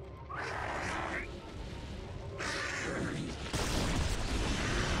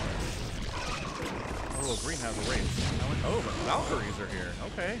 Oh, green has a race. Oh, but Valkyries are here.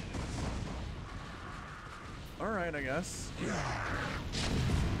 Okay. Alright, I guess.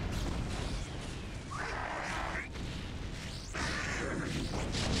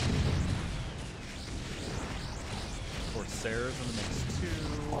 Corsairs in the mix too.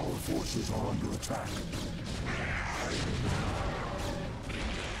 Our forces are under attack.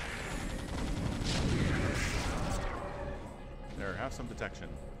 There, have some detection.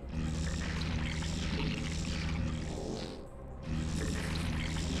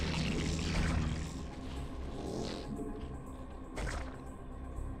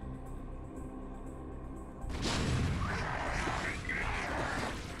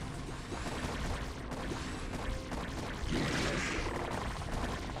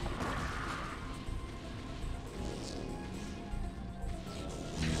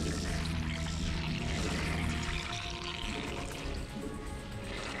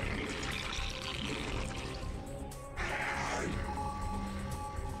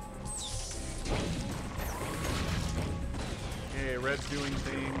 Red's doing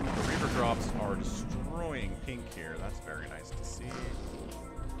things. The Reaver drops are destroying pink here. That's very nice to see.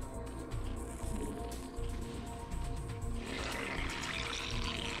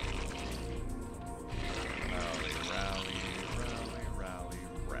 Rally, rally, rally, rally,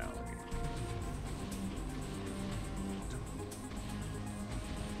 rally.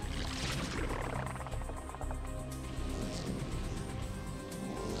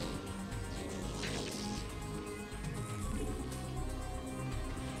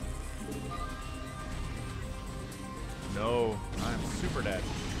 No, I'm super dead.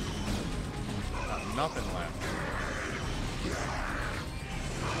 Got nothing left.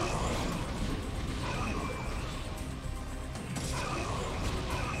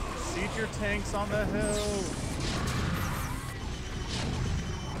 Siege your tanks on the hill.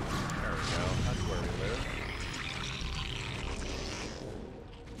 There we go. That's where we live.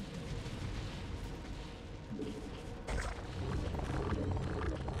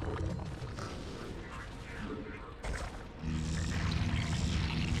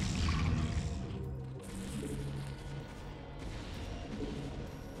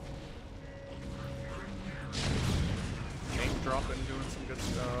 Dropping, doing some good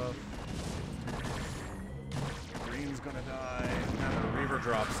stuff. Green's gonna die. Now the Reaver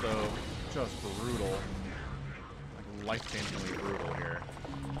drops though, just brutal. Like life-changingly brutal here.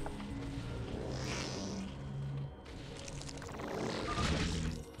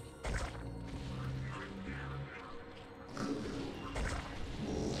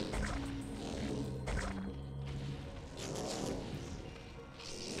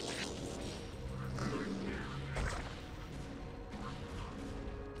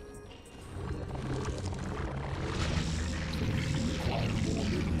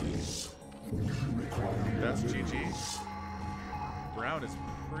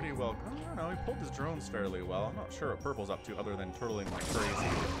 pretty well. I don't know, he pulled his drones fairly well. I'm not sure what Purple's up to other than turtling like crazy.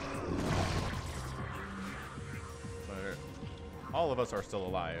 But all of us are still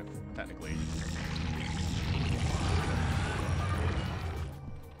alive, technically.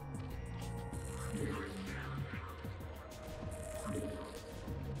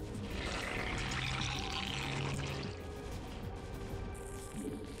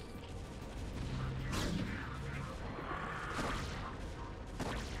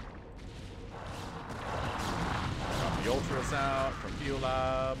 Ultras out from Fuel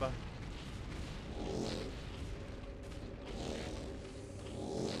Lab.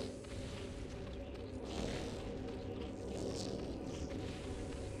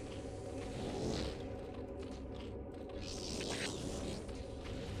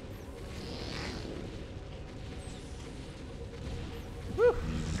 Whew.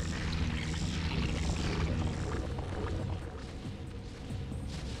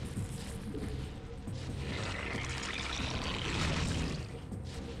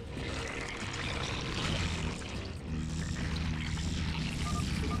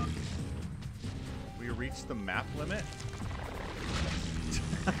 Reach the map limit?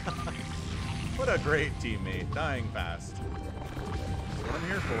 What a great teammate, dying fast. That's what I'm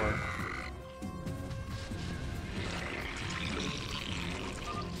here for.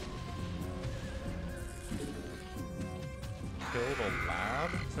 Killed a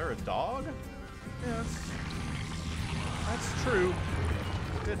lab? Is there a dog? Yes. That's true.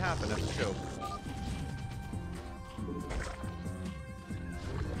 It did happen at the show.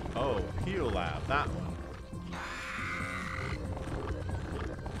 Oh, Heal Lab, that one.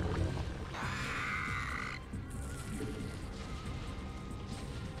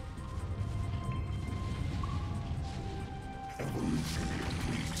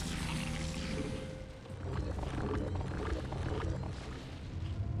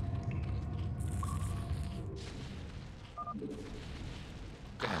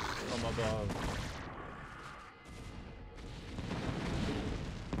 From above.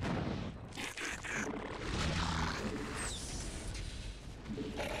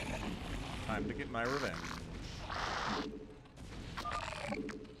 Time to get my revenge.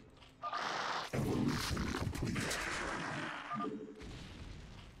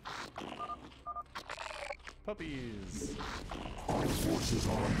 Puppies. Our forces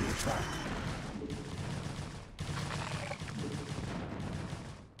are under attack.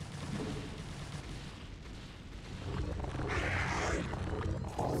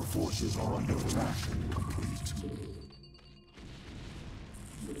 Our forces are under attack. Complete.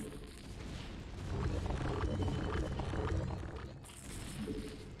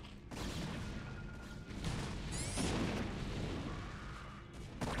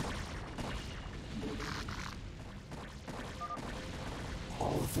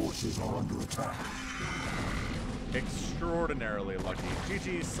 Our forces are under attack. Extraordinarily lucky.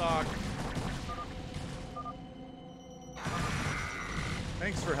 GG, Sock.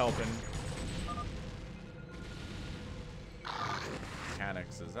 Thanks for helping.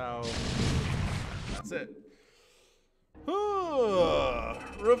 Mechanics is out. That's it.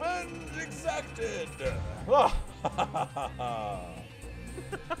 Revenge exacted.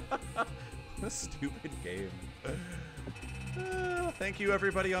 This stupid game. Thank you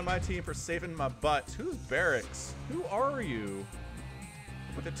everybody on my team for saving my butt. Who's Barracks? Who are you?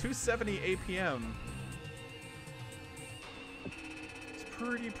 With a 270 APM.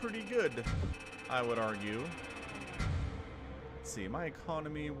 Pretty good, I would argue. Let's see, my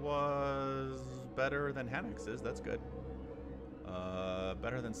economy was better than Hanix's, that's good.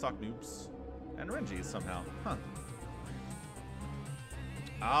 Better than Sock Noob's and Renji's somehow, huh.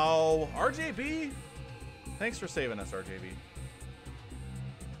 Ow, RJB? Thanks for saving us, RJB.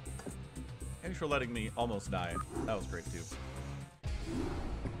 Thanks for letting me almost die. That was great too.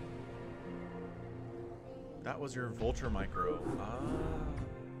 That was your Vulture Micro.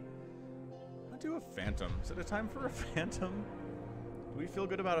 I'll do a Phantom. Is it a time for a Phantom? Do we feel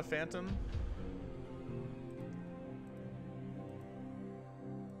good about a Phantom?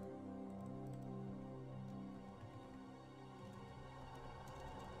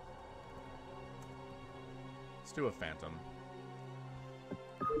 Let's do a Phantom.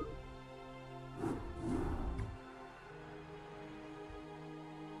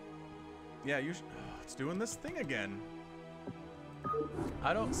 Yeah, you should... It's doing this thing again.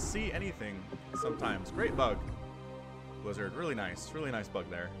 I don't see anything sometimes. Great bug. Blizzard, really nice bug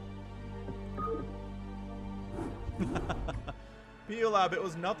there. Lab, it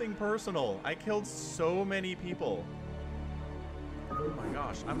was nothing personal. I killed so many people. Oh my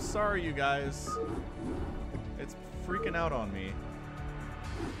gosh, I'm sorry you guys. It's freaking out on me.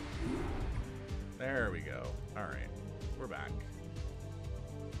 There we go. All right, we're back.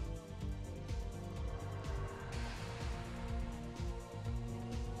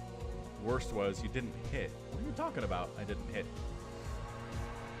 Worst was you didn't hit. What are you talking about? I didn't hit.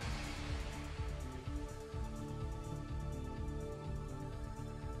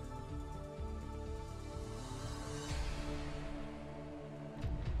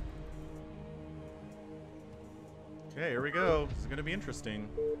 Okay, here we go. This is going to be interesting.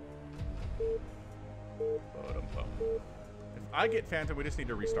 If I get Phantom, we just need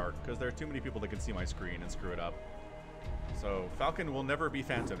to restart, because there are too many people that can see my screen and screw it up. So, Falcon will never be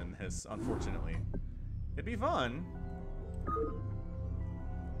Phantom in this, unfortunately. It'd be fun.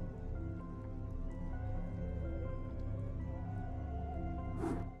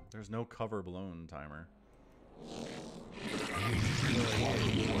 There's no cover blown timer.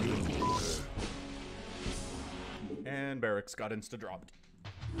 And barracks got insta-dropped.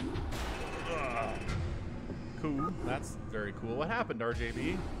 Cool. That's very cool. What happened,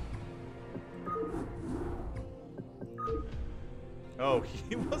 RJB? Oh,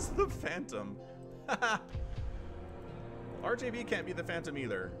 he was the Phantom. RJB can't be the Phantom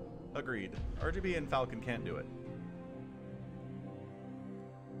either. Agreed. RJB and Falcon can't do it.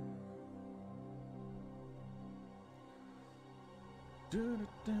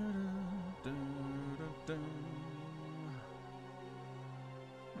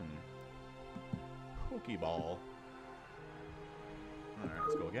 Pokeball. Alright,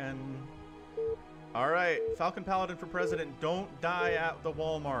 let's go again. Alright, Falcon Paladin for president. Don't die at the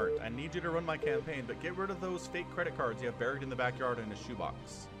Walmart. I need you to run my campaign, but get rid of those fake credit cards you have buried in the backyard in a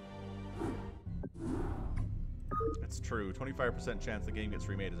shoebox. It's true. 25% chance the game gets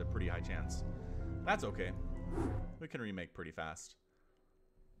remade is a pretty high chance. That's okay. We can remake pretty fast.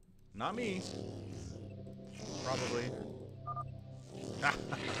 Not me. Probably.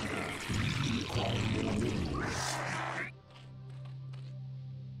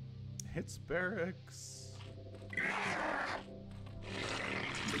 It's barracks.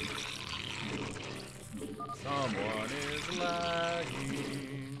 Someone is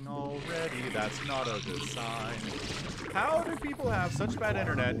lagging already. That's not a good sign. How do people have such bad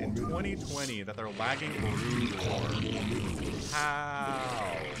internet in 2020 that they're lagging Brood War?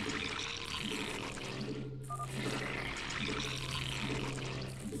 How?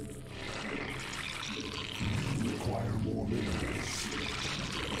 Require more minerals.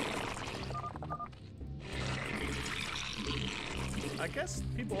 I guess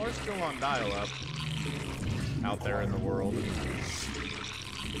people are still on dial-up out there in the world.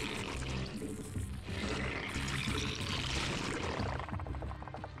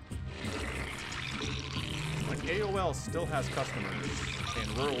 Like, AOL still has customers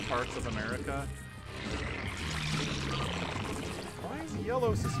in rural parts of America. Why is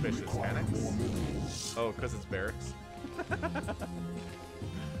yellow suspicious, Panics? Oh, because it's barracks.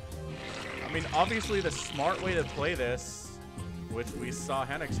 I mean, obviously the smart way to play this, which we saw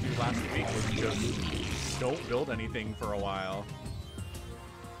Henix do last week, was just don't build anything for a while.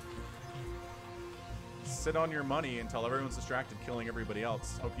 Sit on your money until everyone's distracted killing everybody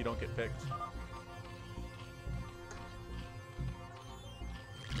else. Hope you don't get picked.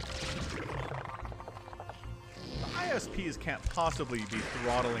 The ISPs can't possibly be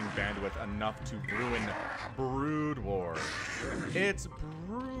throttling bandwidth enough to ruin Brood War. It's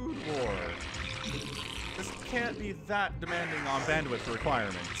Brood War. This can't be that demanding on bandwidth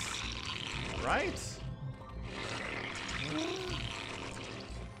requirements, right?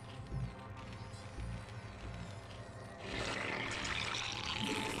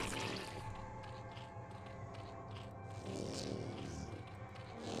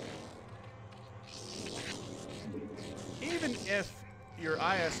 Even if your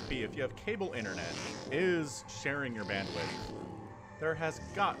ISP, if you have cable internet, is sharing your bandwidth, there has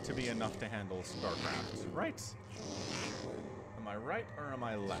got to be enough to handle StarCraft, right? Am I right or am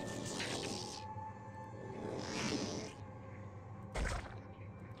I left?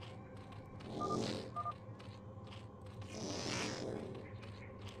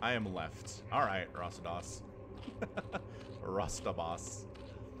 I am left. All right, Rostados. Rostabos.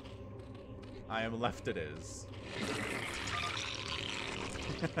 I am left it is.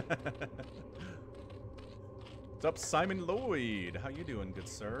 What's up, Simon Lloyd? How you doing, good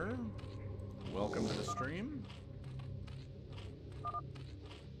sir? Welcome to the stream.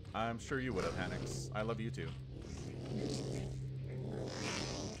 I'm sure you would have, Hanix. I love you too.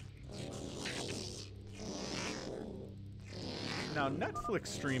 Now, Netflix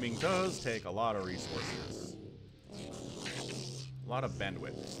streaming does take a lot of resources. A lot of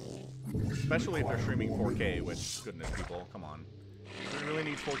bandwidth. Especially if they're streaming 4K, which, goodness, people, come on. Do we really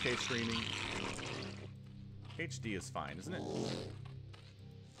need 4K streaming? HD is fine, isn't it?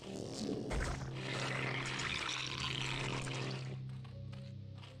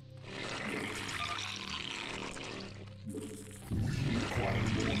 Require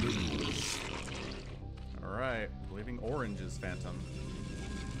more minerals. Alright, believing orange is Phantom.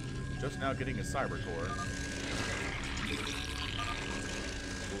 Just now getting a cyber core.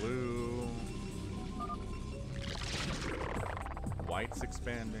 Blue. White's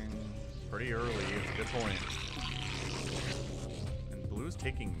expanding. Pretty early, it's a good point. And blue's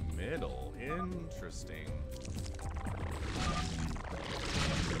taking middle. Interesting.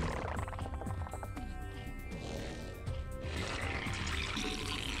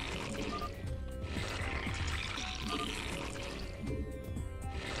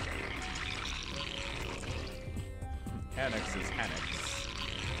 Annex is Annex.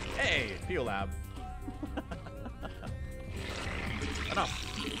 Hey, Peel Lab.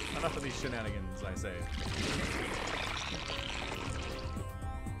 Enough of these shenanigans, I say.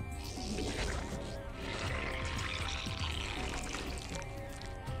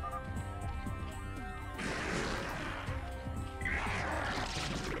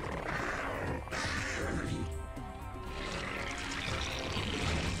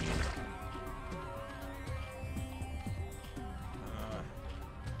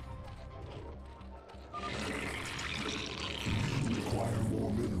 Require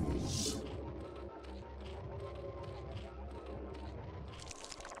more minerals.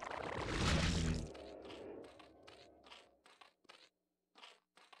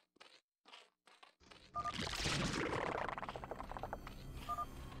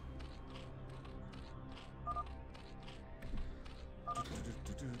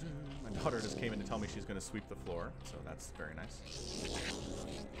 My daughter just came in to tell me she's going to sweep the floor, so that's very nice.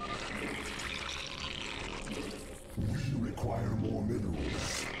 Require more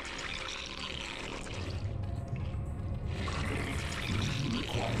minerals.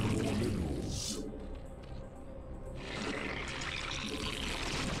 Require more minerals.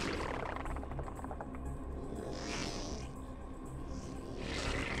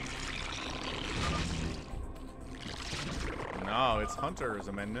 No, it's Hunter's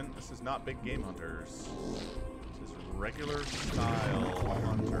Amendment. This is not Big Game Hunters. This is regular style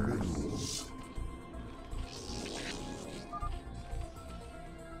Hunters.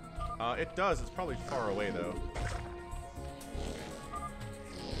 It does. It's probably far away though.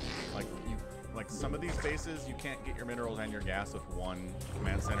 Like some of these bases, you can't get your minerals and your gas with one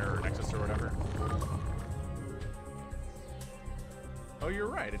command center or nexus or whatever. Oh, you're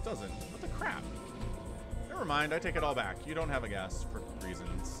right. It doesn't. What the crap? Never mind. I take it all back. You don't have a gas for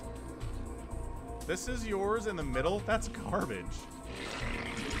reasons. This is yours in the middle? That's garbage.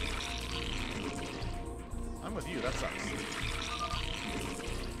 I'm with you. That sucks.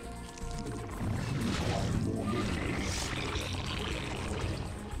 Require more minerals.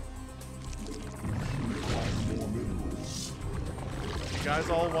 Require more minerals. You guys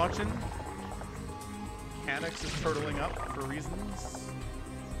all watching? Canex is turtling up for reasons.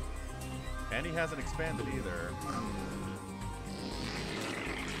 And he hasn't expanded either.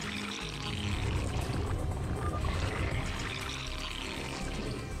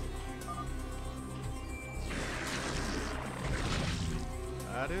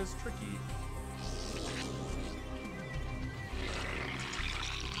 That is tricky.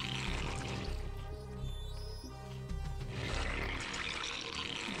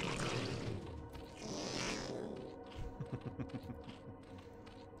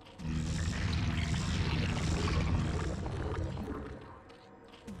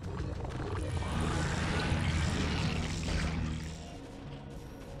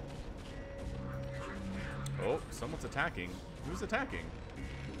 Oh, someone's attacking. Who's attacking?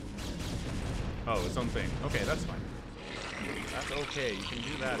 Oh, its own thing. Okay, that's fine. That's okay. You can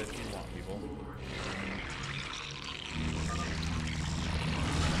do that if you want, people.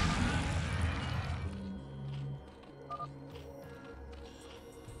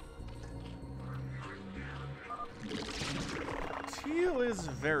 Teal is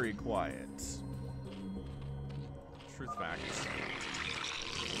very quiet. Truth facts.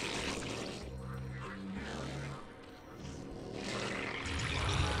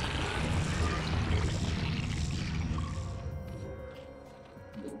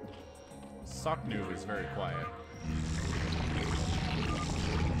 Soknu is very quiet.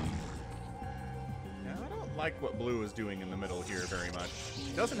 Yeah, I don't like what Blue is doing in the middle here very much.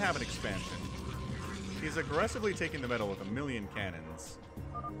 He doesn't have an expansion. He's aggressively taking the middle with a million cannons.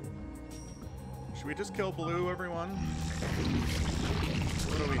 Should we just kill Blue, everyone?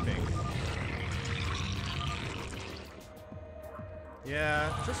 What do we think?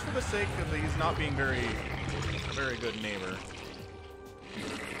 Yeah, just for the sake of he's not being a very good neighbor.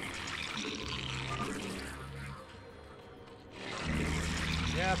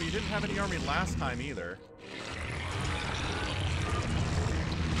 Yeah, but you didn't have any army last time either.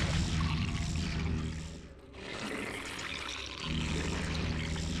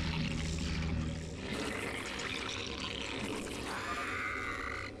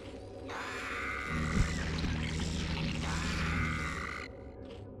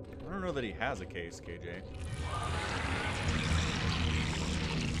 I don't know that he has a case, KJ.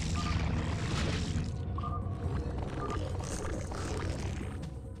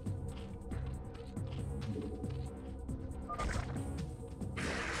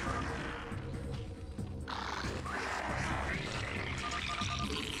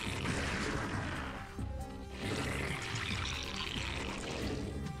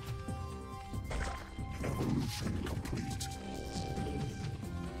 Evolution complete.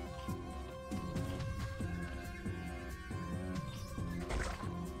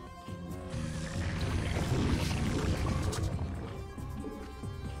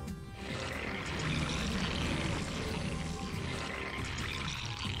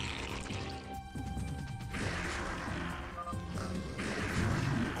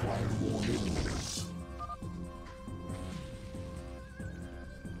 Require more minerals.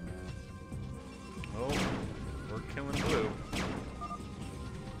 Oh, we're killing blue.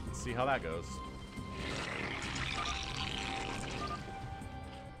 Let's see how that goes.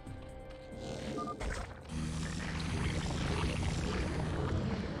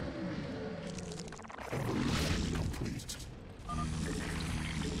 Evolution complete.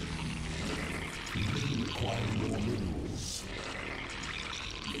 We require more minerals.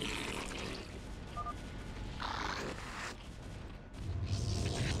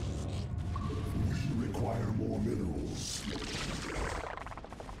 We require more minerals.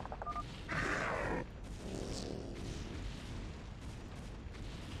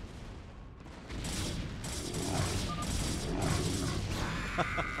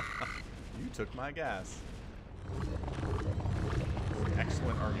 You took my gas.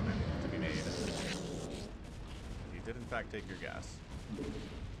 Excellent argument to be made. He did in fact take your gas.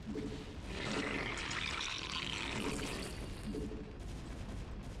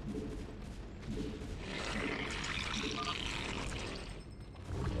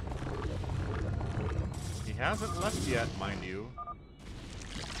 He hasn't left yet, mind you.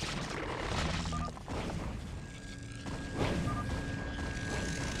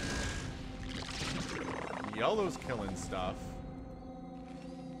 Yellow's killing stuff.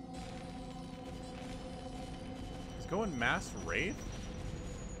 He's going mass wraith?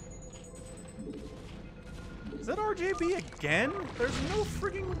 Is that RJB again? There's no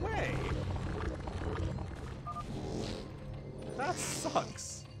frigging way. That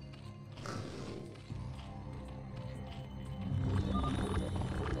sucks.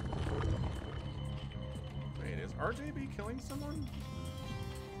 Wait, is RJB killing someone?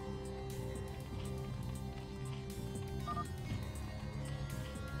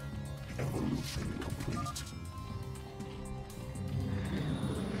 Evolution complete.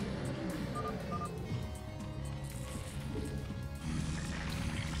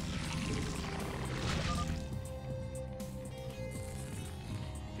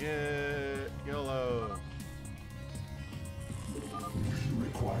 Get yellow. We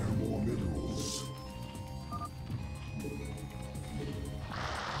require more minerals.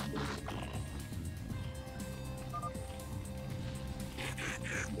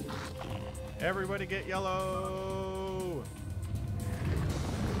 Everybody get yellow.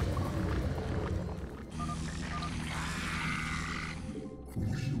 We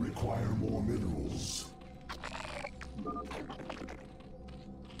require more minerals.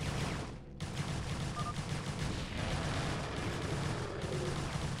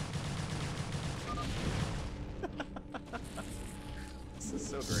 This is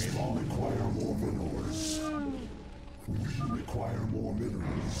so great. We require more minerals. We require more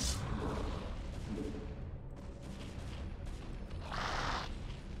minerals.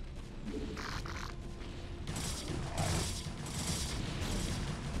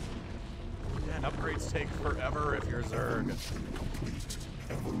 Man, upgrades take forever if you're Zerg. Complete.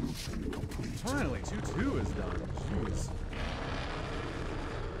 Evolution complete. Finally, 2-2 is done. Jeez.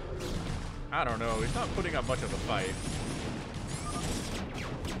 I don't know. He's not putting up much of a fight.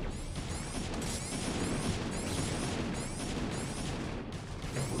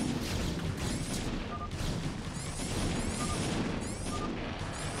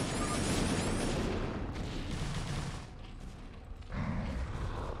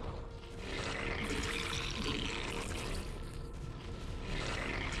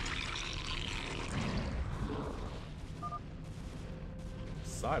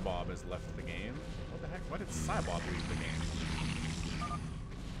 Cybob has left the game. What the heck? Why did Cybob leave the game?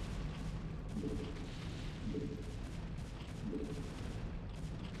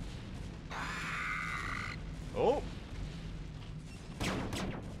 Oh!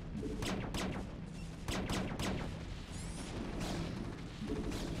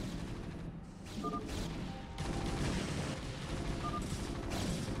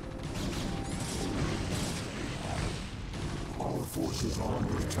 Our forces are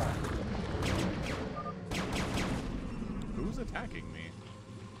under attack. Who's attacking me?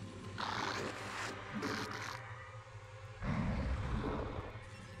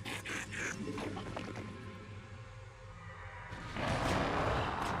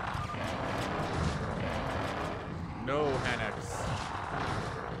 No, Hanex.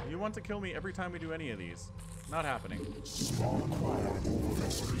 You want to kill me every time we do any of these. Not happening. Small cloud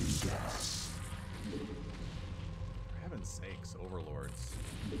overlording gas. For heaven's sakes, overlords.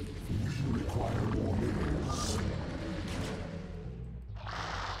 We require more minerals.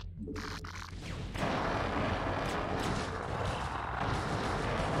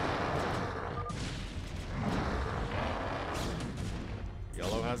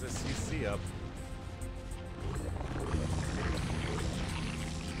 Yellow has his CC up.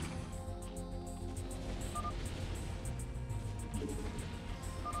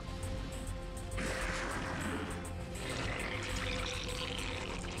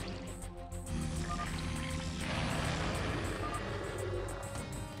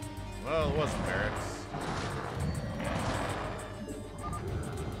 Well, it wasn't barracks.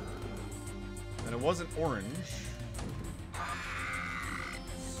 And it wasn't orange.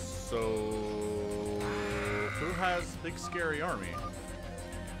 So, who has big scary army?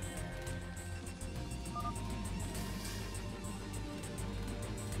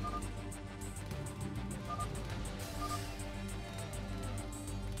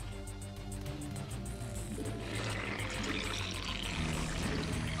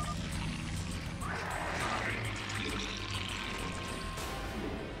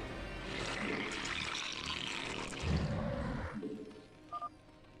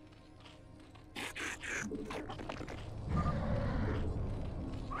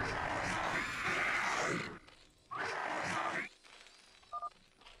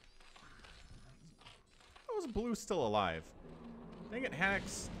 Blue's still alive. Dang it,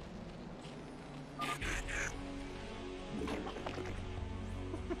 Hanex.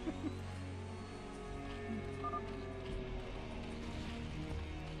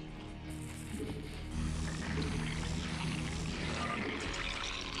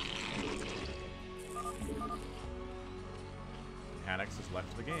 Hanex has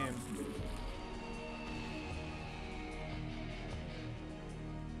left the game.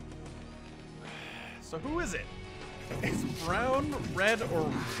 So who is it? Is brown, red, or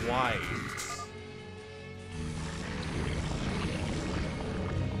white?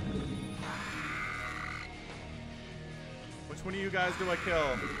 Which one of you guys do I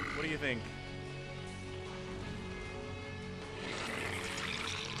kill? What do you think?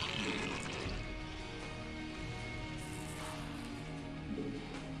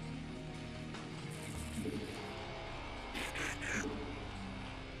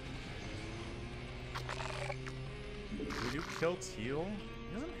 Kill Teal?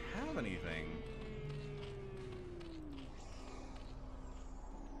 He doesn't have anything.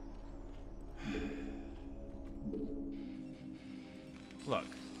 Look,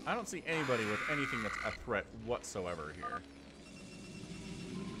 I don't see anybody with anything that's a threat whatsoever here.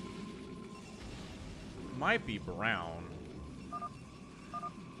 Might be Brown.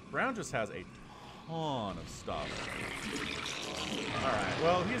 Brown just has a ton of stuff. Alright,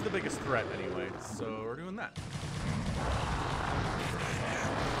 well, he's the biggest threat anyway, so we're doing that.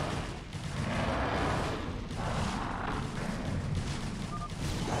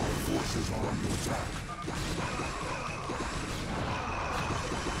 Forces are under attack.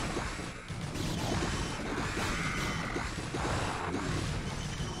 Our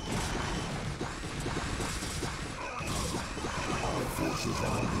forces are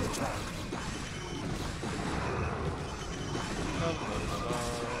under attack.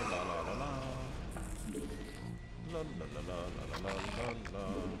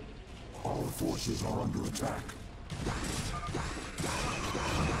 Our forces are under attack.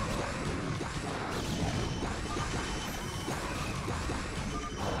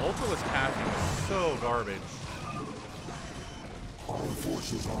 Ultra was passing is so garbage. Our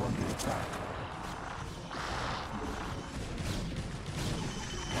forces are under attack.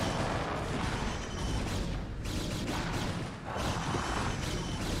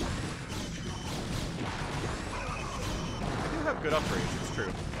 I do have good upgrades. true.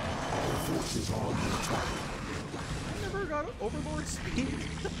 Our forces are under attack. I never got Overlord speed.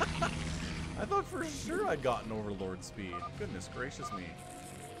 I thought for sure I'd gotten Overlord speed. Goodness gracious me.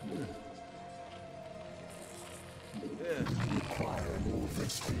 We require more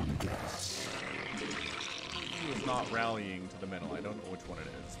Vespene gas. He was not rallying to the middle. I don't know which one it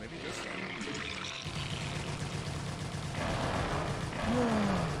is. Maybe this one.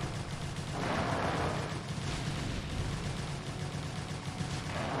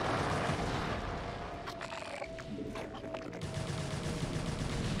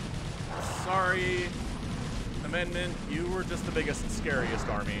 Sorry, Amendment. You were just the biggest, scariest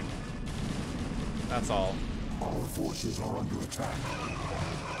army. That's all. Our forces are under attack.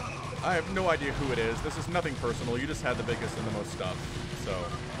 I have no idea who it is. This is nothing personal. You just had the biggest and the most stuff. So,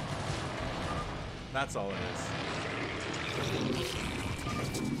 that's all it is.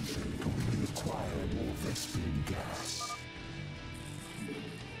 We require more Vespene gas.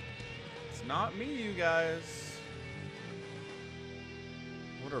 It's not me, you guys.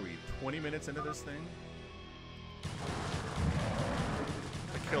 What are we, 20 minutes into this thing? I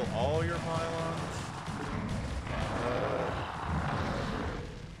kill all your pylons?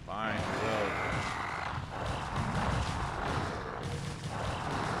 Fine, will.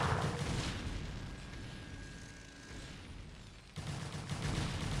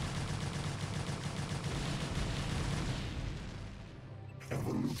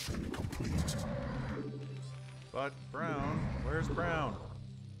 Evolution complete. But Brown, where's Brown?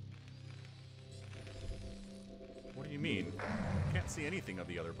 What do you mean? Can't see anything of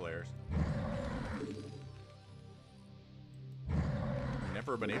the other players.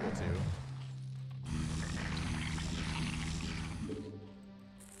 Never been able to.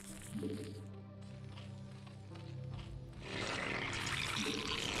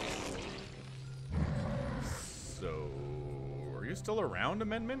 So, are you still around,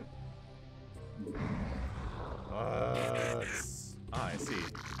 Amendment? I see.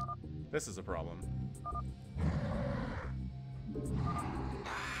 This is a problem.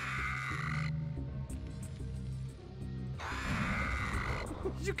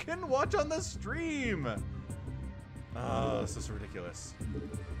 You can watch on the stream! Oh, this is ridiculous.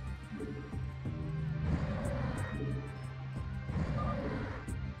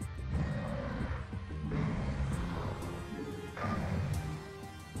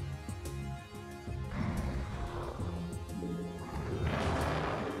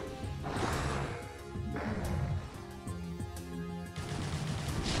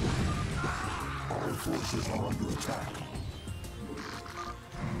 Our forces are under attack.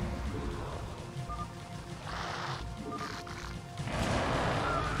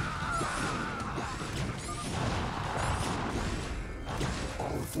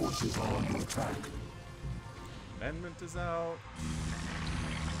 Our forces are under attack. Amendment is out.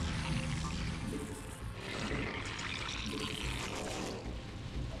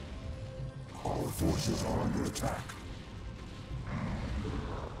 Our forces are under attack.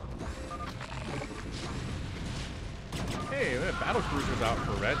 Hey, we have battle cruisers out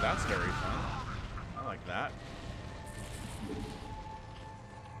for red. That's very fun. I like that.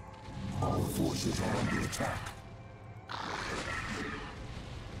 Our forces are under attack.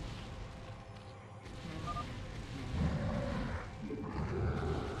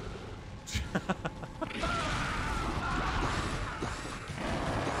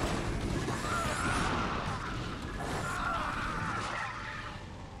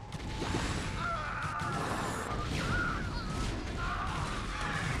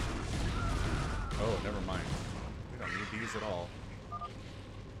 Oh, never mind. We don't need these at all.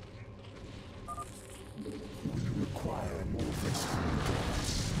 We require more Vespene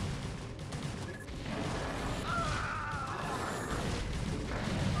gas.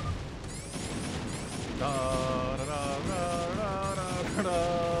 Da, da, da, da, da, da,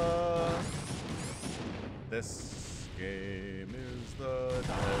 da. This game is the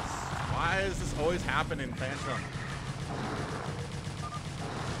dumbest. Why does this always happen in Phantom?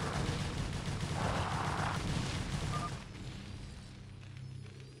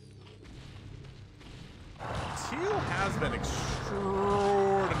 Teal has been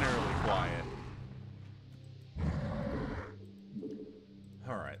extraordinarily quiet.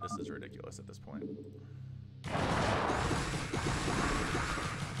 Alright, this is ridiculous at this point.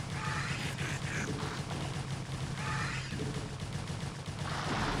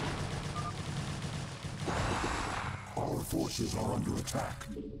 Our forces are under attack.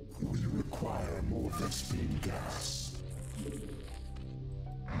 We require more Vespene gas.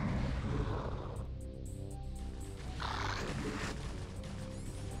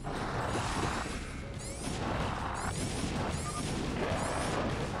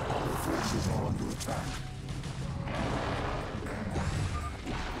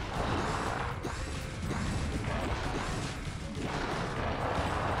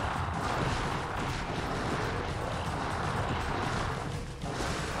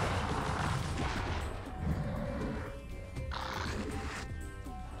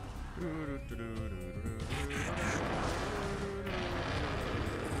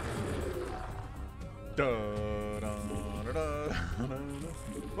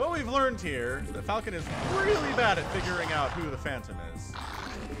 What we've learned here, that Falcon is really bad at figuring out who the Phantom is.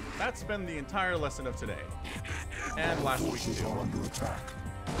 That's been the entire lesson of today. And last week Forces too. are under attack.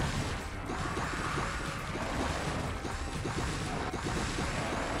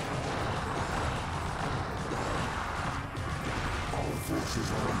 Our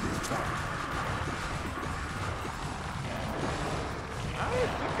forces are under attack. I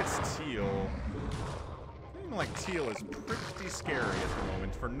think it's Teal. Feeling like Teal is pretty scary at the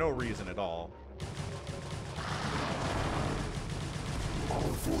moment for no reason at all. Our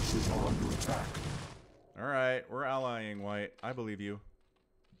forces are under attack. Alright, we're allying White. I believe you.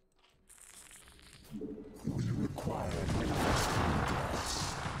 We require manifesting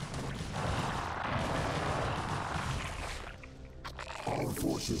gas. Our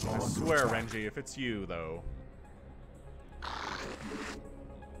forces are I under swear, attack. Renji, if it's you, though.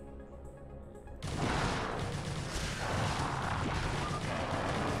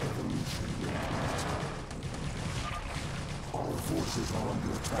 Our forces are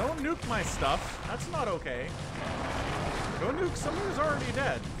under attack. Don't nuke my stuff. That's not okay. Go nuke someone who's already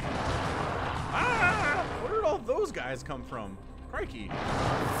dead. Ah! Where did all those guys come from? Crikey.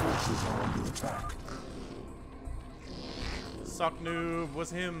 Our forces are under attack. Sock Noob was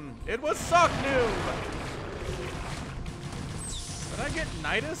him. It was Sock Noob! Did I get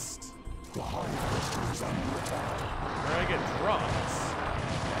Nidist? The Hive cluster is under attack. Or did I get dropped?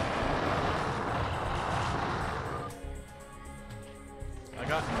 I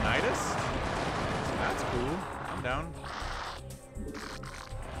got Nidist? That's cool. I'm down.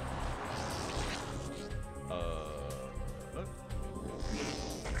 What?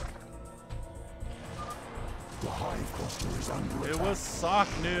 The Hive cluster is under It attack. was Sock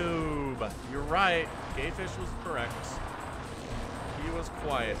Noob. You're right. Gayfish was correct. He was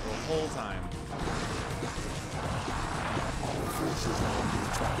quiet the whole time. Our forces are under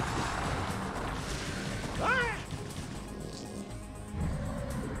attack. Ah!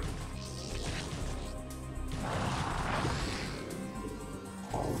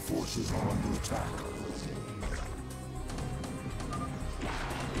 Our forces are under attack.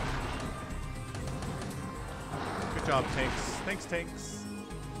 Good job, Tanks. Thanks, Tanks.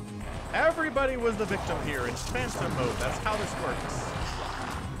 Everybody was the victim here in Phantom mode. That's how this works.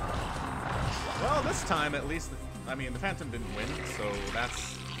 Well, this time at least, I mean, the Phantom didn't win, so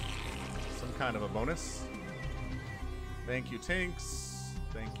that's some kind of a bonus. Thank you, Tanks.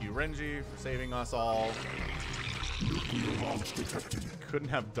 Thank you, Renji, for saving us all. Nuclear launch detected. Couldn't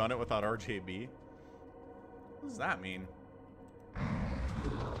have done it without RJB. What does that mean?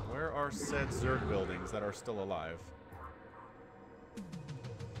 Where are said Zerg buildings that are still alive?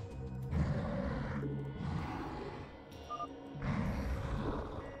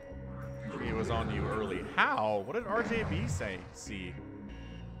 He was on you early. How? What did RJB say? See.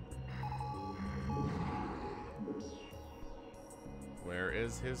 Where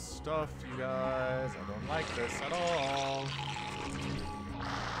is his stuff, you guys? I don't like this at all.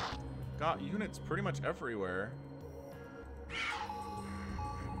 Got units pretty much everywhere.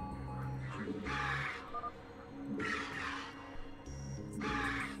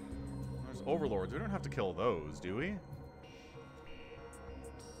 There's overlords. We don't have to kill those, do we?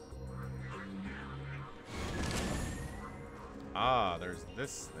 Ah, there's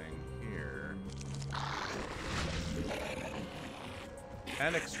this thing here.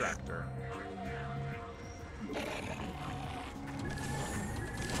 An extractor.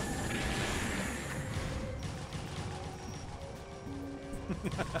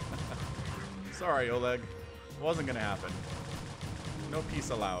 Sorry, Oleg. Wasn't gonna happen. No peace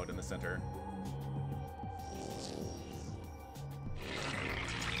allowed in the center.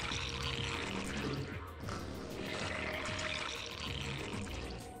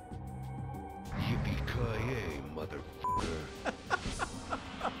 Yippee-ki-yay, motherfucker.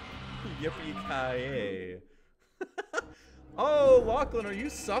 Yippee-ki-yay. Oh, Lachlan, are you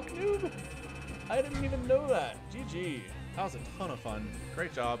Suck Noob? I didn't even know that. GG. That was a ton of fun.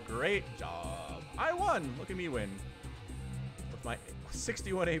 Great job. Great job. I won. Look at me win. With my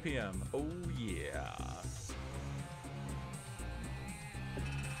 61 APM. Oh, yeah.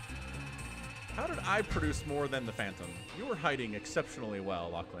 How did I produce more than the Phantom? You were hiding exceptionally well,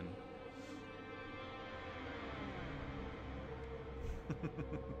 Lachlan.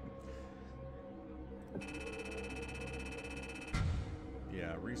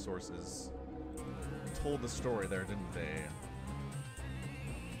 Yeah, resources told the story there, didn't they?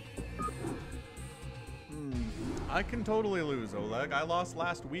 I can totally lose, Oleg. I lost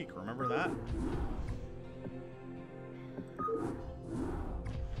last week, remember that?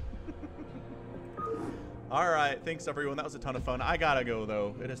 All right, thanks everyone. That was a ton of fun. I gotta go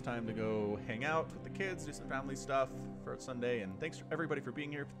though. It is time to go hang out with the kids, do some family stuff for Sunday. And thanks everybody for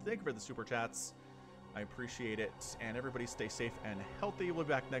being here. Thank you for the super chats. I appreciate it. And everybody stay safe and healthy. We'll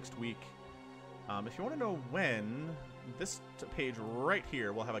be back next week. If you want to know when, this page right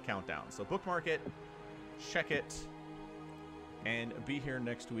here will have a countdown. So bookmark it, check it, and be here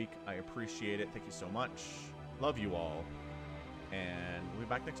next week. I appreciate it. Thank you so much. Love you all. And we'll be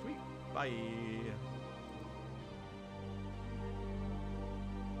back next week. Bye.